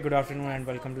 Dante, good afternoon and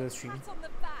welcome to the stream. Pat on the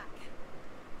back.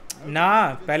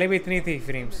 Nah, पहले भी इतनी थी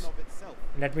frames. Of itself,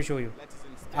 Let me show you. let us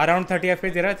instead Around 30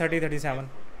 FPS दे रहा है, 30-37.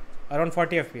 Around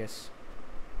 40 FPS.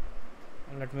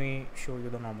 Let me show you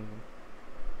the normal one.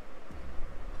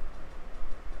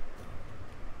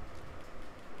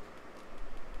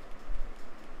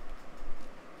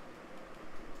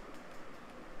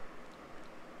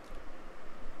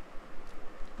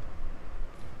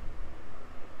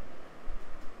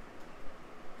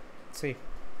 See,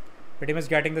 pretty much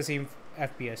getting the same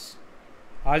FPS.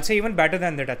 I'll say even better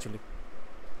than that actually,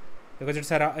 because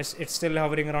it's still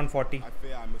hovering around 40. I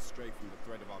fear I must stray from the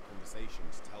thread of our conversation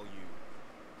to tell you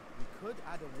we could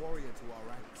add a warrior to our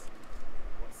ranks.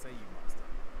 What say you, Master?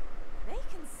 They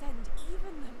can send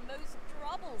even the most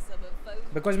troublesome of foes.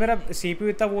 Because मेरा CPU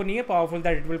इतना वो नहीं है powerful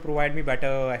that it will provide me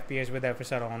better FPS with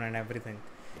FSR on and everything.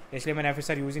 इसलिए मैंने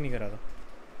FSR use ही नहीं करा था.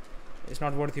 It's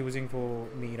not worth using for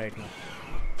me right now.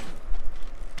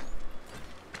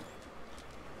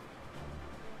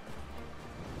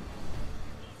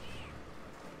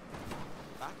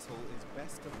 Battle is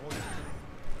best avoided.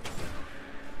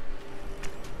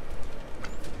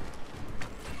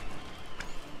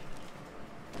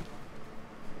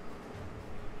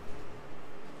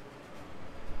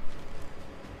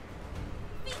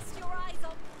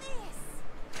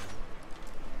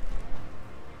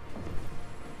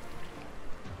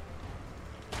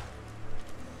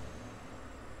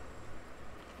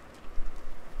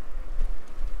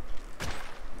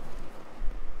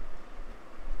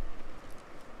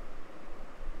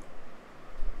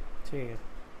 ठीक है.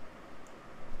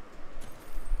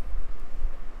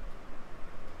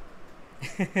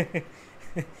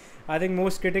 I think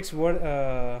most critics would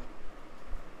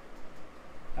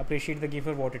appreciate the game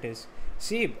for what it is.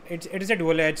 See, it is a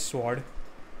dual-edged sword.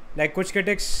 Like कुछ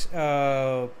critics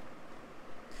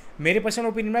मेरे personal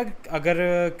opinion में अगर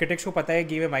critics को पता है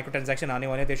game में माइक्रो ट्रांजैक्शन आने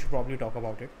वाले हैं, they should probably talk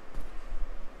about it.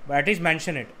 But at least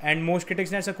mention it. And most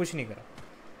critics ने ऐसा कुछ नहीं करा.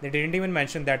 They didn't even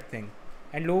mention that thing.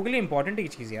 And लोगों के लिए important है ये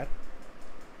चीज़ यार.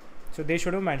 So they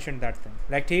should have mentioned that thing.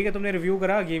 Like ठीक है तुमने रिव्यू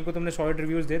करा गेम को, तुमने solid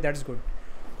reviews they, that's good.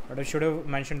 But I should have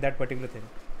mentioned that particular thing.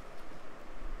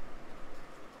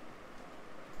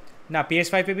 ना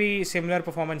PS5 पे भी similar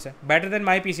performance है. Better than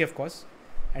my PC of course.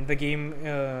 And the game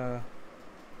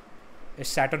is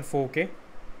sat on 4K.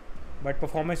 But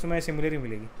performance तुम्हें similar ही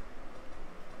मिलेगी.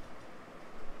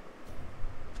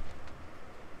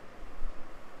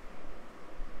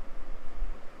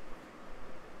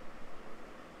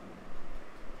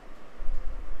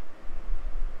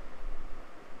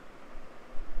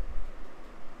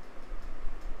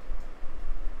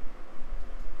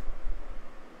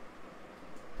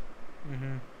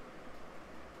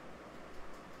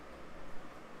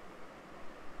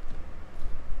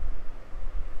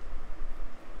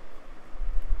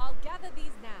 I'll gather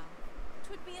these now.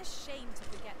 'Twould be a shame to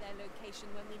forget their location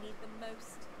when we need them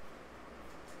most.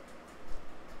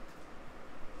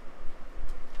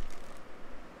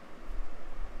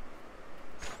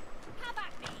 Have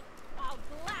at me! I'll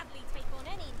gladly take on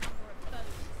any number of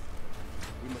foes.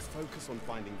 We must focus on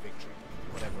finding victory,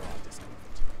 whatever our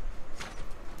discomfort.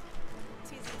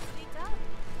 'Tis easily done.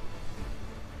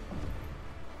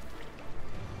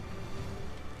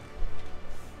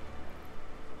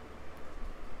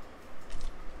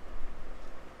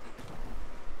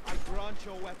 I grant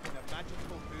your weapon a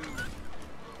magical boon.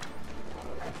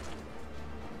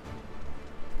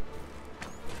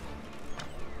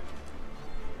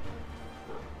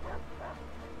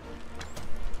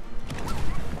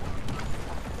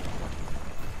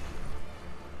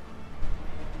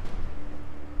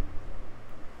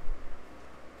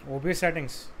 OBS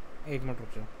settings. एक minute रुक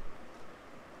जाओ.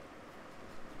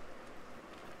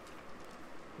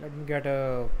 Let me get a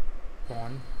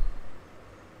pawn.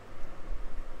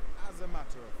 As a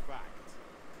matter of fact,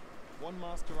 one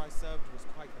master I served was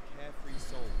quite a carefree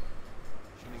soul,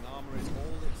 shunning armor in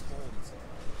all its forms.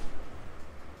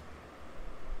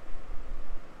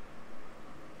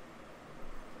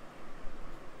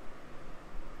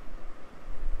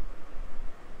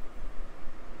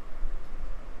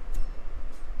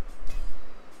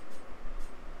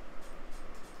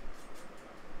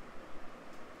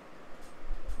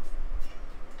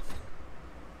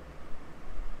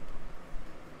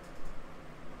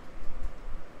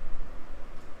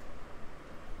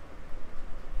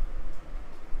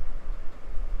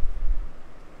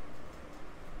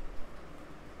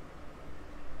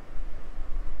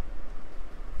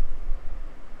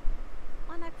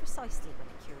 I know precisely when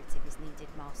a curative is needed,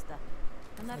 Master.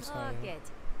 And That's that's how you- good.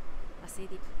 I see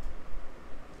the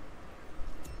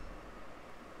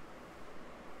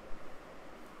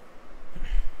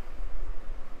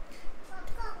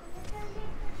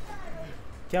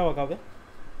क्या हुआ काव्य?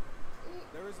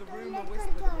 There is a rumor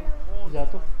whispered among pawns जा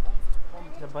तो. that I've oft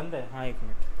pondered जब बंद है हाँ एक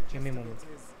minute. Give me a just moment. it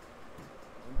is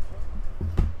important.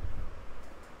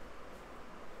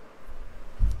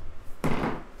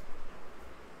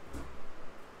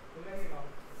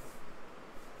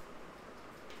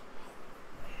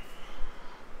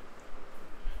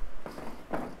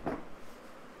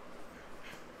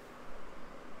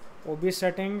 OBS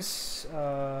settings.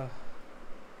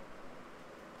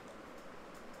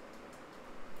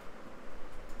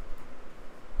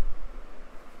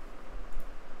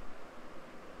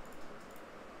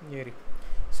 ये रही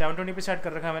 720 पे सेट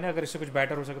कर रखा है मैंने. अगर इससे कुछ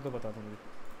बेटर हो सके तो बता दो मुझे.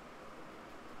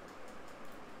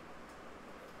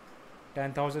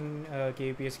 10,000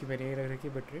 kbps की मैंने ये रख रखी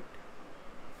है bit rate.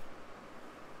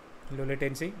 Low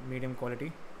latency, medium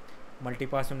quality.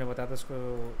 Multipass हमने बताया था उसको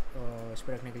इस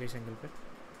पर रखने के लिए सिंगल पे.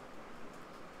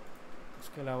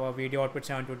 उसके अलावा वीडियो आउटपुट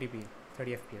 720p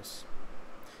 30 fps.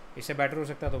 इससे बेटर हो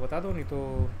सकता है तो बता दो, नहीं तो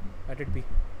let it be.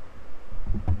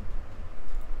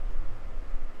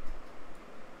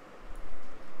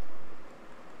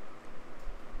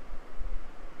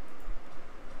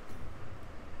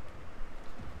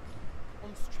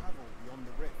 Once travel beyond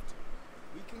the rift,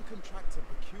 we can contract a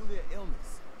peculiar illness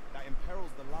that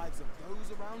imperils the lives of those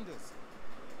around us.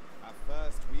 At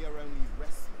first, we are only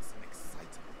restless and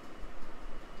excitable.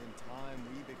 In time,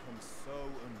 we become so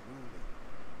unruly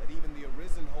that even the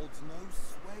Arisen holds no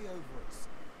sway over us.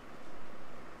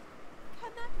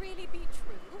 Can that really be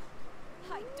true?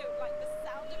 I don't like the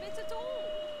sound of it at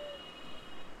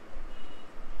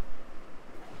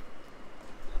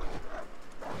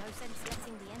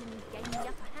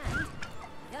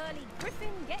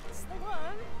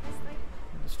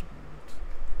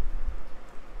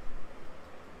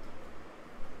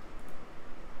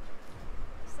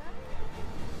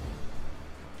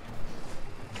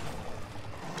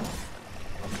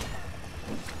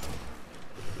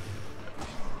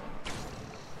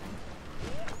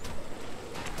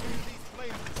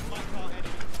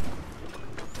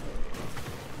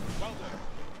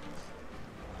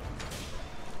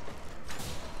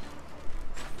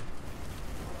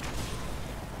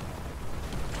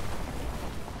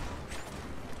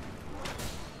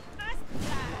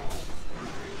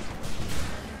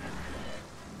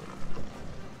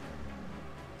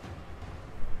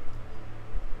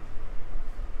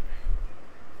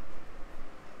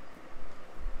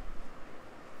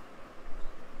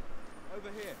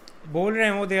over here. बोल रहे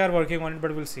हैं वो, they are working on it,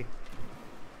 but we'll see.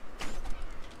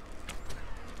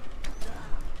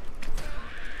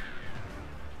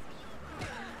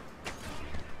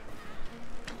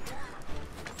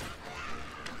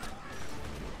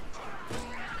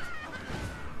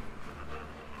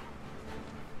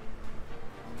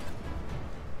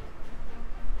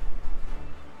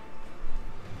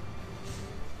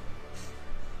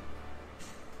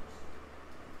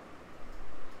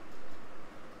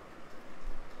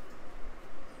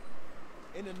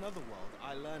 In another world,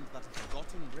 I learned that a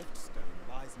forgotten rift stone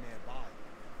lies nearby.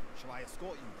 Shall I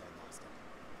escort you there, Master?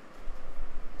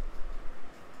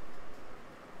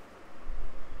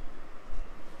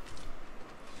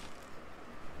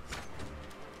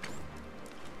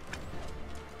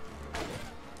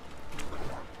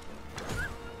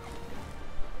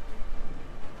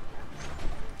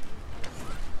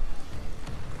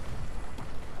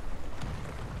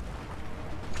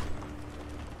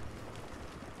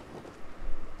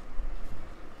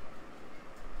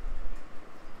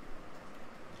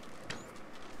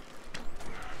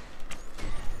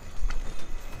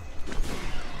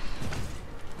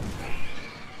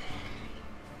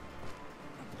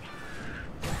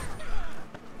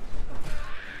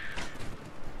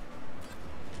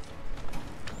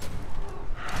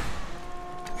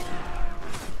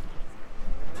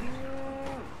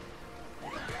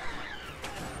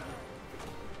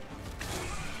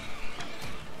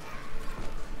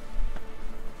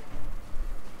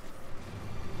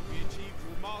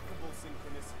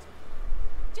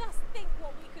 Just think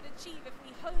what we could achieve if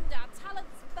we honed our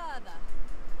talents further.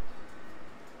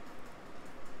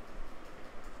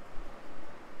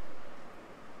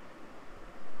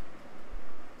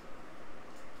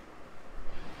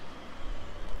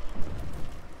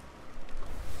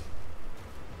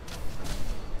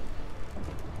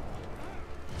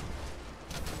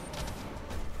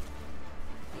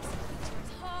 This creature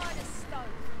is hard as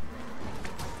stone.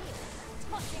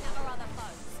 Tossing at our other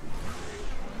foes.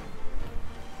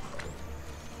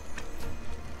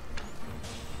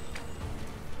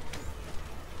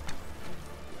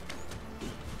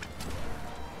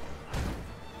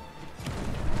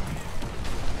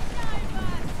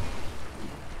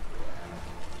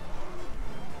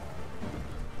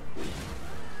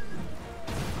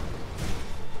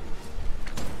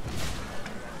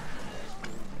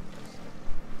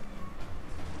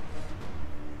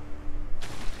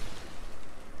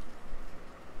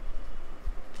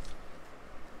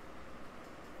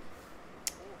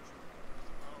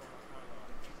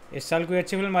 इस साल कोई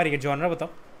अच्छी film आ रही है? Genre बताओ.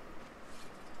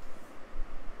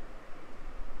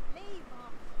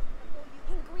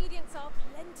 Ingredients are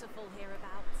plentiful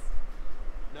hereabouts.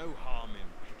 No harm in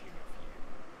picking a few.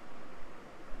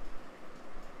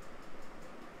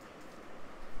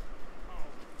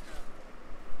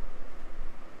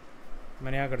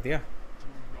 मैंने क्या कर दिया?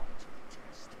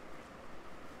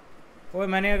 ओए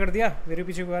मैंने क्या कर दिया? मेरे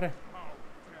पीछे को आ रहा है.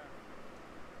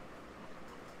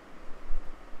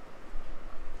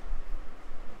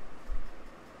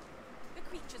 The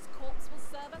creature's corpse will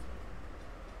serve us.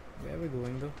 Where are we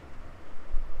going though?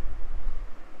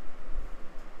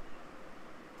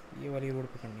 ये वाली रोड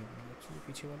पकड़नी पड़ेगी. चलो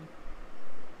पीछे वाली.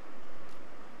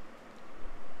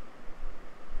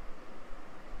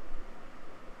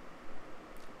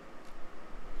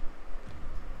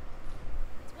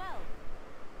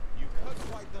 You cut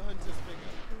quite the hunter's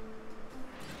figure.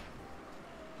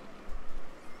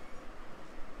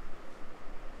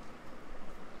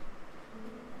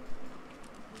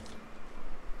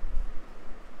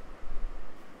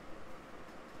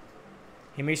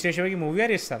 Himesh Reshammiya की मूवी आ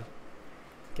रही है इस साल.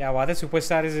 क्या बात है,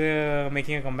 superstar is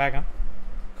making a comeback. हाँ,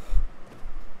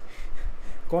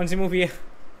 कौन सी मूवी है?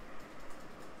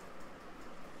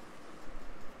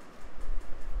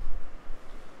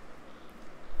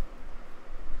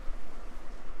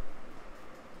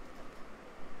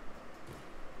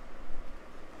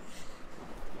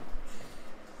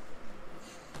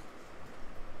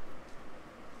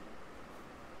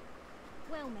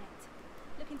 Well met.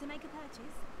 Looking to make a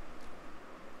purchase?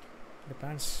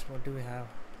 Depends. What do we have?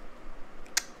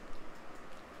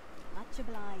 Much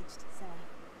obliged, sir.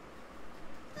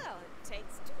 Well, it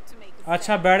takes two to make a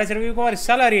अच्छा, sale. बैड सर्वी को और इस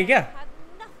साल आ रही है क्या? Had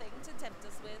nothing to tempt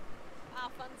us with.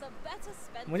 Our funds are better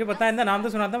spent. मुझे पता है, इनका नाम तो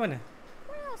सुना था मैंने.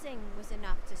 Browsing was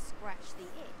enough to scratch the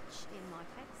itch in my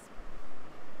case.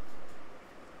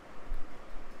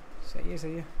 सही है,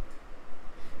 सही है.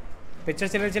 पिक्चर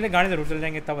चले चले गाने जरूर चल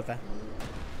जाएंगे, इतना पता है.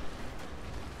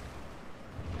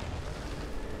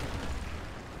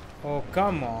 Oh,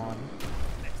 come on.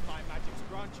 Let my magics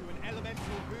grant you an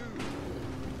elemental boon.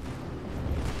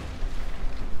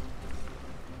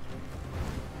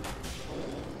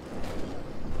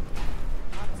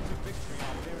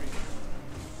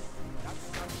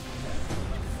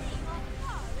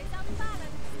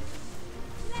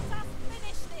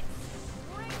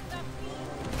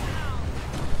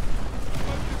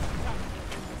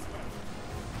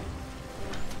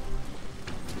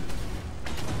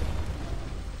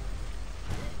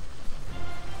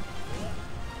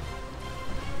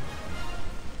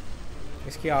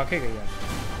 इसकी आंखें गई यार।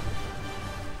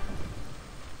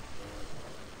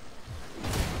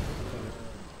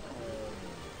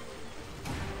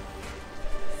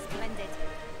 Splendid.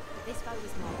 This bow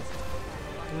is marked.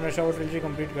 तुमने रशावर ट्रिलॉजी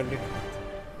कंप्लीट कर ली? Now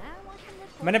I can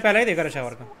report मैंने पहले ही देखा to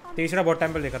रशावर का, successful तीसरा बहुत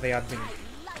टाइम पहले देखा था, याद भी नहीं। I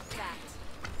like that.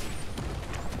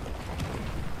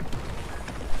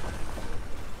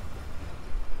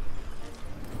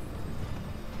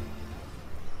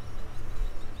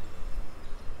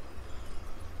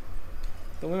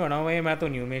 तुम ही बनाओ भाई, मैं तो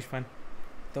नहीं हूँ मेश फैन।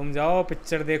 तुम जाओ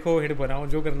पिक्चर देखो, हिट बनाओ,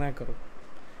 जो करना है करो।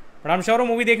 But I am sure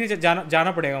movie देखने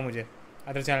जाना पड़ेगा मुझे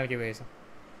अदर चैनल की वजह से।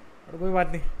 और कोई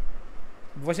बात नहीं,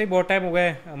 वैसे ही बहुत टाइम हो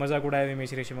गया मजाक उड़ाया हुए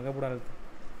मेश रेशम का, बुरा लगता।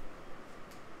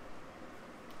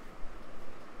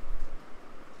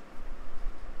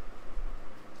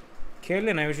 खेल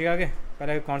लेना योशी आगे,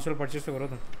 पहले कंसोल परचेज तो करो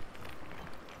तुम।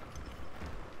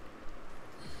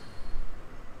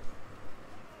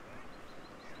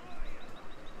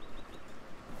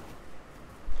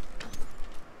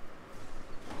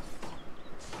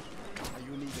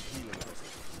 You need a healing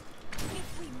visit. If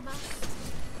we must,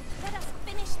 let us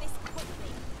finish this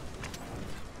quickly.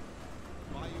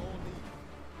 By your leave.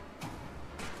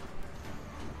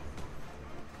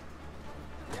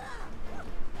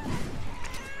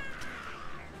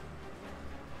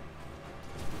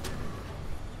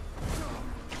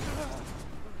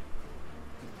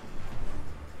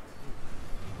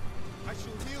 I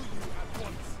shall heal you at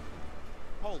once.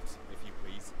 Halt, if you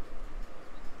please.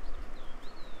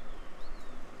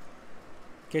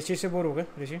 किस चीज़ से बोर हो गए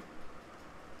ऋषि?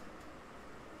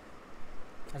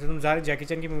 अच्छा तुम सारे जैकी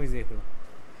चैन की मूवीज़ देख रहे हो।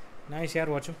 नाइस यार,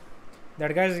 watch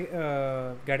that guy is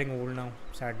getting old now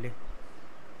sadly.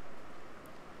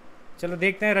 चलो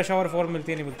देखते हैं रश आवर 4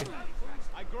 मिलती है नहीं मिलती।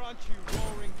 I grant you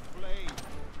roaring flame.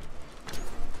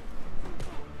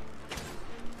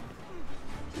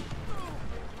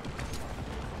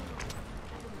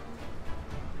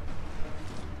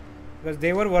 Because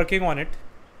they were working on it,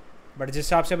 but जिस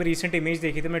हिसाब से अभी रिसेंट इमेज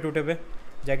देखी थी मैं ट्विटर पे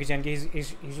जैकी चैन की, he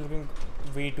is looking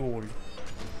way to old,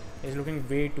 is looking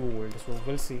way to old, so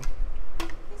will see.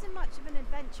 Isn't much of an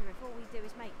adventure if all we do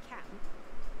is make camp.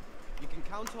 You can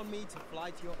count on me to fly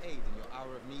to your aid in your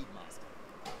hour of need, Master.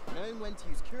 Knowing when to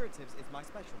use curatives is my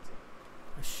specialty.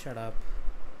 Shut up.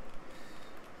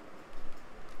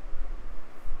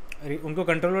 अरे उनको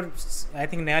controller I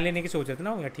think नया लेने की सोच रहे थे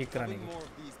ना, या ठीक कराने Having की। more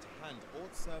of these to hand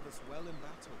ought serve us well in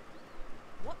battle.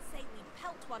 What say we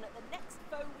pelt one at the next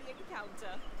foe we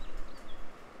encounter?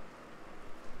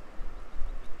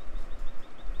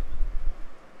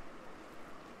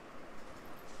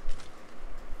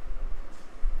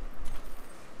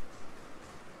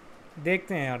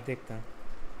 देखते हैं यार, देखते हैं।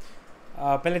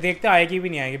 पहले देखते हैं आएगी भी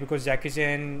नहीं आएगी, because Jackie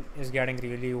chain is getting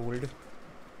really old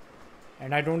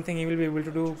and I don't think he will be able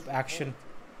to do action.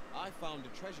 I found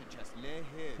a treasure chest near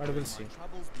here But during we'll my see.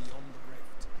 travels beyond the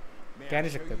rift. May कह I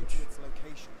नहीं show सकते you कुछ। to its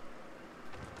location?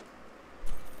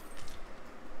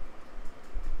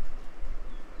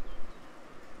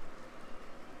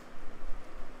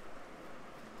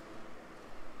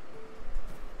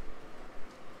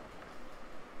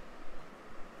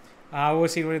 हाँ वो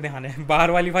scene मुझे ध्यान है,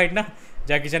 बाहर वाली फाइट ना,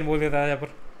 जैकी चैन बोल देता था जहाँ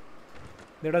पर,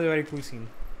 that was very cool scene.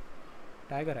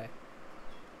 Tiger है।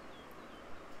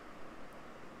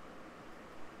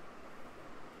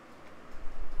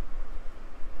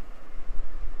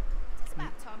 It's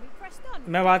about time we pressed on.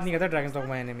 मैं बात नहीं करता ड्रैगन्स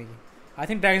डॉगमा एनिमी की। I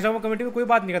think dragons dogma community में कोई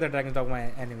बात नहीं करता ड्रैगन्स डॉगमा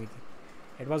एनिमी की।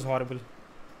 It was horrible.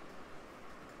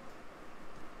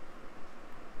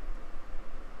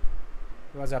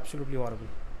 It was absolutely horrible.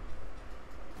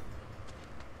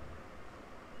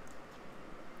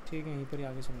 ठीक है, यहीं पर ही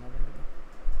आगे चलना पड़ेगा।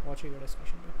 पहुँचेगा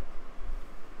डिस्कशन पे।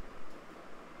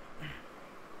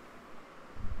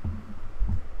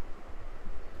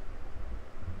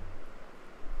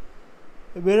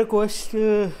 मेरा क्वेस्ट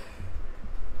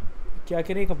क्या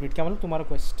करें कंप्लीट, क्या मतलब तुम्हारा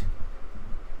क्वेस्ट?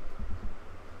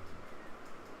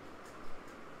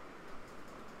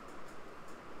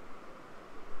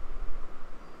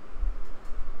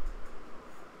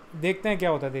 देखते हैं क्या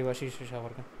होता है देवाशीष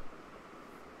शावर का।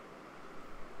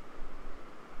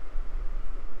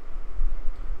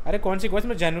 अरे कौन सी क्वेस्ट,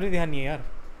 मैं जनरली ध्यान नहीं है यार,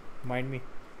 माइंड में।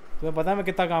 तुम्हें पता है मैं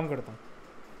कितना काम करता हूँ,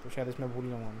 तो शायद इसमें भूल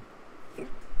जाऊँगा मैं।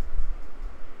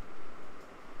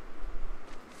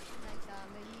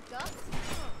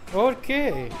 Okay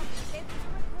Live to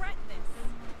regret this.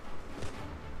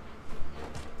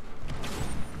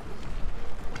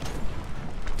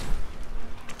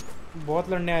 बहुत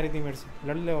लड़ने आ रही थी मेरे से,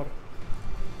 लड़ ले। और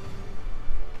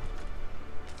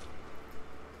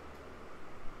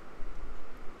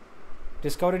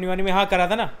डिस्कवरी न्यूआनी में हाँ करा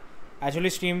था ना, एक्चुअली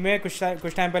स्ट्रीम में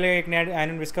कुछ टाइम पहले एक नया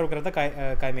आयरन विस्कर कर रहा था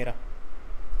काइमेरा,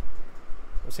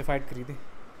 उससे फाइट करी थी.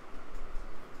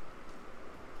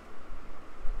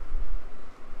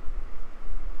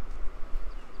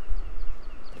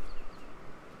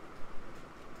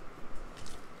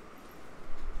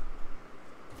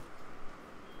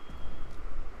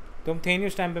 तुम थे नहीं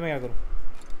उस टाइम पे, मैं क्या करूँ?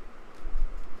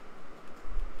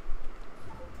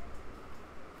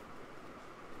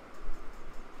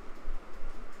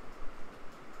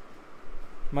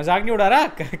 मजाक नहीं उड़ा रहा.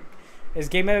 इस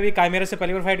गेम में अभी काइमेरा से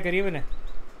पहली बार फाइट करी है मैंने.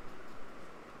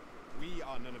 We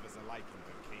are none of us alike in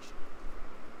vocation.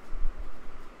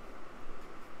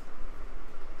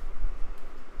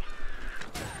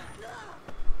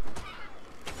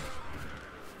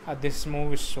 This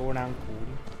move is so damn cool.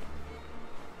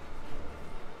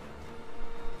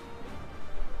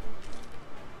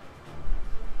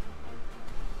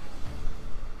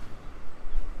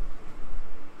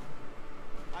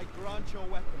 I grant your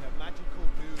weapon a magical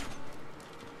boon.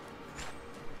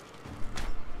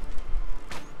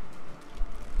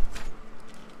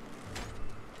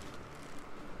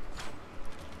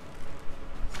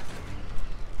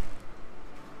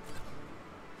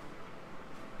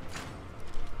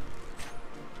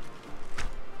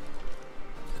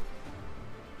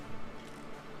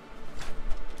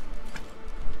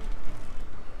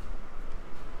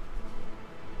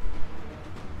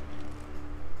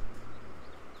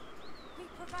 We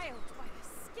prevailed by the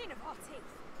skin of our teeth.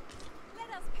 Let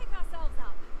us pick ourselves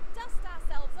up, dust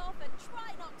ourselves off, and try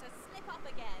not to slip up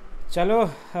again. चलो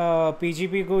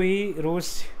PGP को ही रोज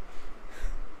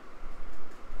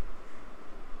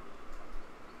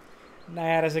ना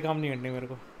यार, ऐसे काम नहीं करने मेरे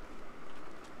को.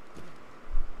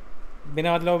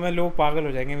 बिना मतलब में लोग पागल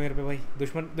हो जाएंगे मेरे पे भाई.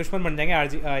 दुश्मन बन जाएंगे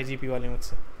आईजीपी वाले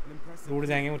मुझसे. रूठ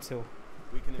जाएंगे मुझसे वो.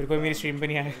 फिर कोई मेरी स्ट्रीम पे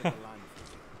नहीं आएगा.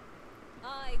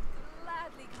 I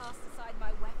gladly cast aside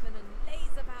my weapon and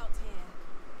laze about here,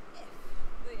 if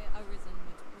the Arisen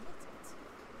would permit it.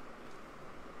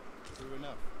 True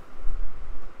enough.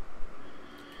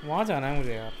 वहाँ जाना है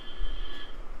मुझे यार.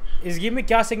 इस गेम में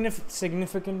क्या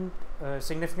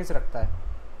सिग्निफिकेंस रखता है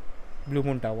blue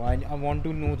moon tower? I want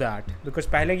to know that, because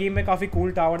पहले गेम में काफ़ी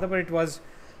कूल टावर था, पर it was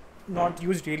not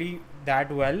used really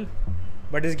that well.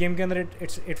 But इस गेम के अंदर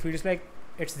it feels like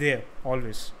it's there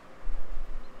always.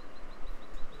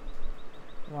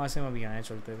 वहाँ से हम अभी आए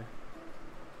चलते हुए.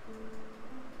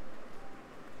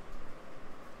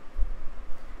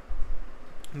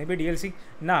 May be DLC?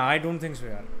 ना, आई डोंट थिंक सो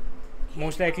यार.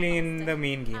 Most likely in the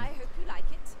main game. I hope you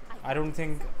like it. I don't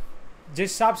think. जिस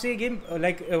हिसाब से ये game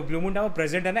like blue moon tower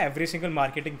present है ना एवरी सिंगल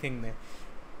मार्केटिंग थिंग में.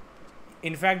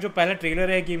 In fact जो पहला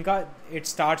ट्रेलर है गेम का, it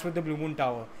starts with the blue moon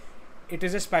tower. It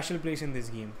is a special place in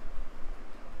this game.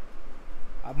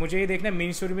 अब मुझे ये देखना है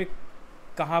मेन स्टोरी में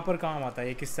कहाँ पर काम आता है,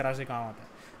 ये किस तरह से काम आता है.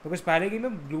 बिकॉज पहले गेम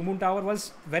में blue moon tower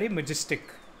was very Majestic.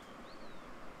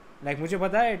 Like मुझे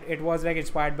पता है it was like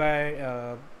inspired by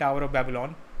tower of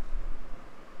Babylon,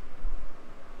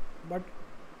 but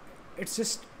it's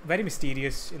just very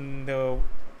mysterious in the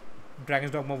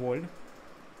DragonsDogma world,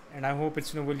 and I hope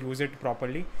it's will use it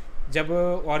properly. जब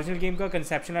original game का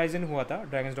कंसेप्शनलाइजेशन हुआ था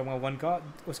DragonsDogma 1 का,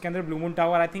 उसके अंदर blue moon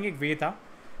tower I think एक वे था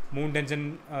moon dungeon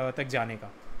तक जाने का.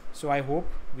 सो I hope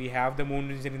we have the moon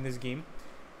dungeon in this game,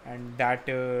 and that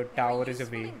tower is a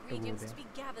way to go there.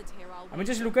 I mean,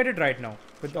 just look at it right now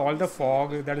with all the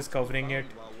fog that is covering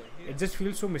it. It just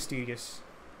feels so mysterious.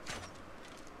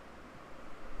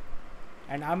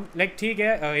 And I am like ठीक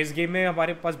है, इस game में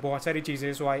हमारे पास बहुत सारी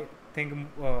चीज़ें. सो I think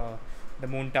the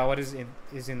moon tower is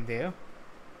in their.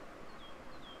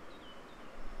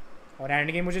 और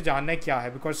end game मुझे जानना है क्या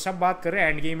है, बिकॉज सब बात कर रहे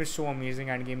हैं end game is so amazing,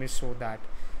 end game is so that.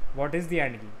 What is the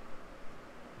end game?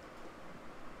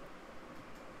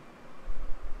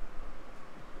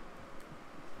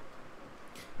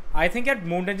 I think that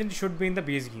moon dungeon should be in the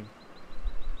base game.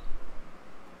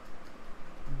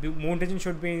 Moon Dungeon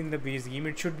should be in the base game.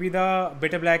 It should be the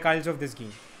Bitter Black Isles of this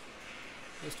game.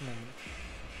 Just a moment.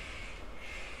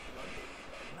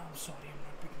 No, sorry, I'm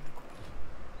not picking the call.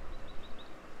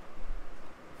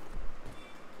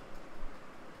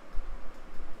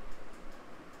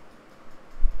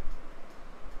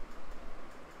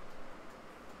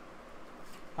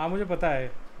 हाँ मुझे पता है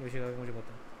योशिका, मुझे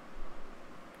पता है.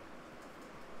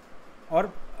 और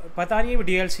पता नहीं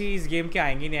DLC इस गेम के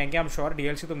आएंगे नहीं आएंगे. आई एम श्योर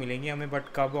DLC तो मिलेंगे हमें, बट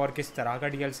कब और किस तरह का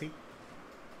DLC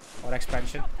और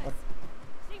एक्सपेंशन. और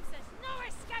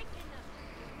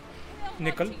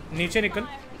निकल नीचे, निकल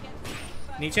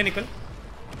नीचे, निकल.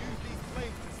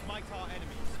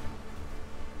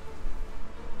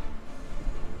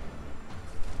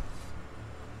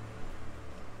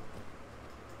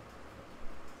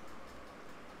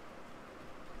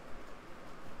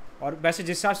 और वैसे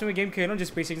जिस हिसाब से मैं गेम खेल रहा हूँ, जिस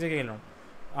पेसिंग से खेल रहा हूँ,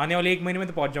 आने वाले 1 महीने में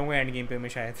तो पहुँच जाऊँगा एंड गेम पे मैं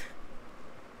शायद.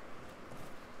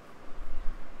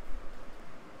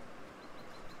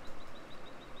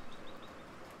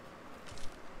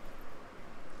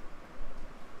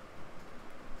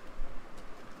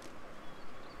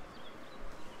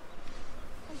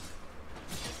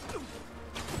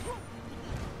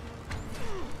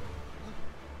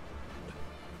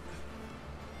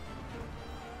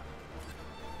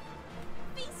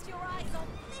 Feast your eyes on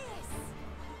this!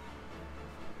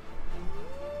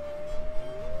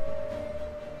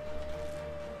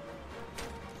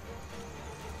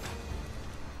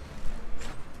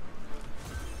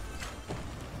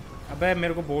 अबे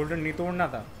मेरे को बोल्डर नहीं तोड़ना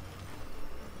था.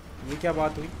 ये क्या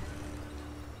बात हुई?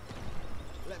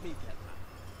 Let me get that.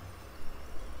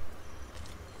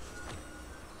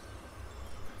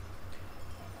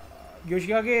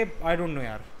 योशिका के आई डोंट नो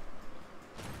यार.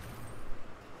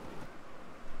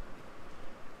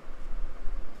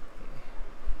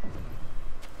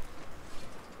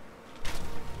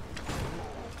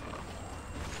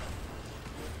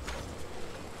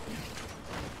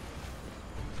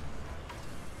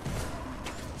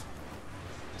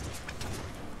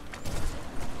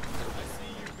 I see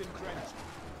you've been drenched.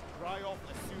 Dry off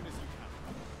as soon as you can.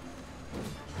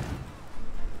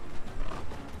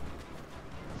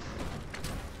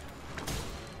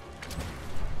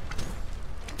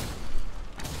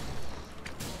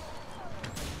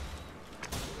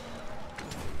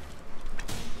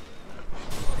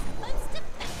 Most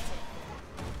effective!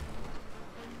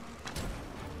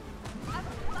 A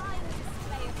fine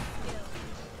display of skill.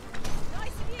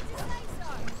 Nice of you to say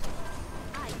so.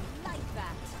 I like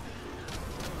that.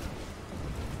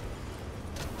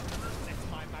 Let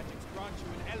my magics grant you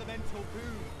an elemental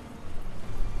boon.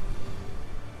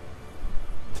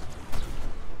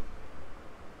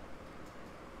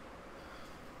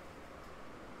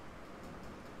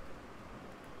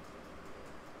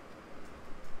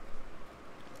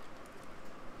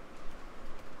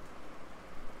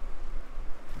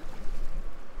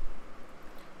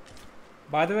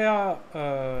 By the way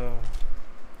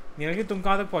Neeraj ji तुम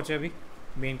कहाँ तक पहुँचे अभी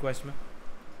main quest में?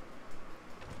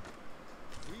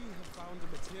 We have found a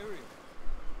material.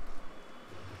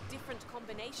 Different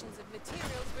combinations of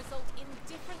materials result in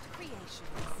different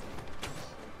creations.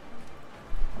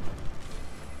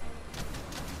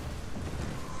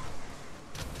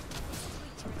 This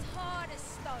creature is hard as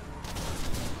stone.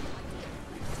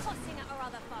 Tossing at our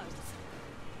other foes.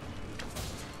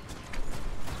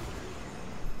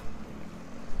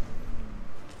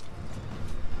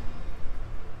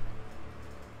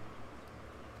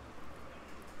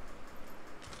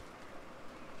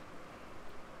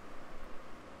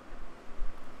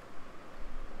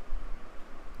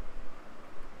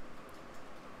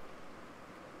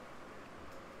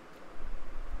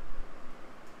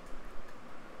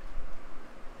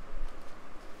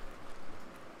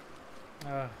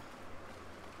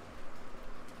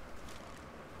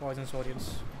 Poison Saurians.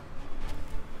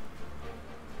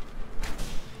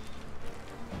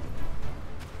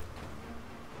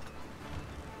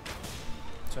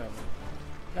 So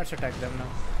let's attack them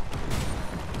now.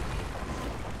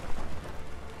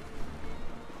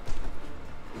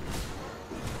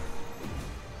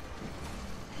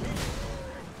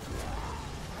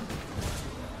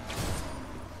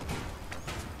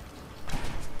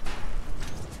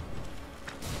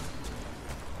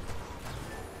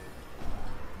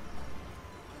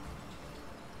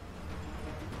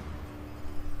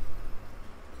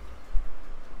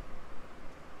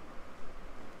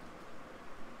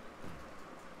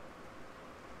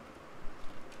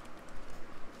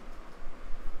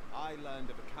 I learned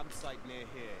of a campsite near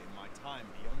here in my time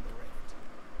beyond the rift.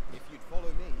 If you'd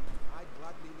follow me, I'd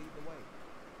gladly lead the way.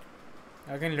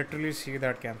 I can literally see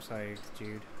that campsite,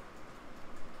 Jade.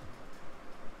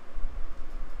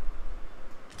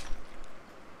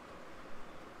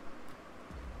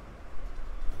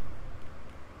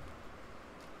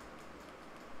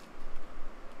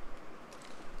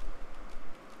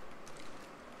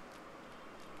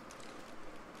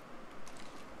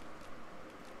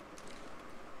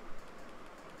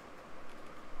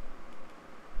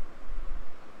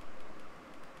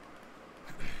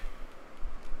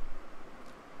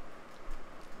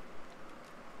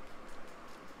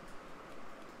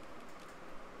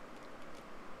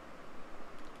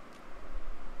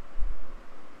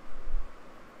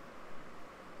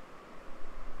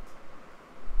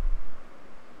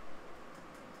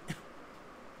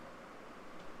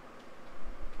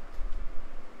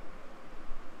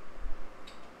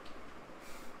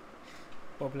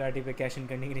 Popularity पे cash in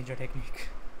करने की Ninja technique.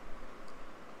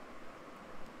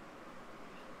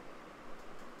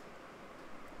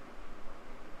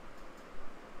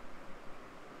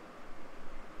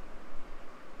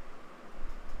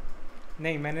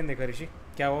 नहीं मैंने देखा ऋषि,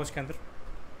 क्या हुआ उसके अंदर,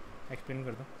 एक्सप्लेन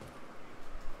कर दो.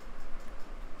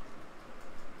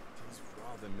 It is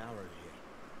rather narrow here.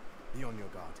 Be on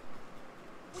your guard.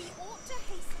 We ought to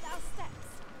hasten our steps,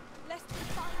 lest we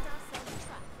find ourselves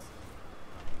trapped.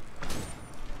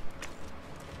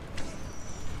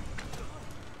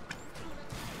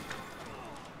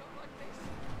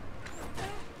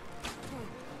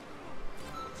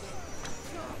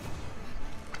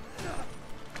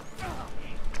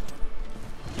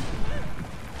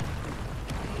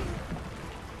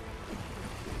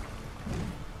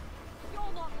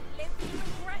 You'll not live to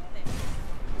regret this.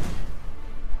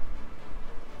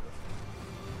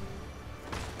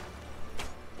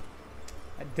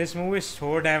 This movie is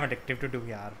so damn addictive to do,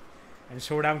 yaar, and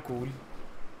so damn cool.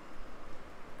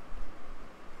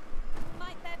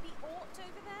 Might there be aught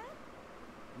over there?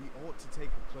 We ought to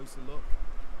take a closer look.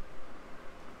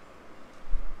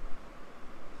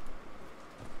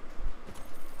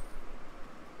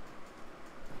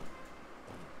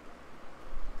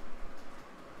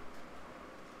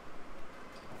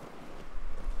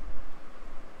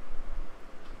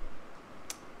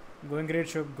 Going great,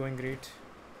 Shub, going great.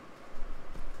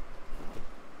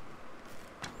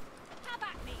 Have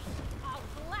at me. I'll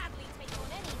gladly take on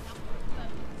any number of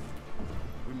foes.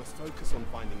 We must focus on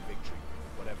finding victory,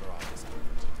 whatever our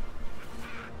disappointment.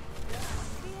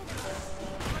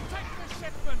 Protect the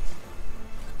shipment!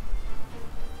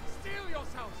 Steel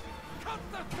yourselves! Cut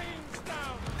the things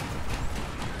down!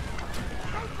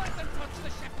 Don't let them touch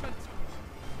the shipment!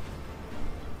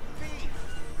 V,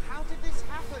 how did this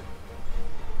happen?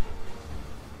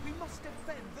 We must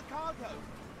defend the cargo.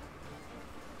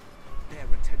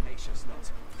 They're a tenacious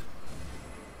lot.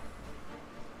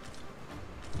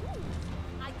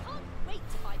 I can't wait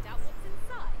to find out what's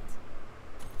inside.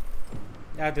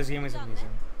 Yeah, this game is Done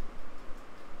amazing.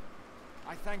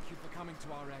 I thank you for coming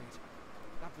to our aid.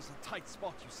 That was a tight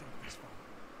spot you saved us from.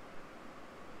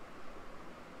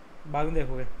 बाद में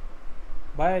देखोगे.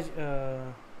 Bye.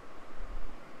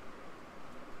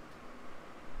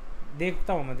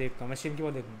 देखता हूँ मैं scene के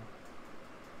बाद देखूंगा.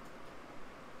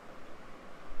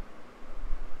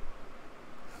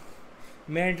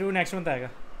 मेरा इंटरव्यू नेक्स्ट मंथ आएगा.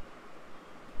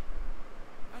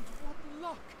 And what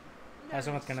luck!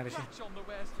 ऐसा मत करना ऋषि. Scratch on the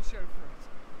wares to show for it.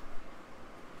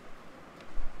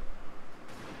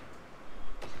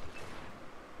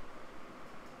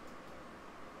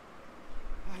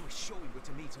 I was sure we were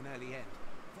to meet an early end.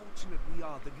 Fortunate we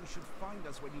are that you should find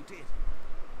us when you did.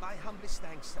 My humblest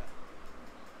thanks, sir.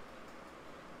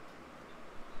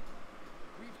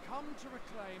 We've come to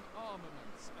reclaim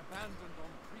armaments abandoned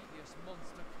on previous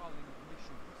monster culling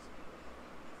missions.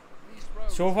 These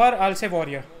roads So far, I'll say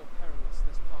warrior. more perilous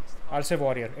this past I'll say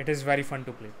warrior. It is very fun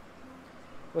to play.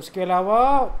 उसके अलावा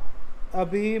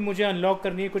अभी मुझे unlock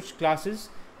करनी है कुछ classes.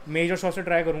 Major saw से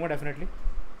try करूँगा definitely.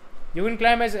 You can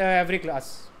climb as every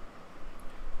class.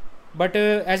 But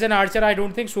as an archer, I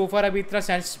don't think so far अभी इतना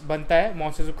सेंस बनता है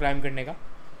monsters को climb करने का.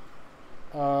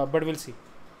 But we'll see.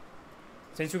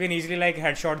 Since you can easily like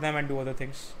headshot them and do other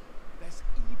things. There's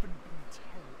even been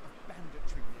tale of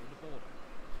banditry near the border.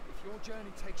 If your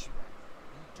journey takes you there,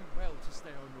 you do well to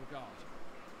stay on your guard.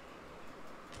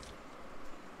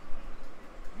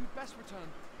 You'd best return.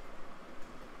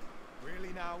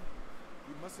 Really now?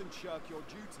 You mustn't shirk your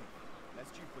duty,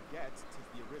 lest you forget 'tis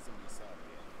the arisen we serve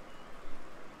here.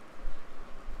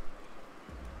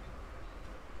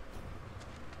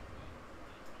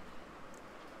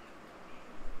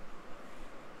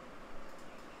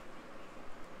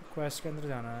 Quest के अंदर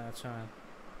जाना है. अच्छा है.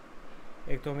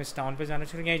 एक तो हमें इस टाउन पे जाना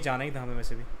चाहिए. यहीं जाना ही था हमें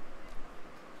वैसे भी.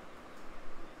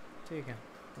 ठीक है.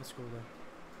 Let's go there.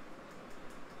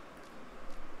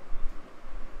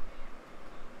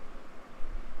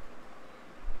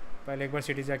 पहले एक बार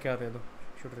सिटी जाके आते हैं तो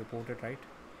शुड रिपोर्ट इट राइट.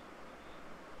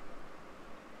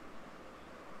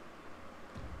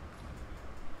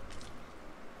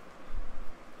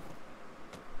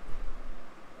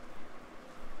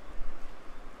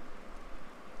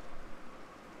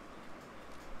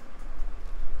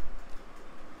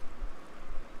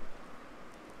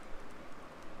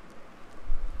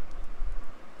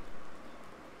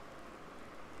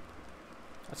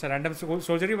 अच्छा रैंडम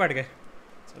सोल्जर ही बैठ गए.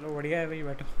 चलो बढ़िया है भाई.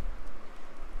 बैठो.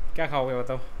 क्या खाओगे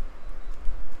बताओ.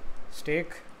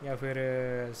 स्टेक या फिर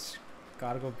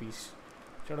कार्गो पीस.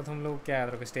 चलो तुम लोग क्या याद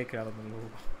रखो. स्टेक खिला दो तुम लोगों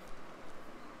को.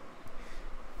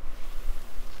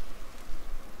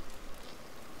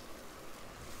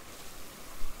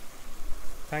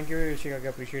 Thank you Rishika,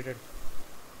 appreciated.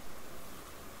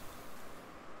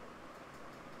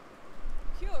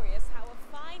 Curious how a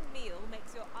fine meal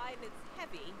makes your eyelids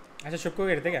heavy. अच्छा शुभ को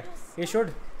कहते क्या. ये शुड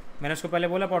मैंने उसको पहले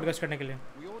बोला पॉडकास्ट करने के लिए.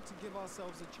 We ought to give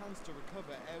ourselves a chance to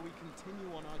recover ere we continue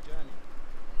on our journey.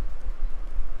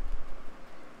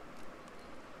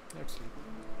 Let's sleep.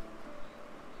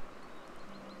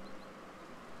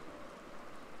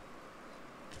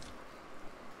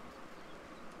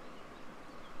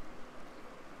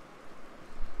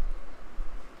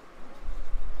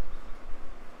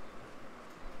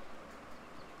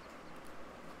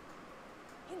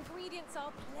 Ingredients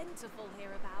are plentiful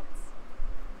hereabouts.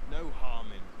 No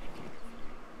harm in picking a few.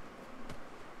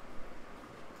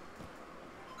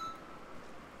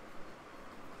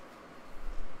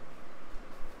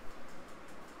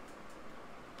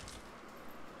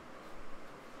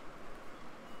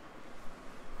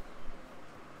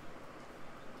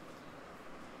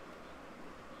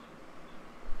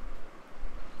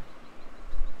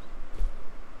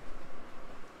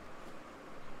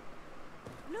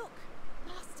 Look,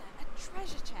 Master, a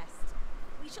treasure chest.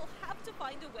 We shall have to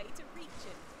find a way to reach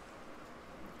it.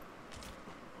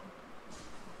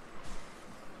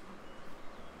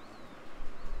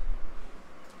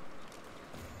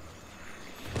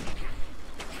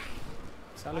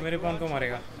 साले मेरे पान को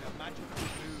मारेगा.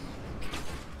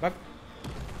 बक.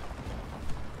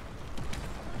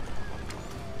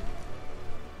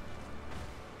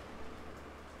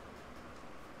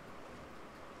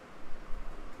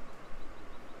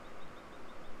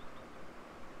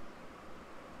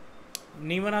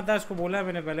 नहीं बनाता इसको बोला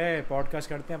मैंने पहले पॉडकास्ट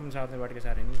करते हैं अपन साथ में बैठ के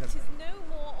सारे नहीं करते. It is no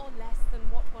more or less than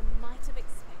what one might have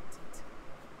expected.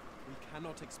 We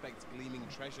cannot expect gleaming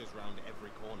treasures round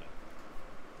every corner.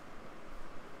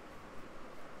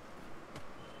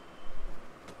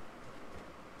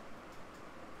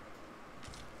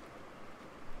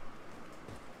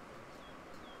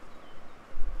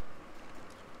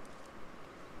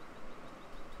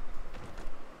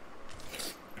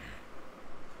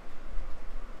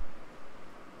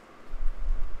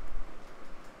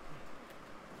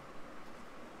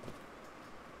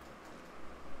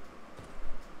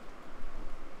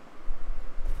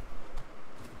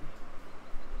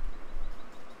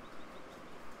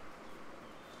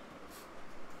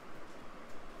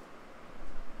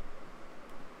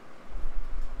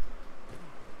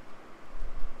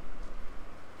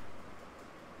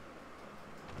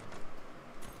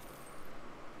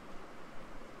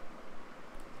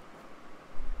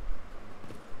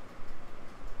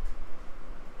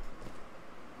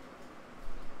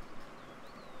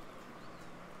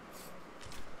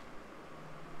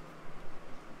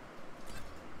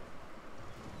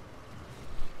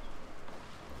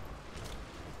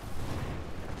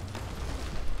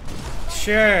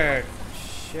 Shit.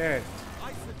 Shit.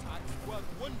 Ice attacks work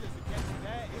wonders against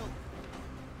their ilk.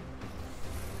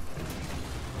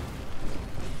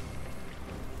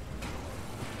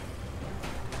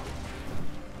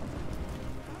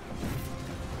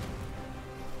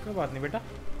 कोई बात नहीं बेटा.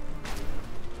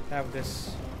 Have this.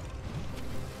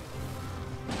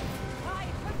 I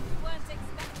hope you weren't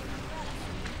expecting that.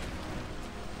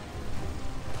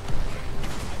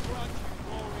 I grant you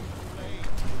roaring flame.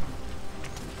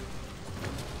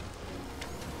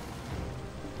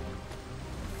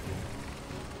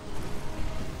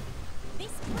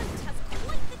 This brute has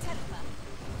quite the temper.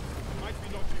 Might we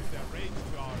not use their rage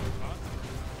to our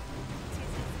advantage? It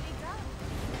is easily done.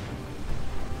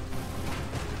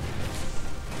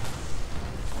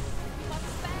 You must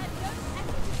spare no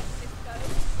effort against this foe.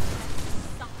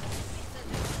 Suffer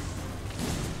bitterly.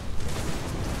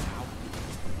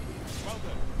 Well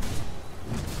done.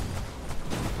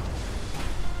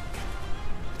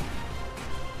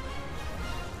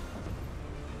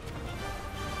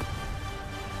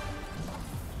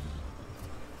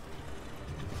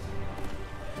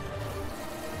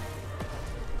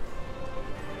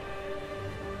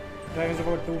 Dragon's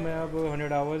about 2 में अब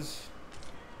 100 hours.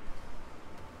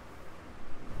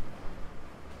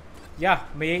 या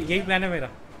मैं यही plan है मेरा.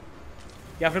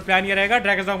 या फिर plan ये रहेगा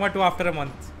dragons dogma 2 after a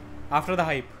month after the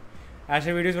hype.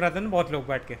 ऐसे वीडियोस बनाते हैं ना बहुत लोग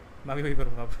बैठ के. मैं भी वही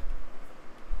करूँगा अब.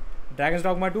 Dragons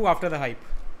dogma 2 after the hype.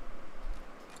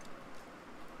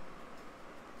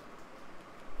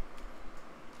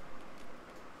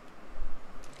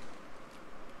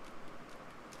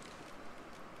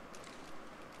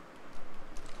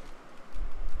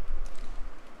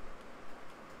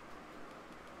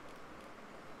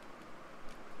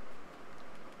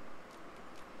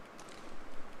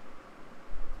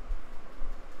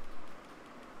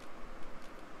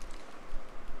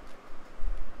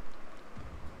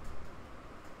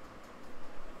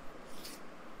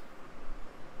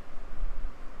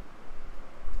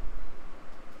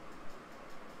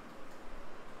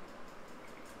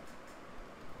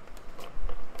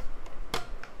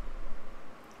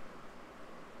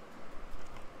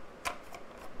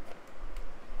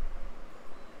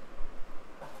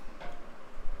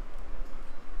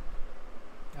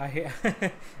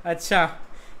 अच्छा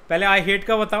पहले आई हेट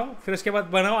का बताऊं, फिर उसके बाद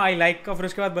बनाओ आई लाइक का, फिर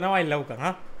उसके बाद बनाओ आई लव का।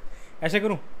 हाँ ऐसे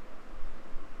करूं,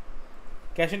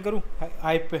 कैशन करूं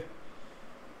हाइप पे।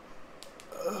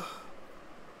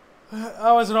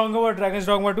 I was wrong about dragons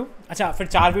dogma 2। अच्छा फिर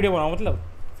 4 वीडियो बनाओ, मतलब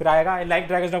फिर आएगा आई लाइक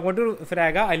ड्रैगन्स डॉगमा 2, फिर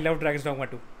आएगा आई लव ड्रैगन्स डॉगमा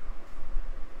 2,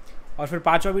 और फिर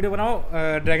 5वां वीडियो बनाओ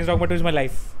dragons dogma 2 is my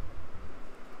life.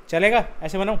 चलेगा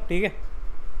ऐसे बनाओ, ठीक है।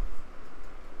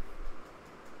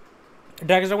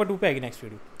 ड्रैगन्स डॉगमा 2 पे आएगी नेक्स्ट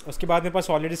वीडियो। उसके बाद मेरे पास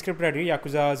ऑलरेडी स्क्रिप्ट रेडी है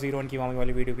याकुजा 0 की मामी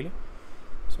वाली वीडियो के लिए,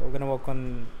 सो gonna work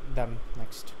on them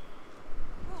next.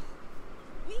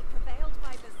 We prevailed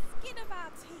by the skin of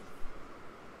our teeth.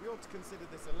 We ought to consider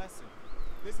this a lesson.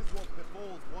 This is what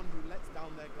befalls one who lets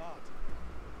down their guard.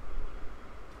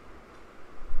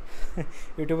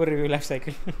 YouTuber review life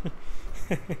cycle.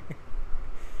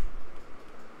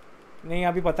 नहीं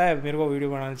अभी पता है मेरे को video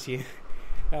बनाना चाहिए,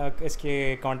 इसके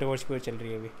controversy पूरी चल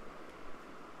रही है अभी।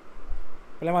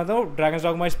 पहले बनाता हूँ ड्रैगन्स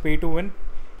डॉगमा इज पे टू विन,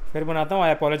 फिर बनाता हूँ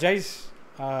आई apologise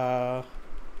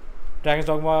dragons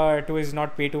dogma 2 is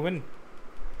not पे टू विन,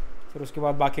 फिर उसके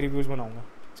बाद बाकी रिव्यूज़ बनाऊँगा।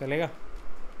 चलेगा,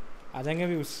 आ जाएंगे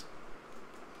views.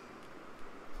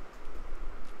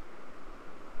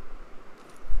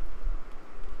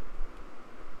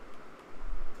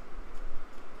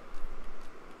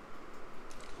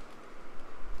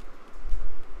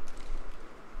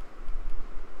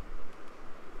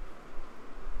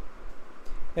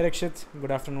 Hey Rakshit,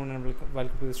 good afternoon and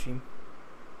welcome to the stream.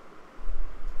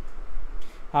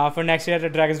 For next year,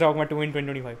 Dragon's Dogma 2 in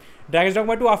 2025. Dragon's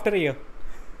Dogma 2 after a year.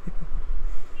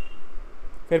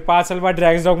 फिर 5 साल बाद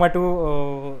Dragon's Dogma 2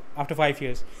 after 5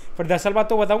 years. फिर 10 साल बाद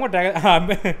तो बताऊँगा ड्रैगन, हाँ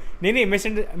नहीं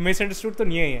मिसअंडरस्टूड तो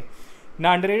नहीं है ये,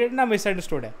 ना अंडररेटेड ना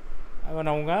मिसअंडरस्टूड है।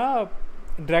 बनाऊँगा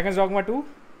Dragon's Dogma 2।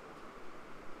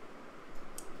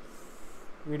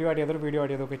 वीडियो आइडिया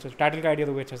दो अच्छा, टाइटल का आइडिया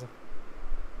दो अच्छा सा।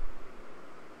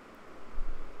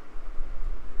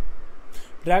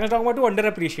 Dragon's Dogma 2 under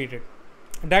appreciated,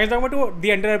 Dragon's Dogma 2 the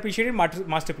under appreciated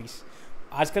masterpiece.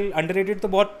 आजकल अंडररेटेड तो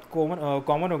बहुत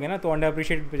कॉमन हो गया ना, तो अंडर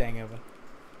अप्रिशिएटेड पे जाएंगे अपन।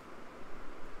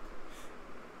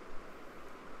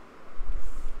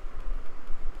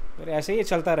 फिर ऐसे ही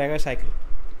चलता रहेगा cycle.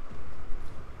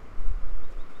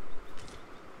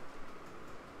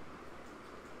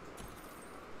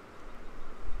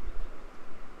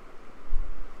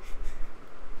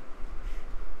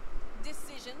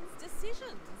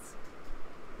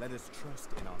 Let us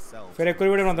trust in ourselves. फिर एक और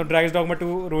वीडियो बनाता हूँ Dragon's Dogma 2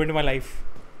 ruined my life.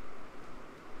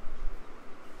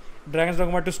 Dragon's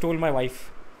Dogma 2 stole my wife.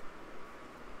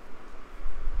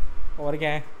 और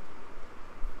क्या है?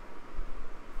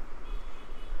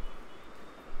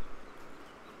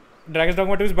 Dragon's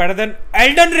Dogma 2 is better than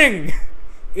Elden Ring.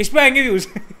 इस पे आएंगे व्यूज।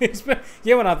 इस पे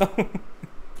ये बनाता हूँ।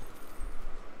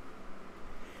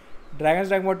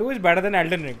 Dragon's Dogma 2 is better than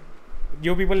Elden Ring.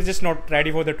 You people are just not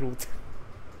ready for the truth.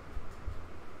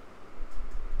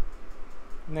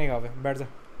 नहीं गावे, बैठ जा।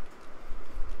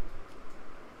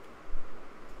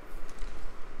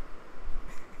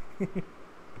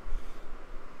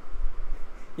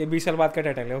 ये 20 साल बाद का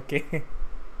टाइटल है, okay.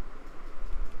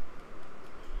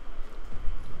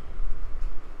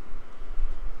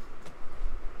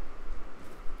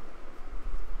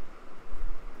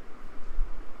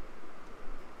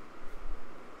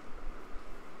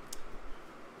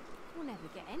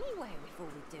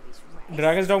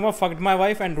 Dragon's Dogma fucked my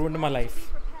wife and ruined my life.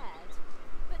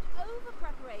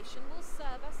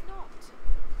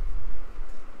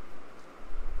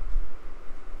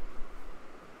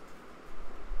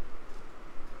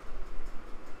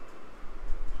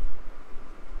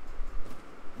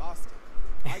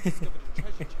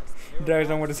 Dragon's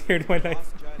Dogma to saved my life.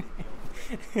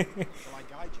 Shall I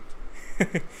guide you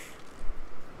to it?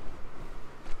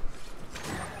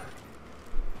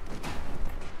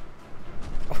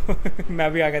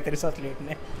 मैं भी आ गया तेरे साथ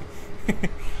लेटने।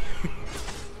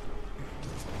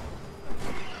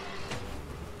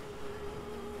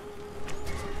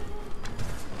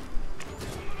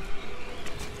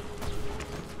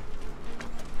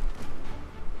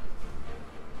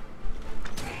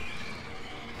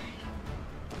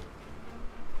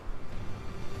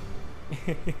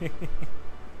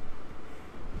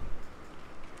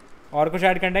 और कुछ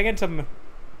ऐड करना है क्या इन सब में?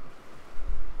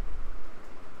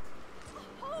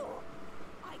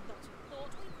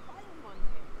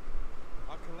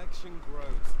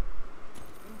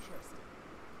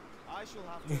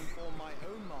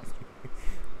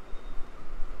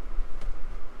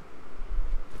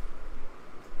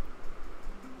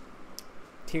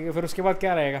 ठीक है, फिर उसके बाद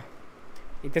क्या रहेगा?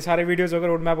 इतने सारे वीडियोस अगर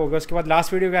रोड मैप होगा, उसके बाद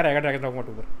लास्ट वीडियो क्या रहेगा ड्रैगन डॉगमा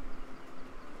 2 पर?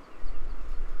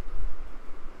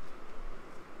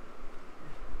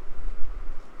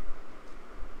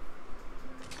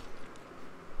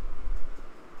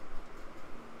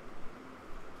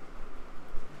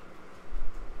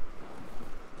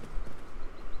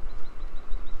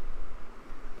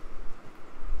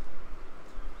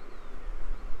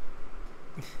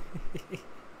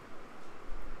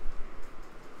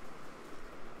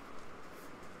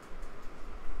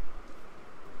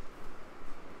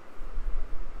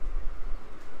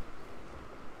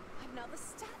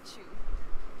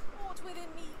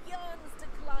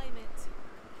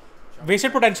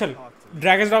 Wasted potential,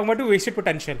 dragons dogma 2 wasted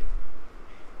potential.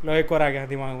 लो एक और आ गया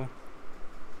दिमाग में।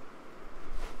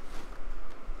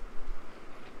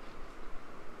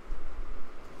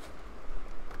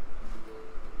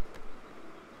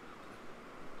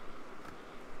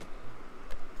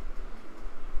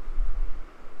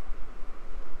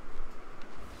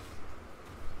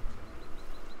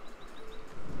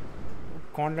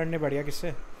 कौन लड़ने बढ़िया किससे?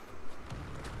 Are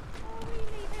we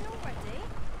leaving already?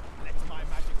 Let my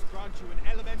magics grant you an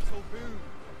elemental boon.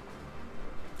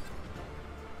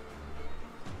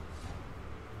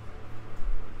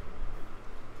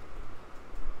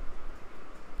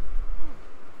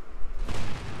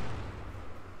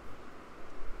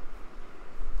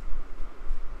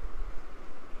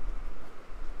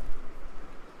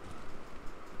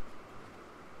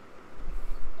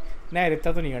 नहीं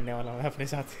इतना तो नहीं करने वाला मैं अपने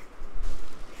साथ,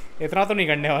 इतना तो नहीं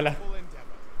करने वाला।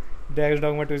 Dragons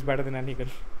dogma 2 is better than any girl.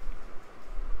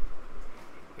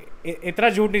 इतना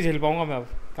झूठ नहीं झेल पाऊंगा मैं अब,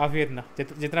 काफ़ी है इतना,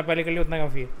 जितना पहले कर लिया उतना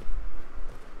काफ़ी है।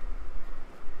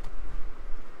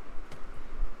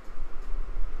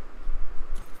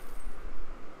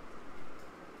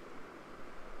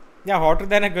 या hotter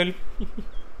then a girl.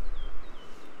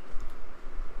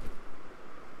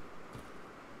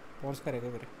 Pause करेगा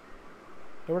मेरे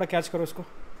तो बड़ा, कैच करो उसको।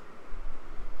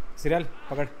 सीरियल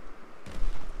पकड़,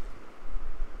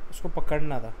 उसको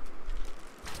पकड़ना था,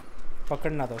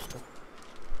 पकड़ना था उसको।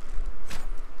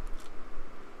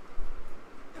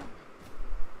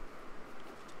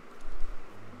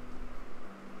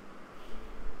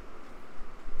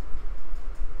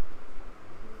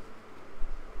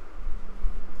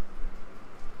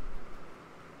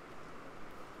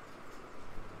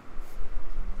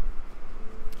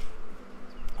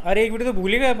 अरे एक वीडियो तो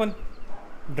भूल ही गए अपन,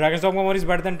 dragons dogma 1 is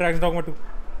better than dragons dogma 2।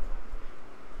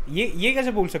 ये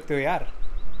कैसे भूल सकते हो यार,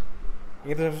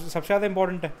 ये तो सबसे ज़्यादा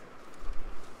इम्पोर्टेंट है।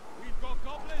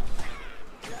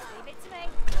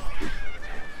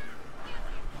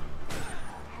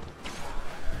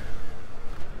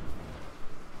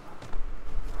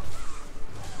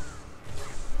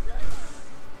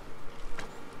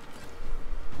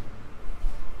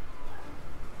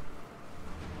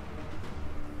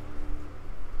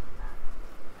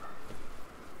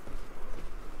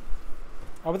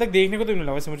 अभी तक देखने को तो नहीं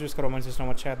मिला वैसे मुझे उसका रोमांस सिस्टम,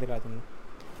 अच्छा याद दिलाया तुमने।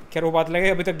 खैर वो बात लगे,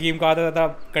 अभी तक गेम का आधा ज़्यादा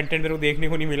कंटेंट मेरे को देखने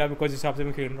को नहीं मिला, बिकॉज हिसाब से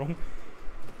मैं खेल रहा हूँ।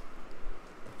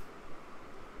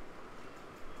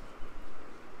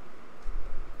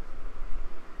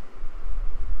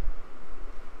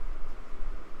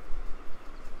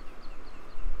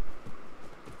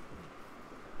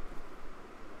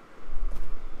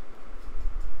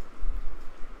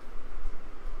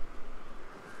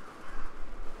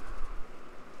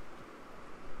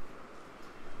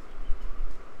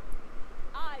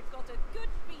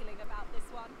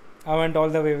 I went all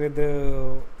the way with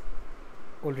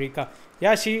Ulrika.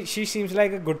 Yeah, she seems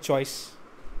like a good choice.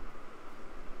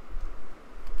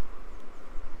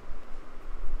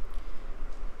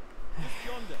 Just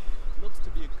yonder looks to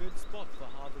be a good spot for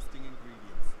harvesting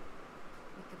ingredients.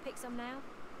 We can pick some now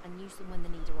and use them when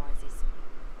the need arises.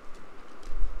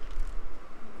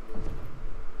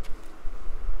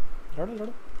 लड़ो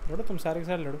लड़ो लड़ो, तुम सारे के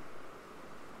साथ लड़ो।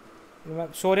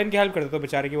 मैं सोरेन की हेल्प कर देता हूँ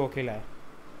बेचारे की, वो अकेला है।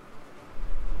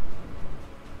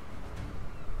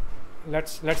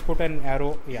 Let's put an arrow.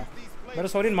 Yeah. मेरा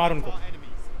सोरेन मार उनको,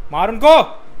 मार उनको।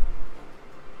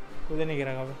 कूदे नहीं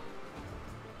गिरा कभी।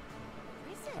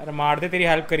 अरे मार दे, तेरी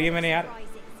हेल्प करी है मैंने यार।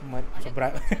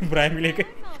 ब्राइम भी ले गए,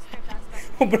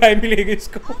 वो ब्राइम भी ले गए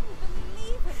इसको।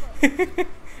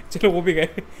 चलो वो भी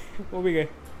गए, वो भी गए।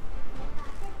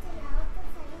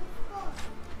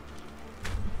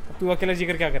 तू अकेला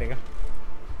जीकर क्या करेगा?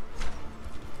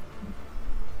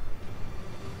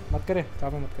 मत करे,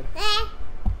 काम मत करे।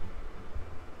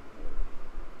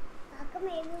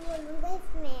 मैं भी बोलूंगा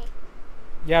इसमें।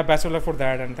 Yeah, best of luck for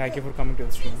that and thank you for coming to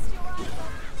the stream.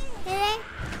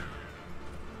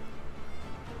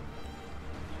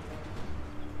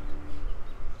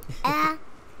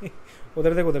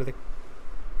 उधर देख, उधर देख।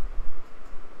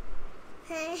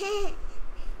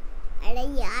 अरे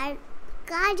यार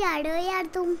कहाँ जा रहे हो यार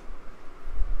तुम?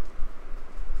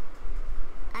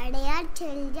 अरे यार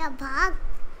चल जा, भाग,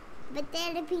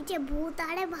 तेरे पीछे भूत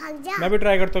आ रहे, भाग जा। मैं भी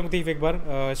ट्राई करता हूँ थीफ एक बार,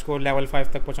 इसको लेवल 5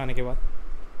 तक पहुँचाने के बाद।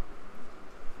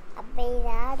 अबे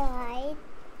यार भाई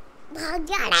भाग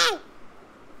जा रे,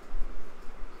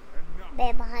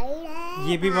 बे भाई रे।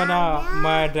 ये भी बना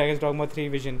मैं ड्रैगन्स डॉगमा 3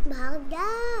 विजन। भाग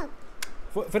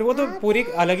जा। फिर वो तो पूरी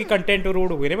अलग ही कंटेंट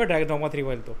रोड हो गई ना मैं ड्रैगन्स डॉगमा 3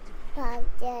 वाले तो। भाग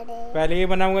जा रे। पहले ये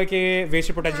बनाऊंगा कि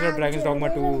waste potential of dragons dogma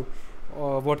 2,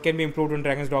 what can be improved on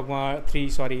dragons dogma 3,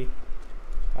 sorry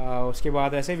उसके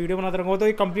बाद ऐसे वीडियो बनाता रहूँगा तो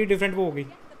एक कंप्लीट डिफरेंट वो होगी.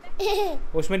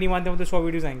 उसमें नहीं मानते हम तो 100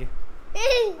 वीडियोस आएंगे.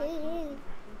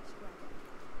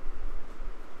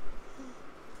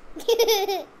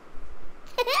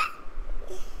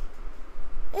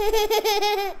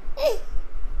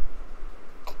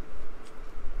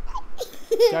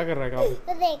 क्या कर रहा है काफी?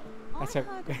 अच्छा.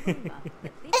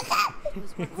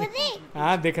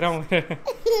 हाँ दिख रहा हूँ.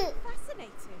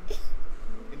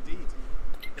 Indeed,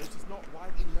 though it is not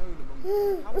widely known among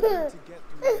people how long to get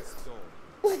through this door.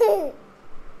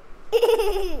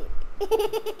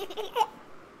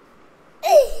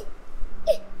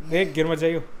 देख गिर मत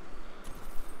जाइयो.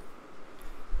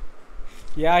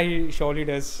 Yeah, he surely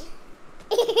does.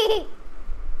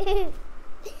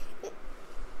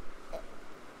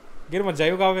 गिर मत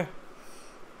जाइयो कहाँ पे.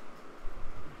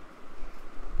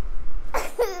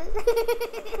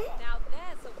 Now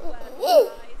there's a word,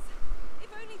 guys. If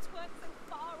only it weren't so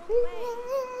far away.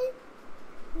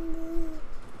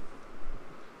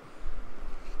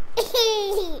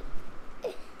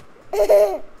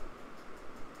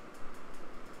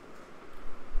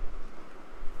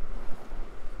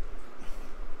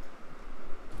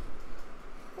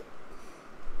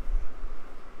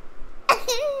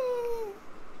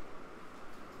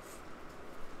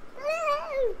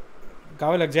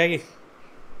 कहाँ लग जाएगी.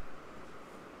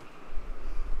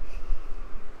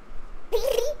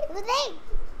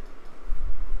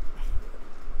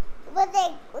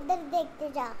 उधर देखते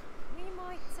जा. We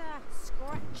might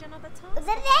scratch another task.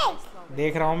 उधर देख.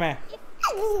 देख रहा हूँ मैं.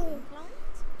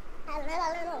 Halfway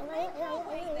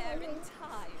there in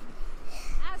time.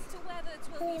 As to whether it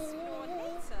will be sooner or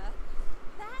later,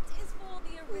 that is for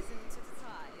the Arisen to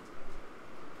decide.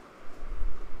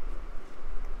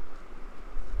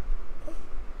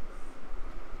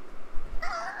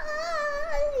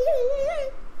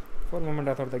 For a moment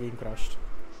I thought the game crashed.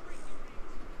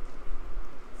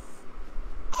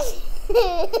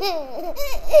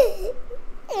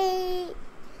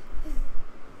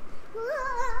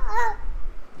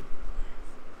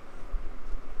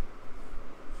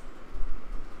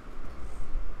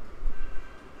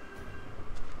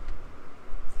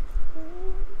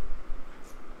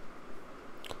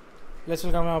 Let's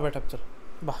come now, बैठ अब चल.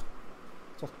 वाह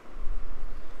चल.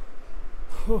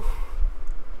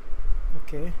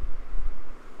 Okay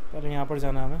पहले यहाँ पर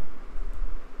जाना है हमें.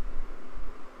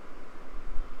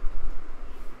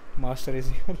 Master is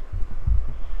here.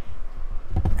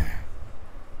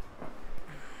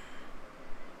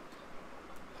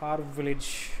 हार विलेज.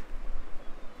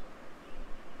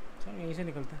 चल यहीं से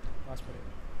निकलते हैं. पास पड़ेगा.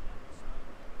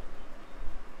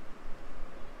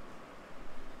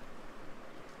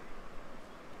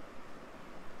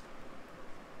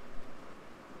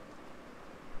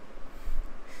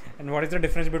 And what is the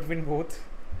difference between both?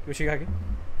 योशिका की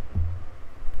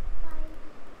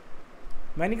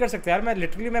मैं नहीं कर सकता यार. मैं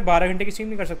लिटरली मैं 12 घंटे की स्ट्रीम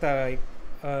नहीं कर सकता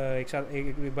एक साथ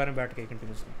एक बार में बैठ के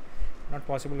continuously. Not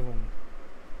possible for me.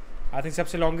 I think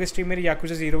सबसे लॉन्गेस्ट स्ट्रीम मेरी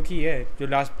याकुजा 0 की है जो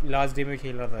लास्ट डे में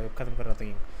खेल रहा था. ख़त्म कर रहा था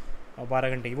गेम. और 12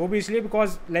 घंटे की वो भी इसलिए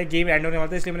बिकॉज लाइक गेम एंड होने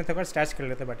वाला था इसलिए मैंने थोड़ा स्टैच कर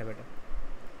लेता बैठे बैठे.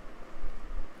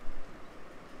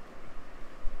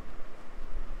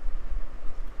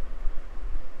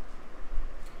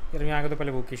 यार यहाँ आगे तो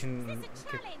पहले वोकेशन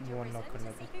वो अनलॉक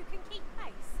करना था.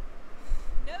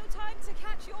 No time to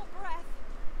catch your breath.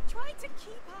 Try to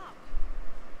keep up.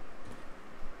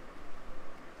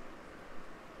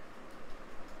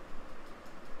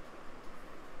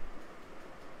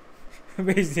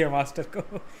 भेज दिया मास्टर को.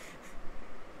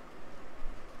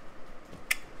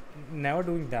 Never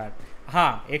doing that.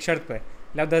 हाँ एक शर्त पे.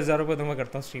 लब 10,000 रुपये तो मैं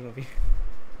करता हूँ स्ट्रीम अभी.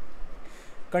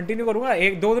 कंटिन्यू करूँगा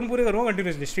 1-2 दिन पूरे करूँगा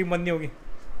कंटिन्यूसली. स्ट्रीम बंद नहीं होगी.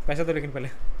 पैसा तो लेकिन पहले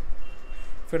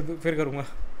फिर करूँगा.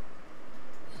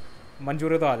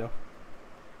 मंजूर है तो आ जाओ.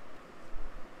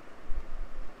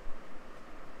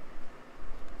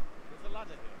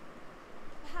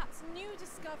 Perhaps new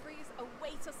discoveries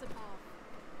await us above.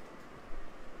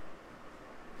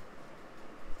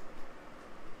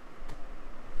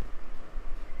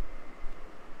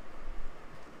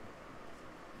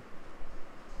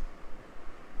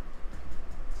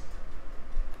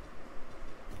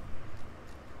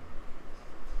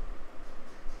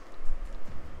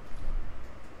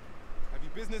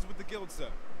 Business with the guild, sir.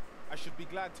 I should be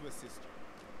glad to assist you.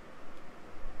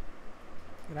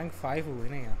 Rank 5 हुए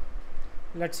ना यार.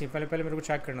 Let's see. पहले मेरे को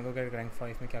चेक करना दो कि रैंक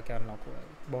 5 में क्या क्या अनलॉक हुआ है.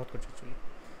 बहुत कुछ एक्चुअली.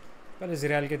 पहले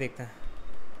ज़िराल के देखते हैं.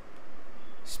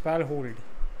 Spell hold.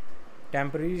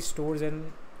 Temporary stores and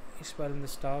spell in the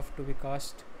staff to be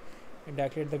cast and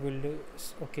deactivate the build.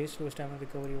 Okay, slow stamina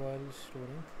recovery while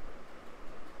storing.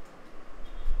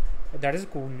 That is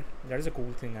cool. That is a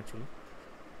cool thing actually.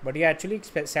 But ये actually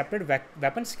separate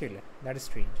weapon skill है. That is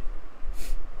strange.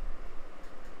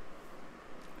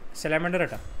 Salamander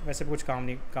हटा. वैसे कुछ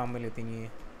काम में लेती नहीं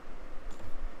है.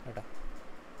 हटा.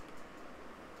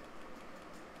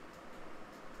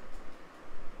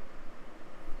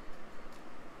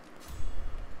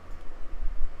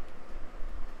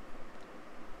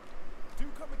 Do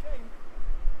come again.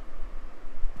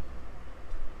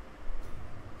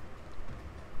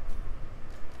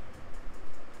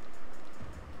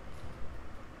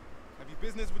 Have you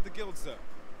business with the guild, sir?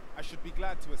 I should be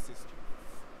glad to assist you.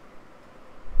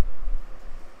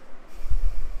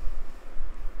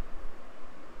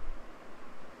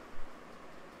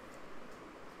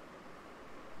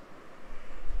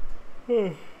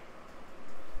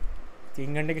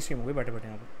 तीन घंटे की स्ट्रीम हो गई बैठे बैठे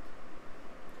यहाँ पे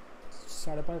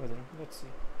 5:30 बजे ना. Let's see.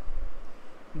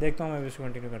 देखता हूँ मैं भी उसको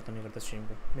कंटिन्यू करता नहीं करता स्ट्रीम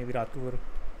को. मे बी रात को करूँ.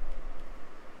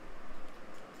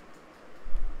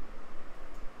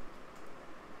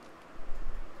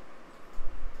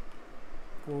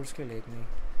 कोर्स के लेक नहीं.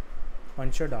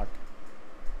 Puncture dart.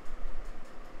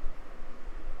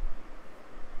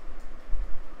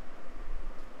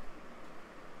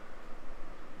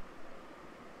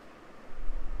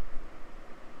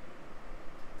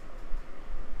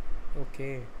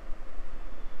 Okay.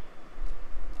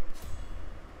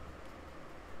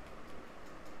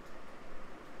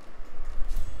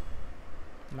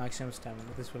 Maximum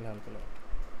stamina. This will help a lot.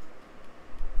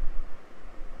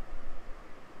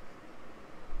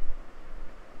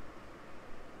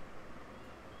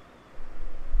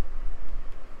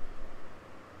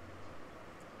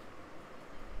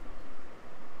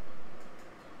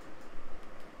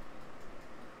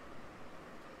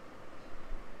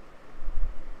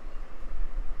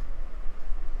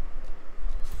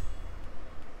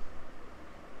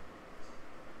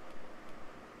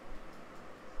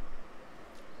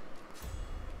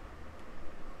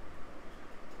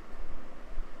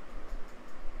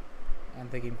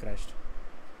 The game crashed.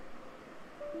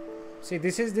 See,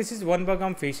 this is one bug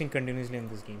I'm facing continuously in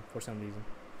this game for some reason.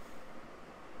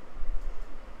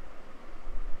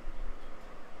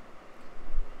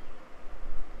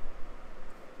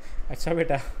 अच्छा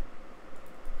बेटा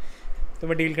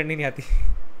तुम्हें deal करनी नहीं आती.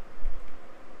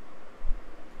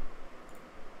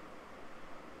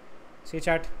 सी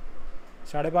चैट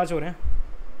 5:30 हो रहे हैं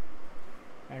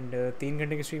एंड 3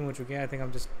 घंटे की स्ट्रीम हो चुकी है. आई थिंक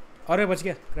हम जस्ट. अरे बच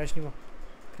गया. क्रैश नहीं हुआ.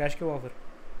 क्रैश क्यों हुआ फिर?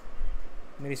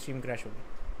 मेरी स्ट्रीम क्रैश हो गई.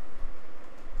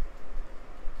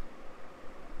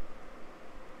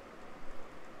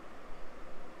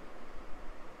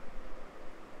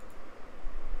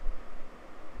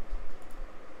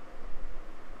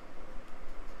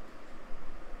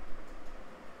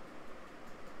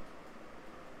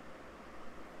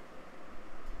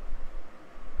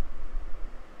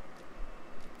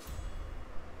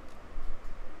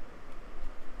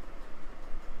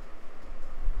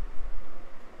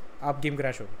 आप गेम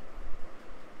क्रैश हो गई.